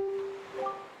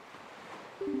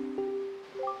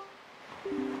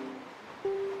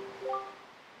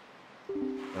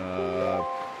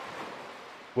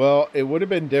 Well, it would have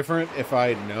been different if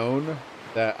I had known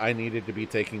that I needed to be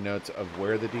taking notes of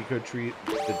where the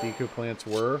deco plants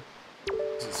were,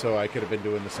 so I could have been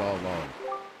doing this all along.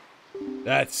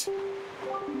 That's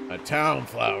a town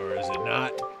flower, is it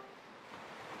not?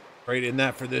 Trading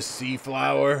that for this sea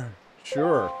flower?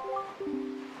 Sure.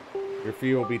 Your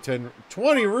fee will be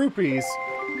 20 rupees.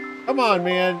 Come on,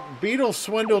 man. Beetle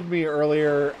swindled me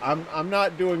earlier. I'm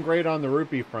not doing great on the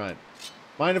rupee front.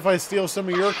 Mind if I steal some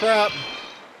of your crap?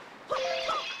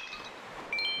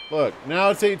 Look, now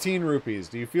it's 18 rupees.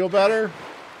 Do you feel better?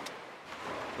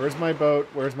 Where's my boat?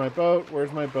 Where's my boat?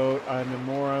 Where's my boat? I'm a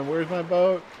moron. Where's my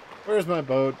boat? Where's my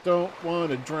boat? Don't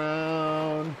want to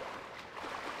drown.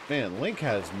 Man, Link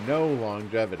has no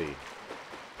longevity.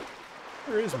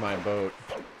 Where is my boat?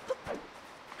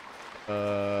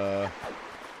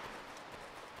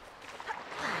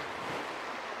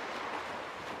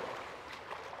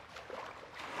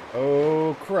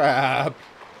 Oh, crap.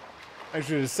 I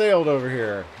should have sailed over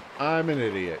here. I'm an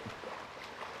idiot.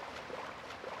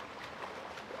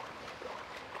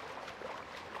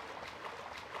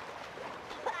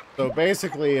 So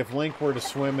basically, if Link were to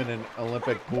swim in an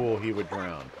Olympic pool, he would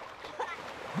drown.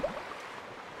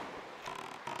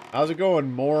 How's it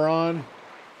going, moron?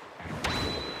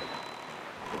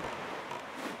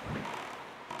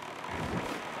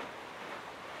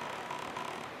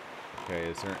 Okay,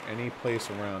 is there any place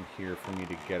around here for me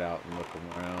to get out and look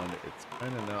around? It's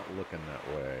kind of not looking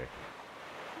that way.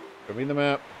 Show me the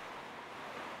map.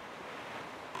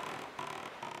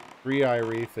 Three Eye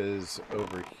Reef is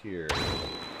over here.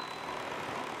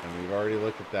 And we've already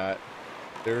looked at that.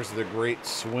 There's the great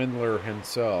swindler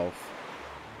himself.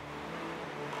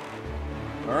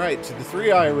 Alright, to the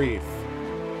Three Eye Reef.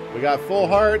 We got full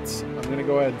hearts. I'm going to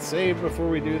go ahead and save before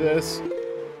we do this.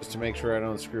 Just to make sure I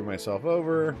don't screw myself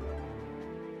over.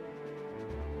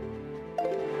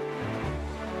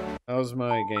 How's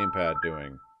my gamepad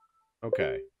doing?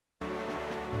 Okay.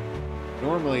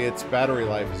 Normally, its battery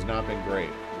life has not been great.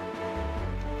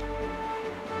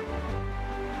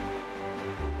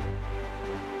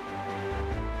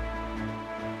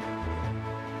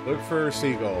 Look for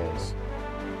seagulls.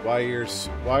 While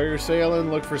you're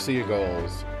sailing, look for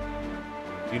seagulls.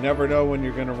 You never know when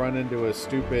you're going to run into a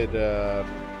stupid...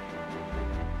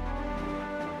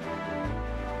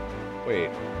 Wait.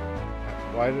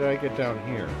 Why did I get down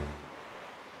here?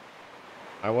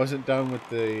 I wasn't done with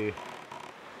the...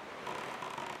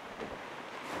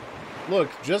 Look,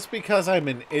 just because I'm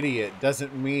an idiot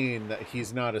doesn't mean that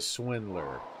he's not a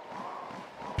swindler.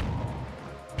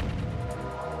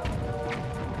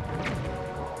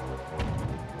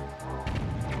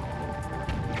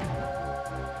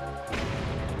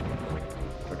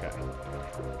 Okay.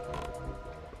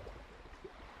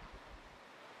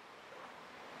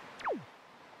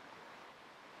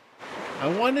 I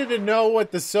wanted to know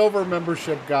what the silver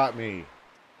membership got me.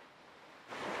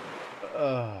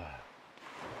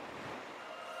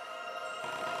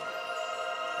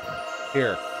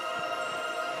 Here.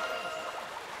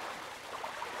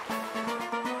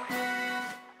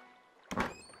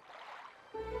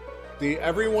 See,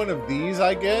 every one of these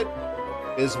I get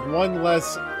is one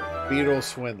less beetle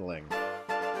swindling.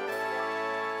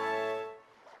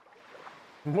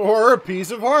 Or a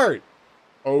piece of heart.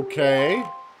 Okay.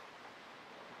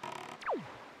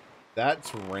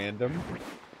 That's random.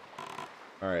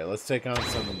 Alright, let's take on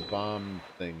some bomb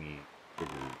thingy.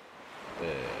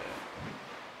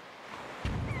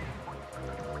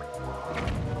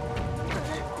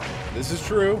 This is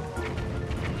true.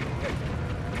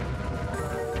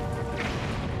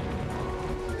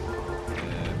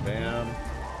 And bam.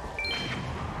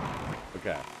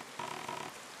 Okay.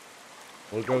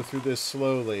 We'll go through this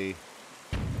slowly.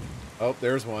 Oh,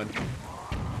 there's one.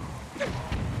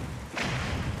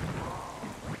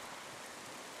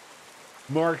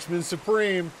 Marksman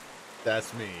Supreme.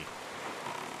 That's me.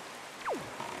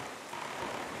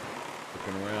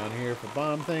 Looking around here for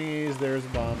bomb thingies. There's a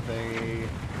bomb thingy.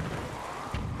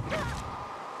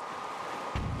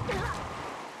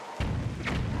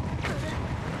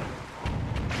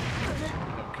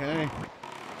 Okay.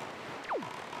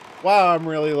 Wow, I'm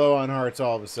really low on hearts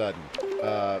all of a sudden.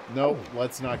 Nope,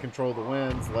 let's not control the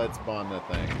winds. Let's bomb the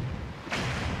thing.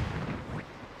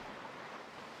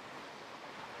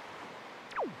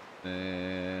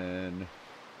 And...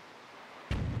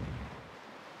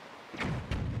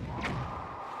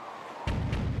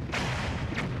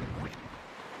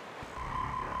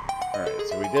 Alright,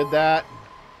 so we did that.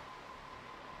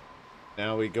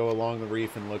 Now we go along the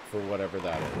reef and look for whatever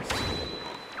that is.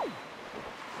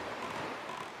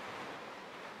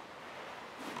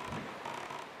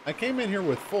 I came in here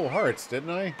with full hearts, didn't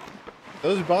I?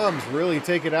 Those bombs really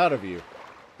take it out of you.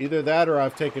 Either that or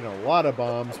I've taken a lot of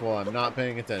bombs while I'm not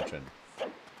paying attention.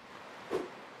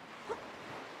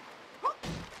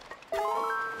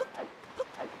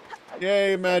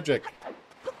 Yay, magic.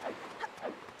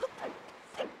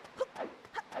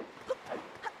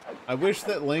 I wish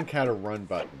that Link had a run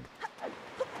button.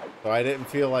 So I didn't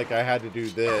feel like I had to do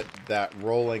that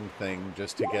rolling thing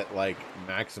just to get, like,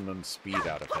 maximum speed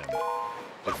out of him.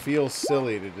 It feels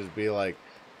silly to just be like,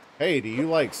 hey, do you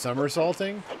like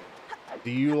somersaulting?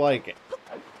 Do you like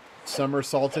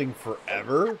somersaulting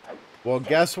forever? Well,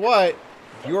 guess what?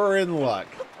 You're in luck.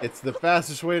 It's the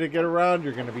fastest way to get around.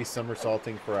 You're going to be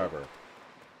somersaulting forever.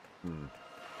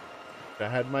 I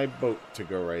had my boat to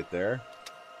go right there.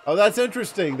 Oh, that's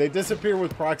interesting. They disappear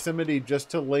with proximity just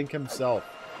to Link himself.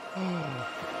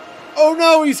 Oh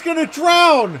no, he's going to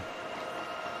drown!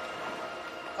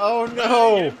 Oh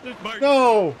no!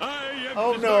 No!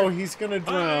 Oh no, he's going to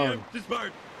drown. I am too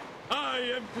smart. I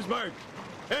am too smart.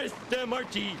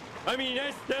 S-M-R-T. I mean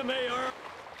S-M-A-R.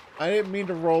 I didn't mean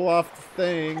to roll off the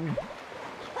thing.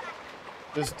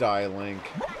 Just die, Link.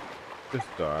 Just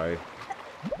die.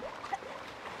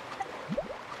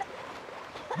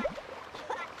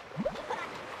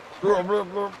 I'm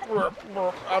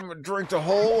gonna drink the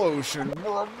whole ocean.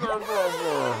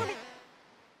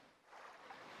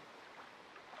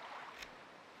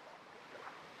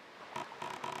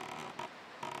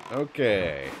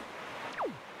 Okay.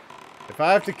 If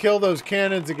I have to kill those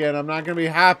cannons again, I'm not gonna be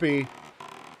happy.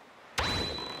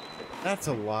 That's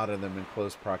a lot of them in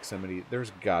close proximity.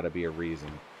 There's gotta be a reason.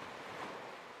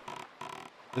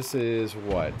 This is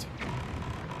what?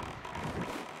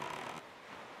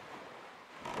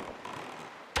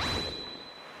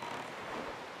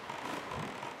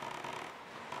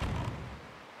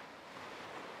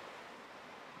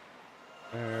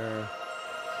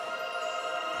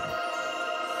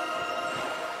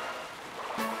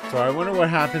 So I wonder what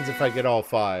happens if I get all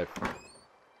 5.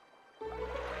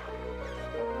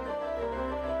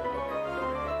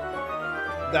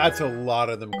 That's a lot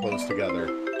of them close together.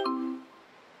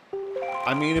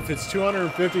 I mean, if it's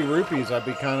 250 rupees, I'd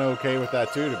be kind of okay with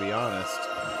that too, to be honest.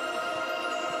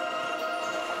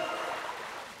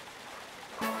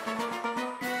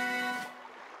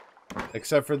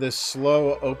 Except for this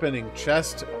slow opening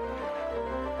chest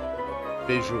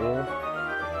visual.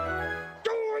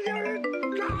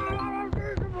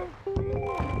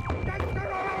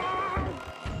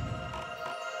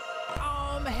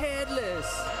 I'm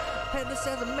headless. Headless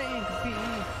as a man could be.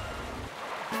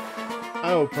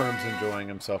 I hope Perm's enjoying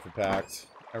himself at PAX.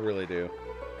 I really do.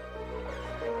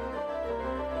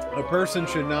 A person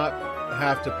should not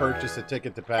have to purchase a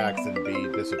ticket to PAX and be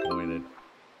disappointed.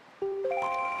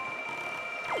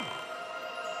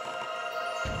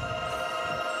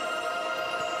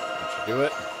 Do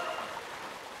it.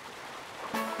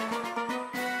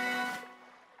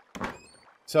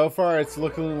 So far, it's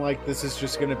looking like this is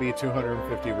just going to be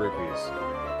 250 rupees.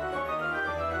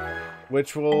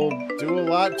 Which will do a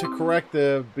lot to correct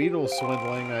the beetle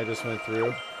swindling I just went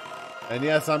through. And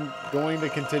yes, I'm going to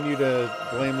continue to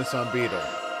blame this on Beetle.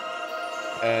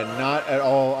 And not at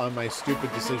all on my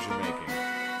stupid decision making.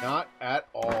 Not at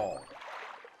all.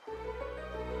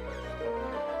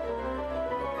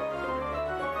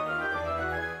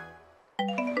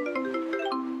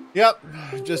 Yep,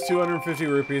 just 250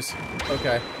 rupees.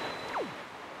 Okay.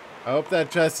 I hope that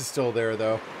chest is still there,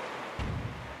 though.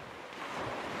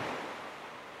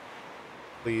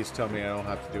 Please tell me I don't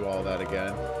have to do all that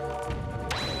again.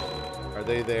 Are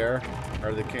they there?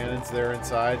 Are the cannons there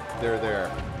inside? They're there.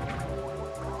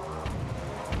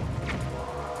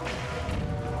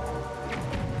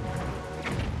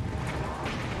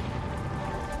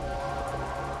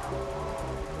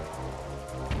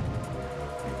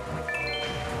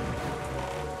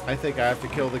 I think I have to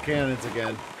kill the cannons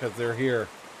again, because they're here.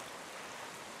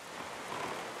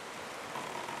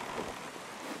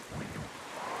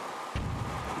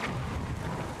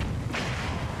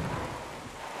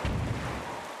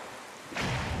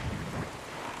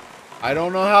 I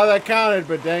don't know how that counted,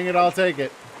 but dang it, I'll take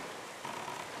it.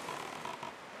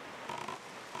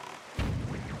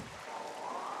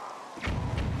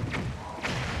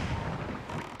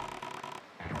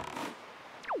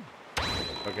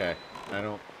 Okay, I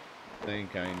don't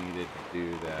think I needed to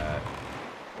do that.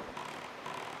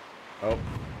 Oh.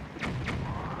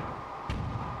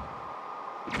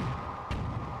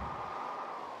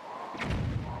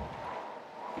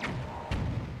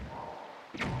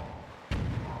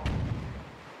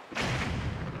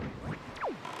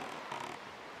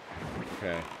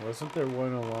 Okay, wasn't there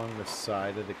one along the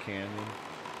side of the canyon?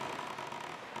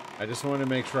 I just want to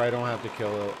make sure I don't have to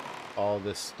kill all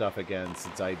this stuff again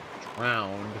since I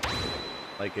drowned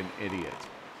like an idiot.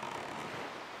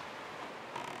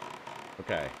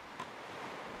 Okay.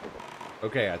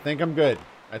 Okay, I think I'm good.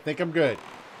 I think I'm good.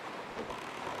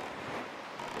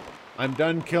 I'm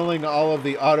done killing all of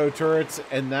the auto turrets,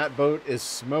 and that boat is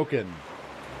smoking.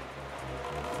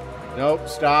 Nope,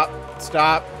 stop.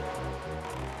 Stop.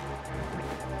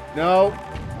 No.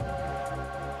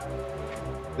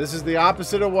 This is the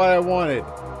opposite of what I wanted.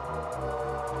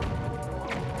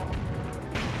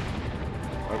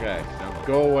 Okay, now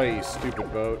go away, you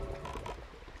stupid boat.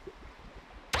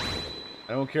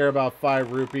 I don't care about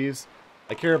 5 rupees.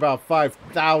 I care about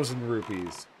 5,000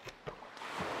 rupees.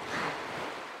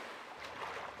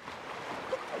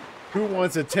 Who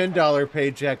wants a $10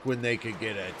 paycheck when they could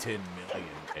get a 10 million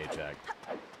paycheck?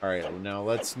 Alright, now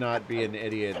let's not be an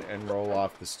idiot and roll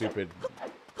off the stupid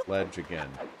ledge again.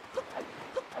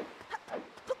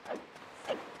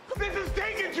 This is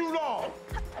taking too long.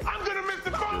 I'm gonna miss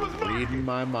the farmer's market. Reading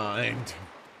my mind.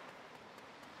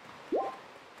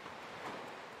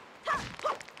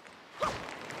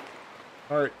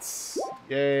 Hearts.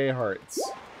 Yay, hearts.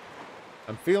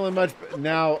 I'm feeling much...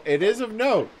 Now, it is of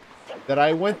note that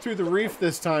I went through the reef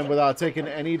this time without taking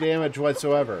any damage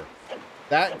whatsoever.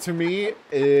 That, to me,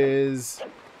 is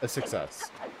a success.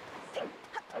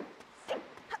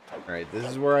 Alright, this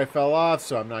is where I fell off,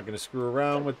 so I'm not going to screw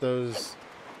around with those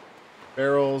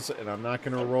barrels, and I'm not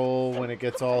going to roll when it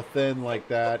gets all thin like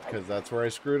that, because that's where I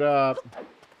screwed up.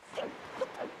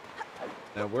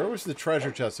 Now, where was the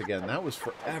treasure chest again? That was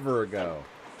forever ago.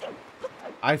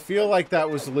 I feel like that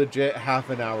was legit half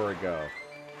an hour ago.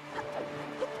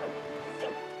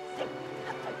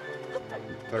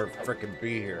 Better frickin'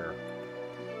 be here.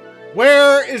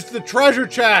 Where is the treasure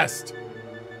chest?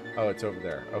 Oh, it's over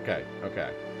there. Okay,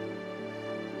 okay.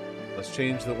 Let's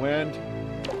change the wind.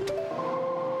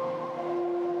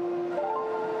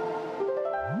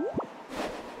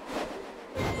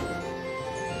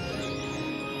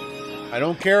 I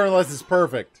don't care unless it's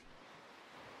perfect.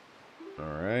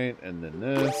 Alright, and then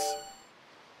this.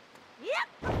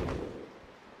 Yep.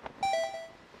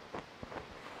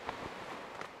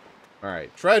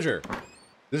 Alright, treasure.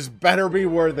 This better be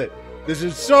worth it. This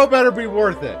is so better be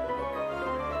worth it.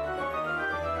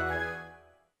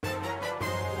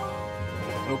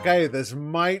 Okay, this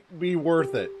might be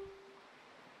worth it.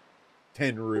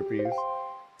 10 rupees.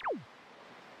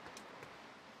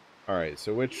 Alright,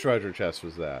 so which treasure chest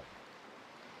was that?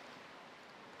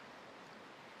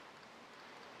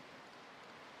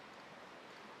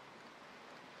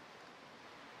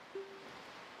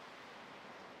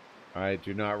 I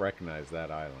do not recognize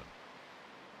that island.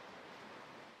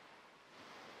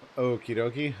 Okie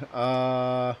dokie.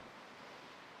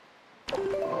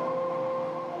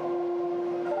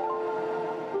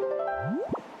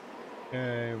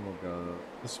 Okay, we'll go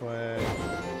this way.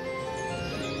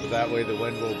 So that way the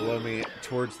wind will blow me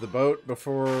towards the boat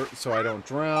before, so I don't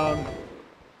drown.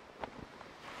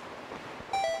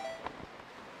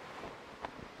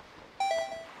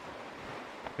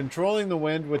 Controlling the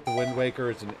wind with the Wind Waker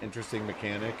is an interesting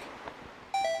mechanic,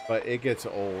 but it gets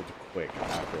old quick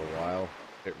after a while.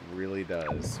 It really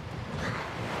does.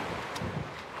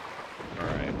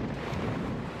 Alright.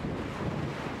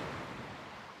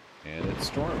 And it's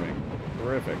storming.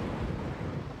 Terrific.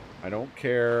 I don't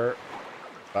care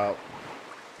about...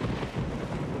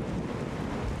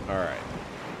 Alright.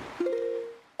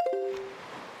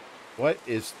 What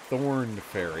is Thorn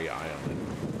Fairy Island?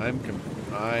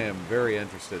 I am very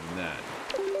interested in that.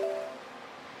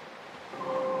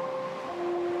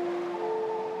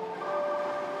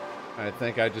 I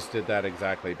think I just did that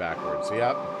exactly backwards.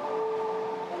 Yep.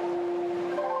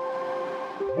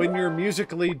 When you're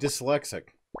musically dyslexic.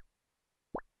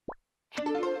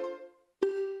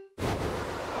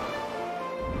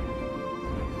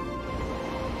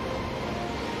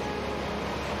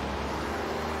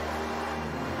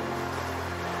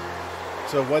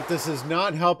 So what this is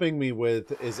not helping me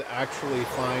with is actually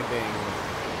finding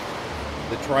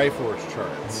the Triforce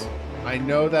charts. I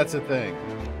know that's a thing.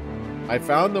 I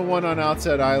found the one on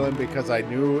Outset Island because I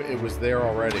knew it was there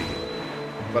already.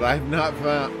 But I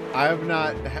have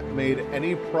not made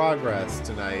any progress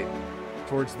tonight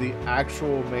towards the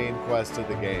actual main quest of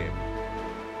the game.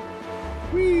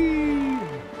 Whee!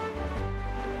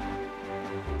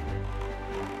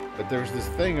 But there's this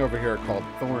thing over here called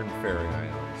Thorn Fairy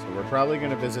Island. So we're probably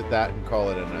going to visit that and call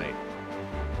it a night.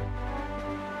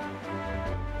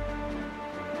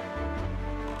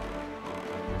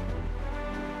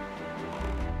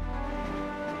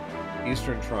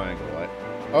 Eastern Triangle.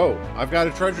 Oh, I've got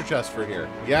a treasure chest for here.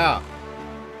 Yeah.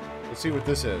 Let's see what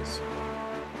this is.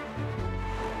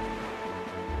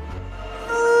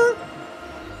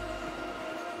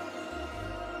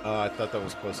 I thought that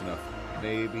was close enough.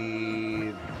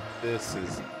 Maybe this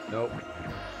is... Nope.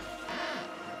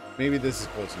 Maybe this is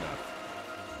close enough.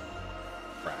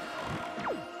 Crap.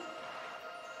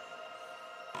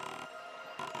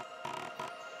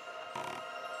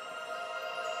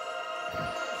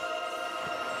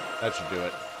 That should do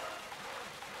it.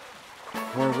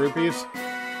 More rupees?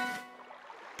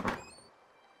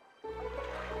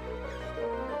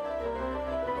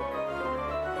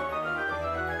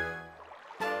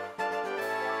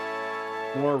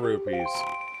 More rupees.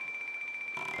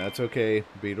 That's okay.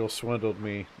 Beetle swindled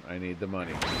me. I need the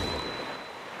money.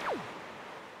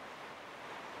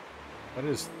 What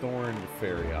is Thorned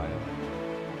Fairy Island?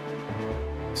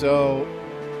 So,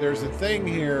 there's a thing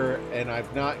here, and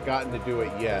I've not gotten to do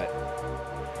it yet.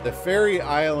 The fairy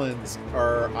islands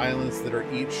are islands that are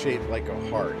each shaped like a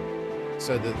heart.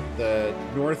 So the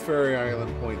North Fairy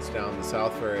Island points down, the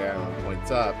South Fairy Island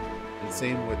points up, and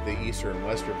same with the Eastern and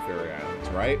Western Fairy Islands,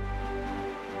 right?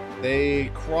 They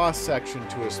cross-section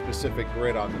to a specific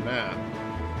grid on the map.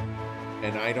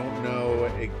 And I don't know...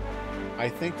 I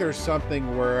think there's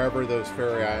something wherever those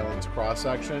fairy islands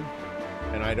cross-section,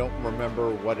 and I don't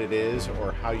remember what it is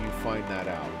or how you find that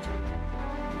out.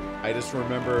 I just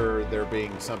remember there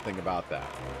being something about that.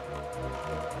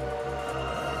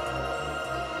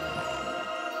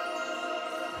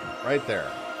 Right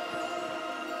there.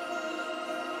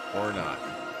 Or not.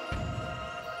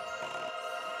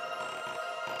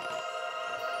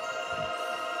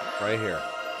 Right here.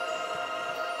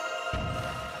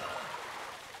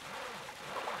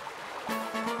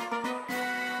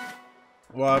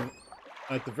 Well,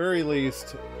 at the very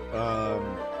least,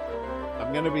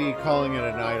 I'm going to be calling it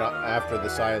a night after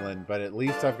this island, but at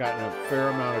least I've gotten a fair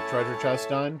amount of treasure chests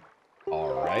done.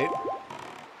 Alright.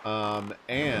 And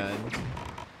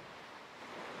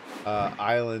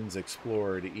islands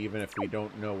explored, even if we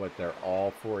don't know what they're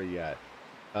all for yet.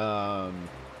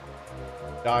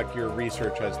 Doc, your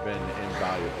research has been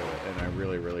invaluable, and I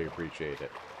really, really appreciate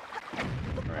it.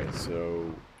 Alright, so...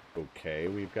 Okay,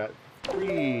 we've got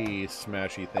 3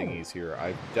 smashy thingies here.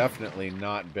 I've definitely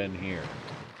not been here.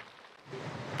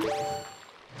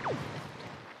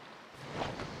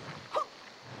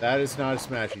 That is not a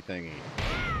smashy thingy.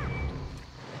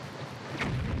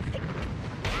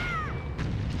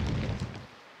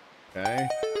 Okay.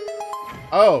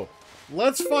 Oh!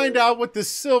 Let's find out what the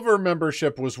silver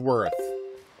membership was worth.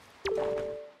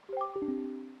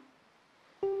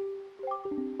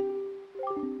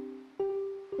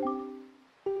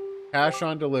 Cash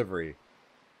on delivery.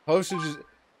 Postage is...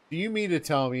 Do you mean to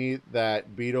tell me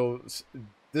that Beetle...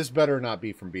 This better not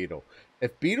be from Beetle.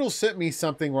 If Beetle sent me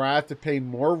something where I have to pay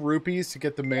more rupees to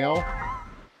get the mail...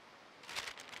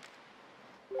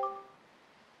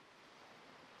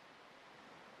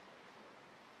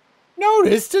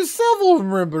 Notice to silver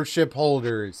membership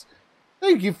holders.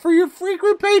 Thank you for your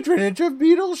frequent patronage of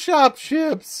Beetle shop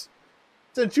ships.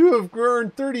 Since you have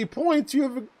earned 30 points, you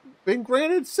have been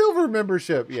granted silver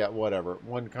membership. Yeah, whatever.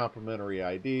 1 complimentary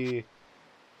ID.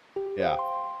 Yeah.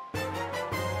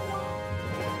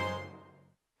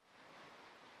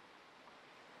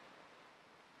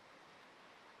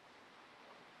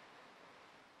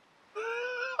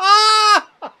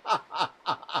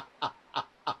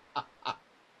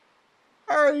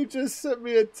 Harry just sent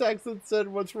me a text that said,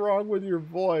 "What's wrong with your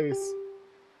voice?"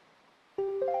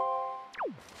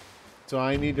 So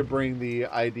I need to bring the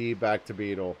ID back to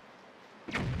Beetle.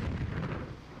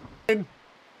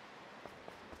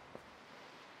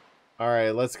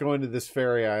 Alright, let's go into this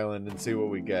fairy island and see what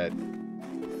we get.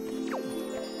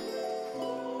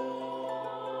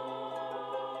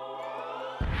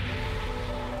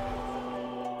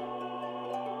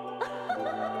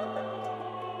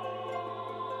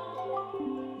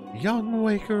 Young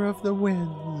Waker of the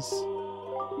Winds,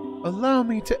 allow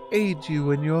me to aid you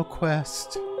in your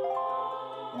quest.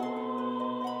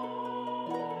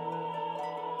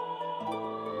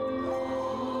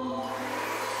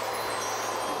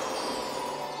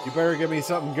 You better give me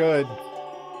something good.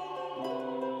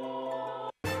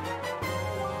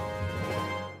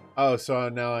 Oh, so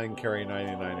now I can carry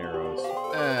 99 arrows.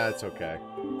 That's okay.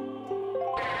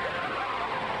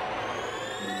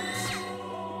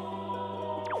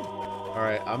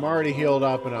 Alright, I'm already healed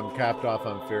up and I'm capped off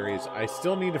on fairies. I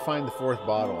still need to find the 4th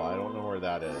bottle. I don't know where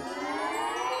that is.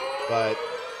 But,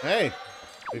 hey,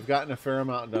 we've gotten a fair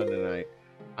amount done tonight.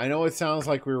 I know it sounds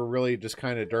like we were really just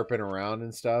kind of derping around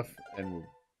and stuff, and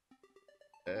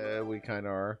we kind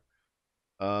of are.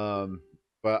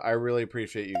 But I really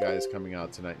appreciate you guys coming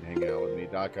out tonight and hanging out with me.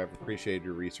 Doc, I've appreciated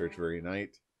your research very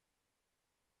night.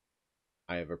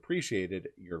 I have appreciated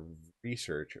your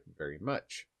research very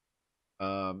much.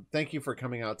 Thank you for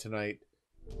coming out tonight.